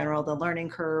just in general the learning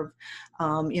curve.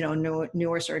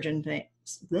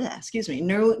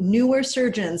 Newer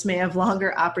surgeons may have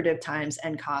longer operative times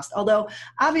and cost. Although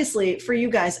obviously for you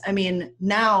guys, I mean,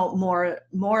 now more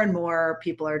and more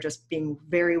people are just being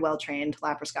very well trained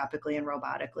laparoscopically and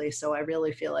robotically. So I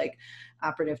really feel like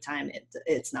operative time,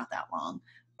 it's not that long.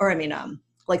 Or I mean,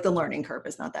 like the learning curve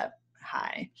is not that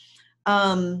high.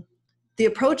 The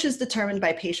approach is determined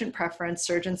by patient preference,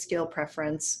 surgeon skill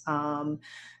preference,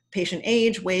 patient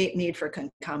age, weight, need for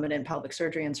concomitant pelvic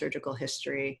surgery and surgical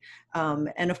history.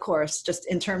 And of course,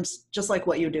 just like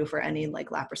what you do for any like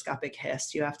laparoscopic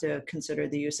hyst, you have to consider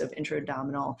the use of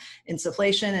intra-abdominal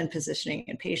insufflation and positioning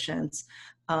in patients.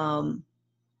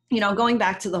 Going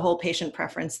back to the whole patient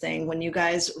preference thing, when you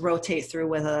guys rotate through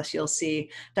with us, you'll see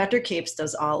Dr. Capes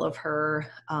does all of her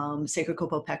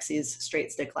sacrocolpopexies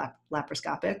straight stick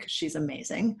laparoscopic. She's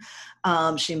amazing.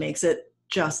 She makes it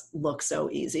just look so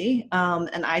easy.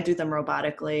 And I do them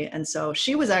robotically. And so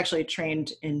she was actually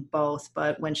trained in both,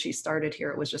 but when she started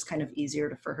here, it was just kind of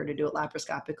easier for her to do it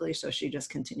laparoscopically. So she just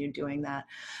continued doing that.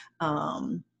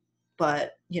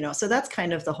 But, so that's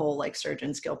kind of the whole like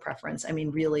surgeon skill preference. I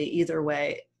mean, really either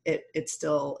way, it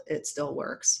still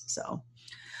works. So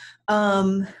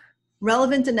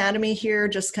relevant anatomy here,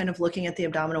 just kind of looking at the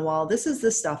abdominal wall. This is the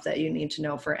stuff that you need to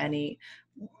know for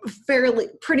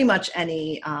pretty much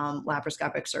any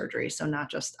laparoscopic surgery. So not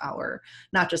just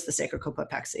the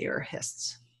sacrocolpopexy or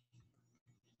hysts.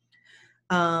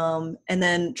 And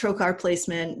then trocar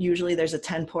placement, usually there's a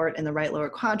 10 port in the right lower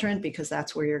quadrant because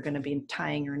that's where you're going to be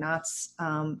tying your knots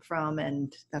from,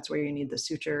 and that's where you need the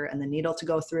suture and the needle to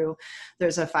go through.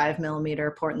 There's a 5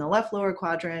 millimeter port in the left lower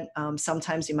quadrant.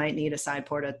 Sometimes you might need a side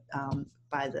port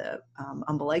by the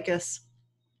umbilicus.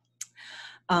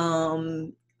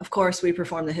 Of course, we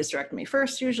perform the hysterectomy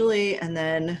first usually, and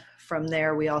then from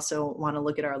there, we also want to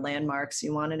look at our landmarks.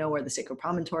 You want to know where the sacral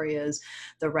promontory is,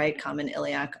 the right common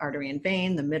iliac artery and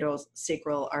vein, the middle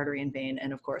sacral artery and vein,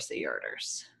 and of course the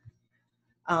ureters.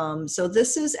 So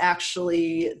this is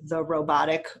actually the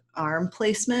robotic arm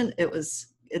placement.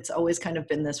 It's always kind of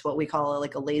been this, what we call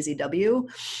like a lazy W.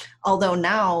 Although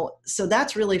now, so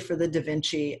that's really for the Da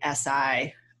Vinci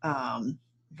SI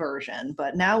version,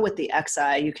 but now with the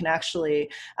XI, you can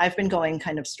actually, I've been going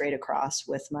kind of straight across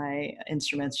with my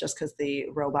instruments just because the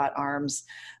robot arms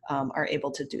are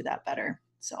able to do that better.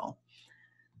 So,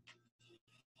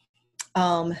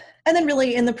 and then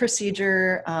really in the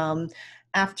procedure,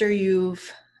 after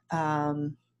you've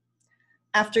done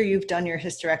your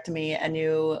hysterectomy and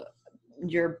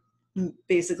you're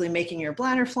basically making your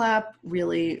bladder flap,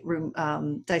 really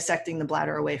dissecting the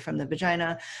bladder away from the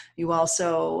vagina. You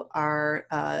also are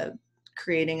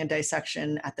creating a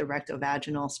dissection at the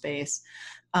rectovaginal space.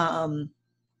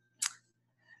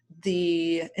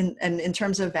 in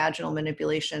terms of vaginal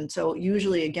manipulation, so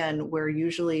usually, again, we're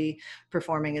usually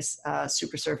performing a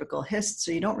supracervical hyst,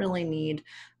 so you don't really need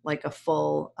like a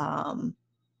full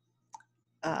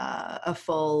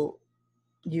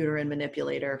uterine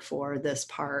manipulator for this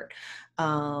part.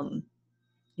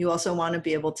 You also want to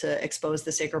be able to expose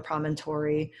the sacral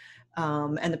promontory,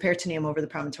 and the peritoneum over the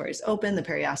promontory is open. The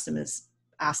periosteum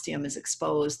is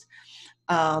exposed.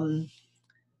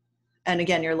 And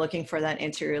again, you're looking for that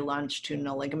anterior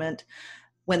longitudinal ligament.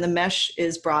 When the mesh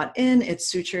is brought in,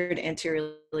 it's sutured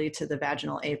anteriorly to the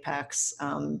vaginal apex,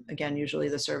 again, usually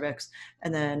the cervix,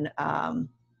 and then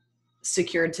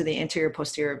secured to the anterior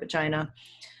posterior vagina.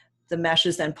 The mesh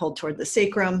is then pulled toward the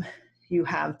sacrum. You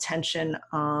have tension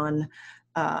on,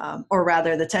 or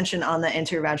rather the tension on the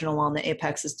anterior vaginal wall and the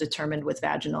apex is determined with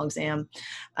vaginal exam.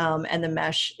 And the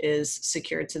mesh is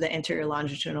secured to the anterior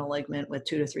longitudinal ligament with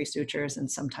 2 to 3 sutures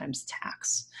and sometimes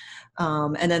tacks.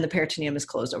 And then the peritoneum is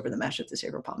closed over the mesh at the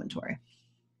sacral promontory.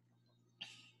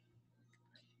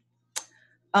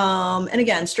 And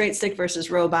again, straight stick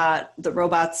versus robot. The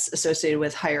robot's associated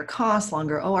with higher costs,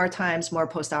 longer OR times, more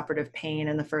postoperative pain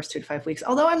in the first 2 to 5 weeks.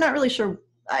 Although I'm not really sure,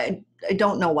 I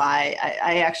don't know why.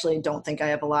 I actually don't think I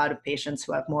have a lot of patients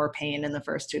who have more pain in the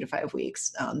first 2 to 5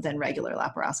 weeks than regular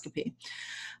laparoscopy.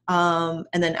 And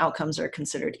then outcomes are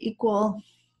considered equal.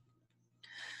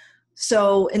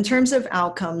 So in terms of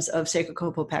outcomes of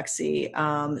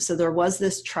sacrocolpopexy, so there was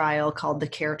this trial called the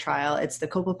CARE trial. It's the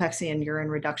colpopexy and urine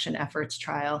reduction efforts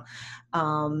trial.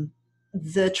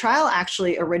 The trial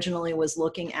actually originally was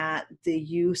looking at the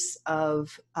use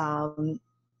of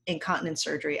incontinence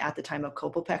surgery at the time of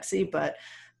colpopexy, but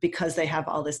because they have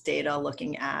all this data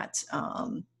looking at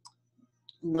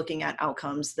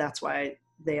outcomes, that's why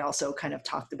they also kind of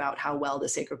talked about how well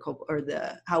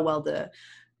the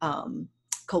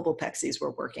colpopexies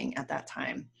were working at that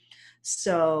time.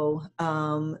 So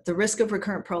the risk of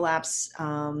recurrent prolapse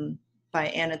by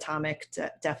anatomic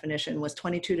definition was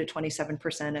 22 to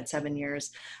 27% at 7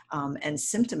 years, and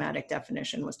symptomatic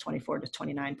definition was 24 to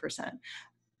 29%.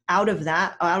 Out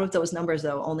of those numbers,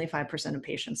 though, only 5% of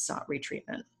patients sought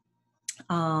retreatment.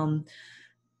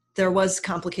 There was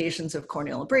complications of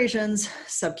corneal abrasions,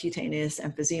 subcutaneous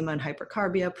emphysema and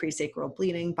hypercarbia, presacral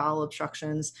bleeding, bowel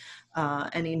obstructions,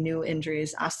 any new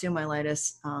injuries,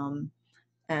 osteomyelitis,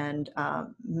 and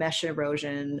mesh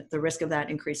erosion. The risk of that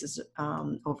increases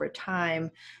over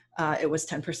time. It was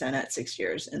 10% at 6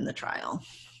 years in the trial.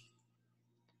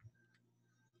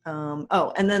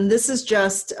 And then this is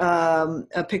just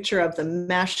a picture of the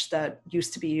mesh that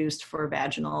used to be used for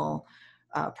vaginal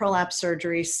prolapse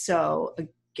surgery. So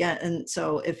again,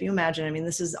 so if you imagine, I mean,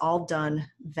 this is all done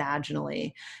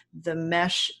vaginally. The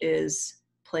mesh is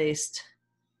placed,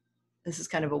 this is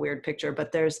kind of a weird picture,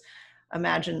 but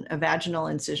imagine a vaginal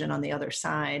incision on the other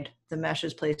side. The mesh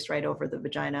is placed right over the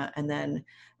vagina and then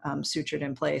sutured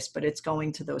in place, but it's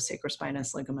going to those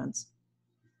sacrospinous ligaments.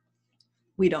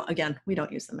 We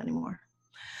don't use them anymore.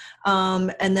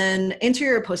 And then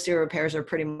anterior posterior repairs are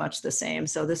pretty much the same.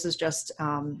 So this is just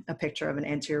a picture of an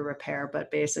anterior repair,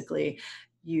 but basically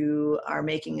you are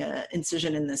making an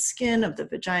incision in the skin of the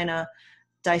vagina,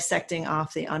 dissecting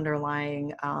off the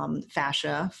underlying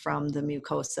fascia from the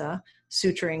mucosa,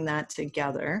 suturing that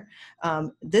together.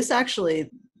 This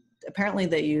actually, apparently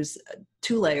they use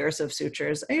 2 layers of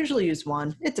sutures. I usually use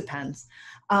 1, it depends.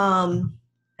 And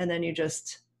then you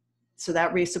just, so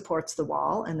that resupports the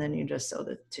wall, and then you just sew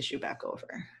the tissue back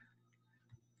over.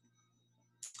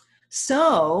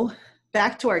 So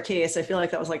back to our case, I feel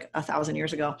like that was like 1,000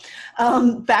 years ago.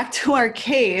 Back to our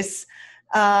case.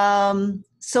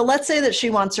 So let's say that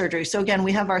she wants surgery. So again,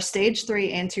 we have our stage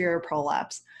 3 anterior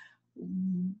prolapse.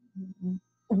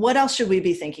 What else should we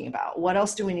be thinking about? What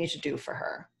else do we need to do for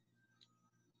her?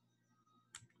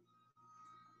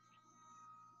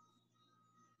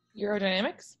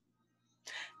 Urodynamics?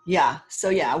 Yeah, so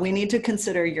yeah, we need to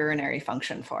consider urinary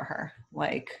function for her,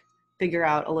 like figure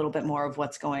out a little bit more of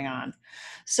what's going on.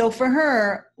 So for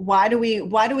her, why do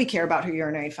we care about her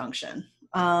urinary function?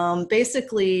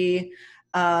 Basically,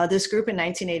 this group in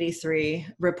 1983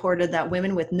 reported that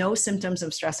women with no symptoms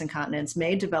of stress incontinence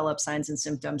may develop signs and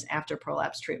symptoms after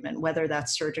prolapse treatment, whether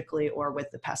that's surgically or with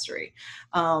the pessary.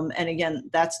 And again,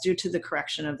 that's due to the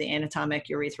correction of the anatomic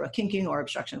urethral kinking or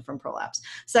obstruction from prolapse.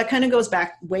 So that kind of goes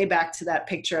way back to that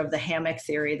picture of the hammock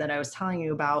theory that I was telling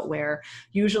you about, where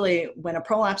usually when a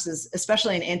prolapse is,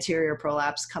 especially an anterior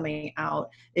prolapse coming out,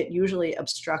 it usually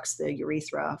obstructs the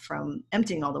urethra from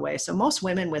emptying all the way. So most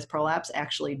women with prolapse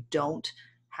actually don't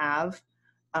have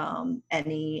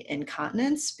any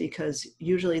incontinence, because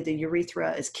usually the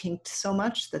urethra is kinked so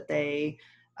much that they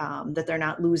that they're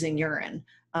not losing urine.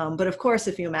 But of course,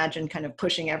 if you imagine kind of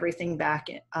pushing everything back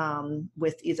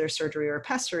with either surgery or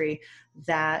pessary,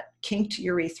 that kinked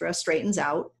urethra straightens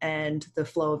out and the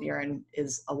flow of urine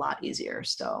is a lot easier.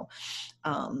 So,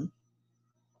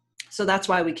 so that's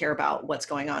why we care about what's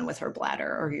going on with her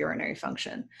bladder or urinary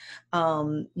function.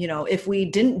 You know, if we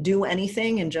didn't do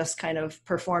anything and just kind of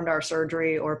performed our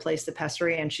surgery or placed the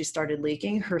pessary and she started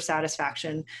leaking, her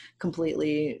satisfaction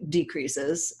completely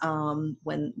decreases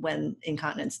when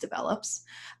incontinence develops.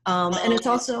 And it's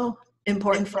also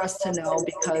important for us to know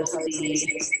because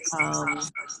the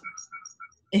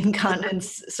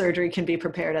incontinence surgery can be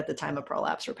prepared at the time of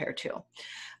prolapse repair too.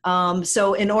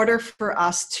 So in order for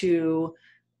us to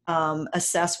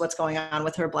assess what's going on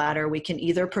with her bladder, we can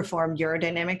either perform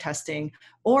urodynamic testing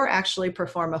or actually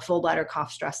perform a full bladder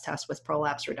cough stress test with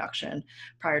prolapse reduction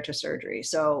prior to surgery.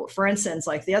 So for instance,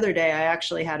 like the other day, I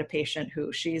actually had a patient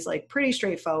who she's like pretty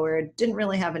straightforward, didn't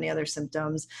really have any other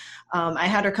symptoms. I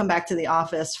had her come back to the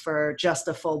office for just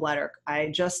a full bladder. I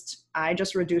just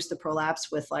reduced the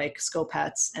prolapse with like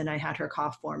scopettes and I had her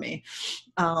cough for me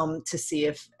to see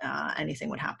if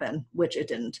anything would happen, which it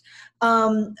didn't.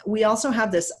 We also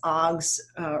have this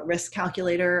OBGYN risk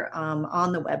calculator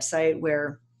on the website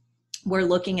where we're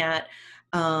looking at,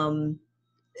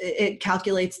 it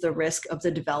calculates the risk of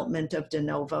the development of de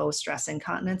novo stress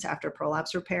incontinence after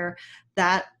prolapse repair.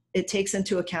 That it takes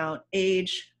into account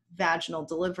age, vaginal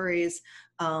deliveries,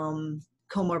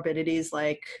 comorbidities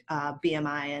like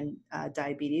BMI and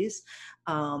diabetes.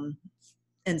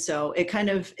 And so it kind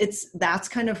of, that's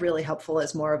kind of really helpful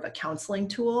as more of a counseling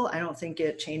tool. I don't think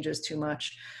it changes too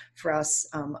much for us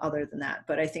other than that.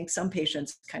 But I think some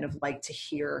patients kind of like to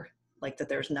hear like that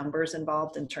there's numbers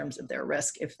involved in terms of their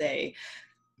risk if they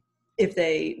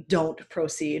don't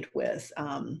proceed with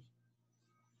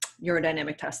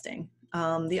urodynamic testing.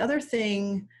 The other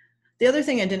thing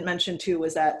I didn't mention too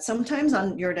was that sometimes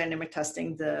on urodynamic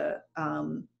testing, the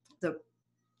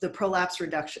prolapse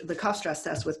reduction, the cough stress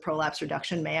test with prolapse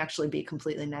reduction may actually be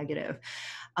completely negative.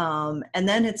 And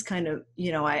then it's kind of,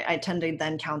 you know, I tend to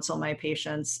then counsel my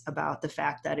patients about the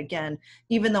fact that, again,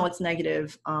 even though it's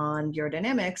negative on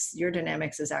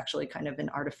urodynamics is actually kind of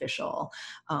an artificial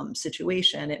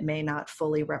situation. It may not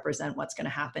fully represent what's going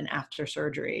to happen after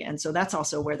surgery. And so that's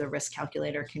also where the risk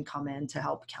calculator can come in to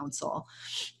help counsel.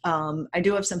 I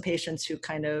do have some patients who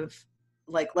kind of,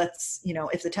 like, let's, you know,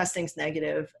 if the testing's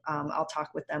negative, I'll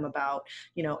talk with them about,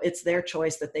 you know, it's their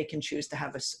choice that they can choose to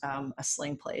have a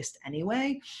sling placed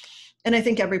anyway. And I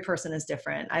think every person is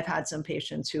different. I've had some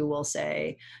patients who will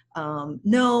say,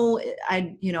 no,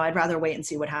 I'd rather wait and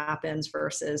see what happens,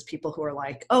 versus people who are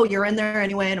like, oh, you're in there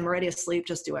anyway and I'm already asleep,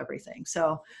 just do everything.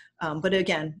 So, but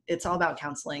again, it's all about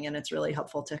counseling, and it's really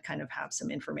helpful to kind of have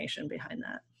some information behind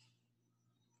that.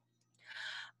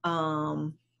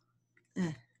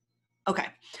 Okay,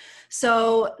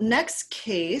 so next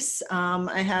case,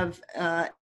 I have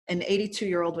an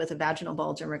 82-year-old with a vaginal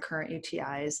bulge and recurrent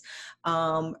UTIs.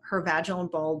 Her vaginal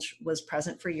bulge was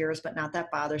present for years, but not that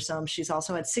bothersome. She's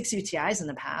also had 6 UTIs in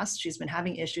the past. She's been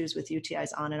having issues with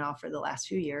UTIs on and off for the last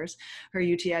few years. Her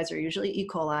UTIs are usually E.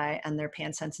 coli, and they're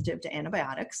pan-sensitive to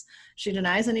antibiotics. She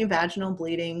denies any vaginal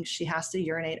bleeding. She has to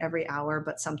urinate every hour,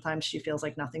 but sometimes she feels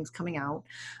like nothing's coming out.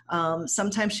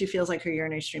 Sometimes she feels like her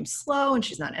urinary stream's slow and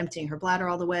she's not emptying her bladder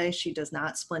all the way. She does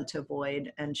not splint to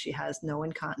void, and she has no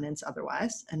incontinence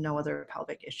otherwise, and no other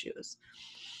pelvic issues.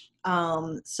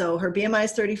 So her BMI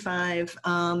is 35.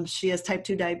 She has type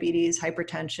 2 diabetes,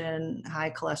 hypertension, high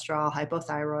cholesterol,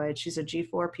 hypothyroid. She's a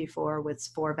G4, P4 with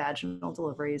 4 vaginal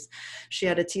deliveries. She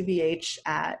had a TVH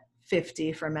at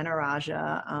 50 for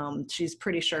menorrhagia. She's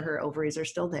pretty sure her ovaries are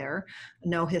still there.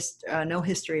 No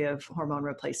history of hormone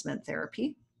replacement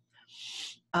therapy.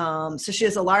 So she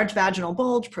has a large vaginal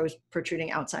bulge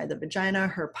protruding outside the vagina.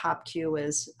 Her POP-Q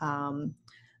is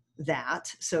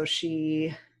that. So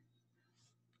she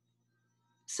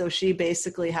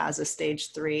basically has a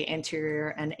stage 3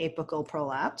 anterior and apical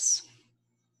prolapse.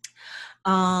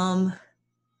 And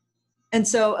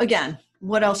so again,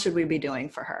 what else should we be doing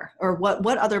for her? Or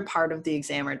what other part of the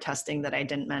exam or testing that I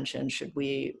didn't mention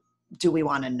do we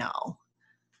want to know?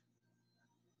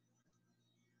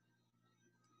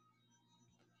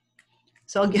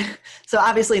 So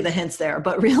obviously the hint's there,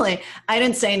 but really I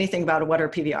didn't say anything about what her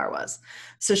PVR was.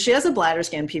 So she has a bladder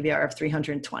scan PVR of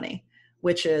 320,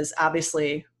 which is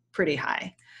obviously pretty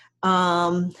high.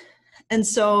 And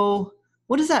so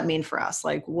what does that mean for us?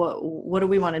 Like, what do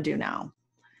we want to do now?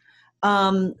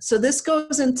 So this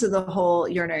goes into the whole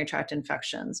urinary tract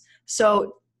infections.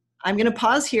 So I'm going to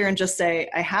pause here and just say,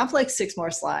 I have like 6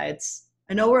 more slides.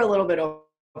 I know we're a little bit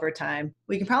over time.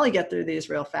 We can probably get through these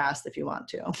real fast if you want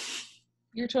to.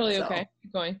 You're totally So. okay.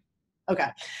 Keep going. Okay.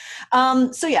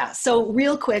 So yeah, so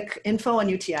real quick info on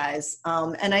UTIs.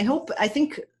 And I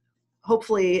think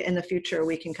hopefully in the future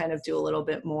we can kind of do a little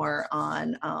bit more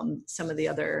on some of the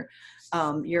other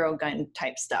urogyn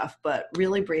type stuff, but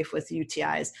really brief with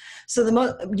UTIs. So the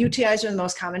UTIs are the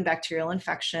most common bacterial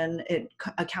infection. It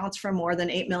accounts for more than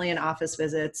 8 million office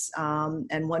visits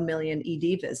and 1 million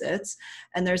ED visits.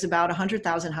 And there's about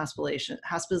 100,000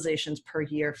 hospitalizations per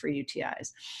year for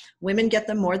UTIs. Women get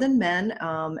them more than men,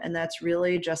 and that's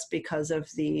really just because of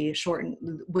the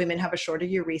women have a shorter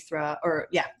urethra,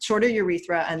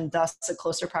 and thus a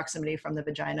closer proximity from the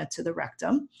vagina to the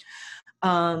rectum.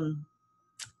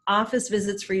 Office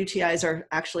visits for UTIs are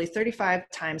actually 35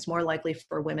 times more likely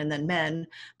for women than men,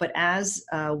 but as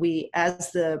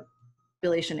the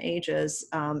population ages,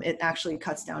 it actually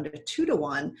cuts down to 2 to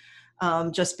 1,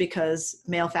 just because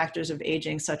male factors of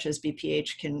aging, such as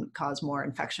BPH, can cause more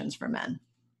infections for men.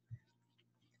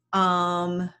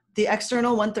 The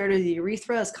external 1/3 of the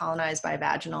urethra is colonized by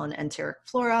vaginal and enteric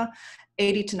flora.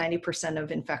 80 to 90%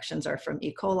 of infections are from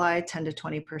E. coli, 10 to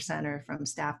 20% are from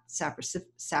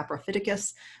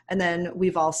saprophyticus. And then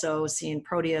we've also seen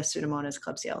Proteus, Pseudomonas,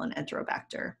 Klebsiella, and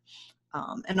Enterobacter,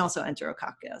 and also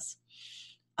Enterococcus.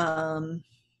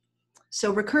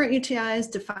 So recurrent UTIs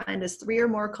defined as 3 or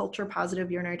more culture-positive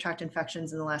urinary tract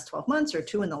infections in the last 12 months or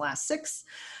 2 in the last 6.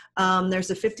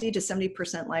 There's a 50 to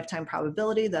 70% lifetime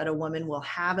probability that a woman will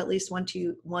have at least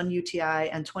one UTI,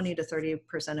 and 20 to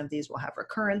 30% of these will have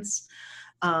recurrence.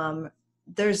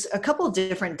 There's a couple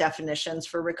different definitions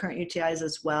for recurrent UTIs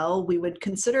as well. We would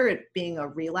consider it being a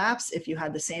relapse if you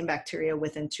had the same bacteria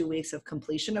within 2 weeks of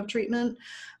completion of treatment,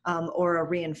 or a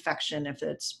reinfection if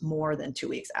it's more than 2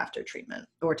 weeks after treatment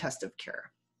or test of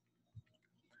cure.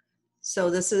 So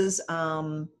this is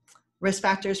risk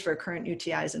factors for recurrent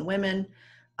UTIs in women.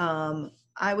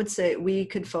 I would say we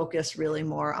could focus really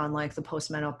more on like the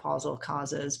postmenopausal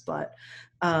causes, but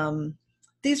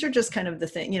these are just kind of the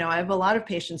thing, I have a lot of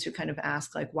patients who kind of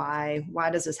ask like, why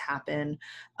does this happen?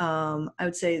 I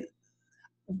would say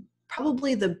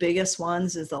probably the biggest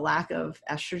ones is the lack of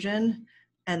estrogen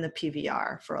and the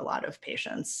PVR for a lot of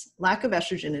patients. Lack of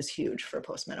estrogen is huge for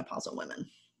postmenopausal women.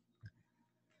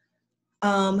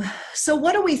 So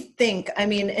what do we think? I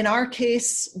mean, in our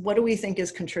case, what do we think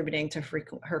is contributing to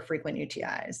her frequent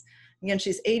UTIs? Again,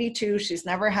 she's 82, she's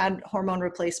never had hormone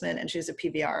replacement, and she has a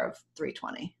PVR of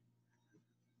 320.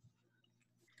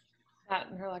 That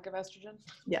and her lack of estrogen.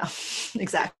 Yeah,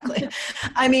 exactly.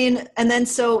 I mean, and then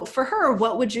so for her,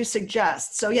 what would you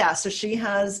suggest? So yeah, so she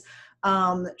has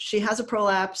a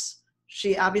prolapse.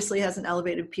 She obviously has an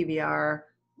elevated PVR,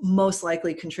 most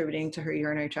likely contributing to her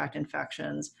urinary tract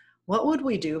infections. What would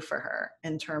we do for her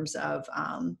in terms of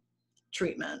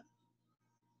treatment?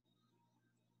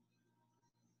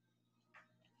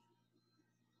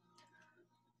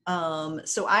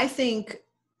 So I think,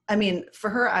 for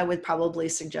her, I would probably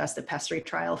suggest a pessary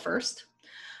trial first,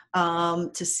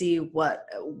 to see what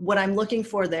I'm looking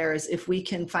for there is if we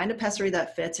can find a pessary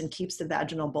that fits and keeps the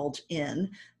vaginal bulge in,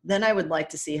 then I would like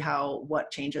to see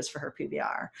what changes for her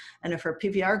PVR. And if her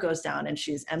PVR goes down and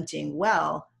she's emptying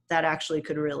well, that actually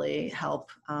could really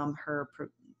help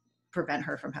prevent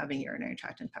her from having urinary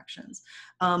tract infections.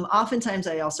 Oftentimes,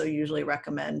 I also usually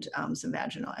recommend some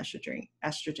vaginal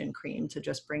estrogen cream to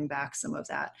just bring back some of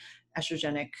that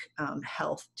estrogenic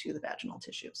health to the vaginal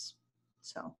tissues.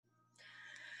 So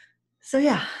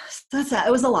yeah, that's that.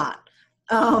 It was a lot.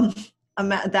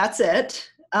 That's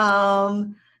it.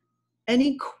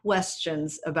 Any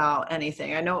questions about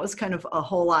anything? I know it was kind of a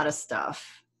whole lot of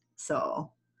stuff.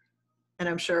 So, and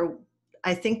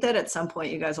I think that at some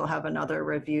point you guys will have another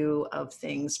review of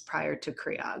things prior to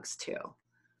Creogs too.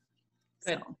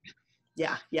 Good. So,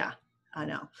 yeah, I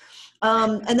know.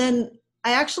 And then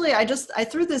I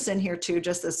threw this in here too,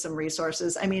 just as some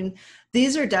resources.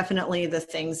 These are definitely the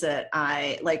things that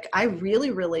I like. I really,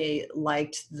 really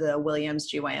liked the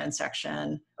Williams GYN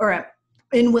section, or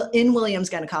in Williams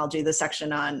Gynecology, the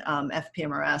section on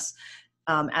FPMRS.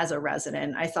 As a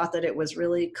resident, I thought that it was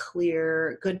really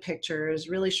clear, good pictures,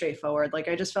 really straightforward. Like,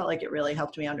 I just felt like it really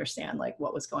helped me understand like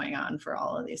what was going on for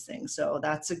all of these things. So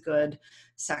that's a good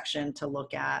section to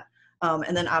look at.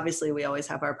 And then obviously we always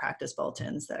have our practice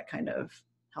bulletins that kind of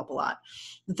help a lot.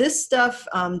 This stuff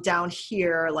down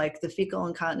here, like the fecal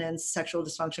incontinence, sexual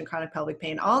dysfunction, chronic pelvic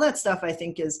pain, all that stuff I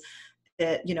think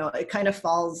it kind of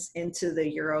falls into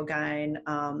the urogyn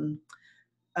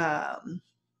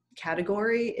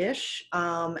category-ish.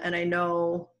 And I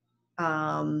know,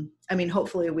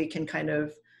 hopefully we can kind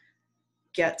of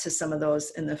get to some of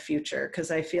those in the future,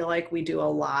 because I feel like we do a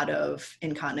lot of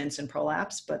incontinence and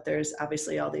prolapse, but there's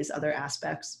obviously all these other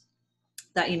aspects.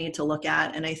 that you need to look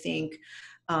at. And I think,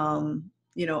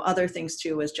 you know, other things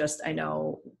too is just, I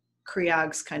know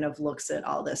Creogs kind of looks at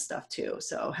all this stuff too.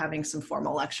 So having some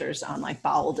formal lectures on like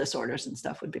bowel disorders and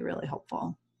stuff would be really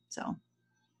helpful. So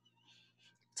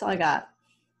that's all I got.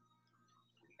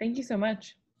 Thank you so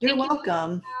much. You're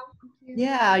welcome.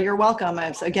 Yeah, you're welcome.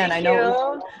 Again, I Thank know,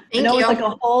 you. I know Thank it's you. like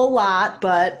a whole lot,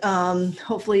 but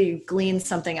hopefully you glean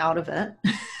something out of it.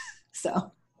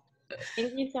 So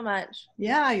Thank you so much.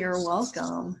 yeah, you're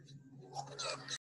welcome.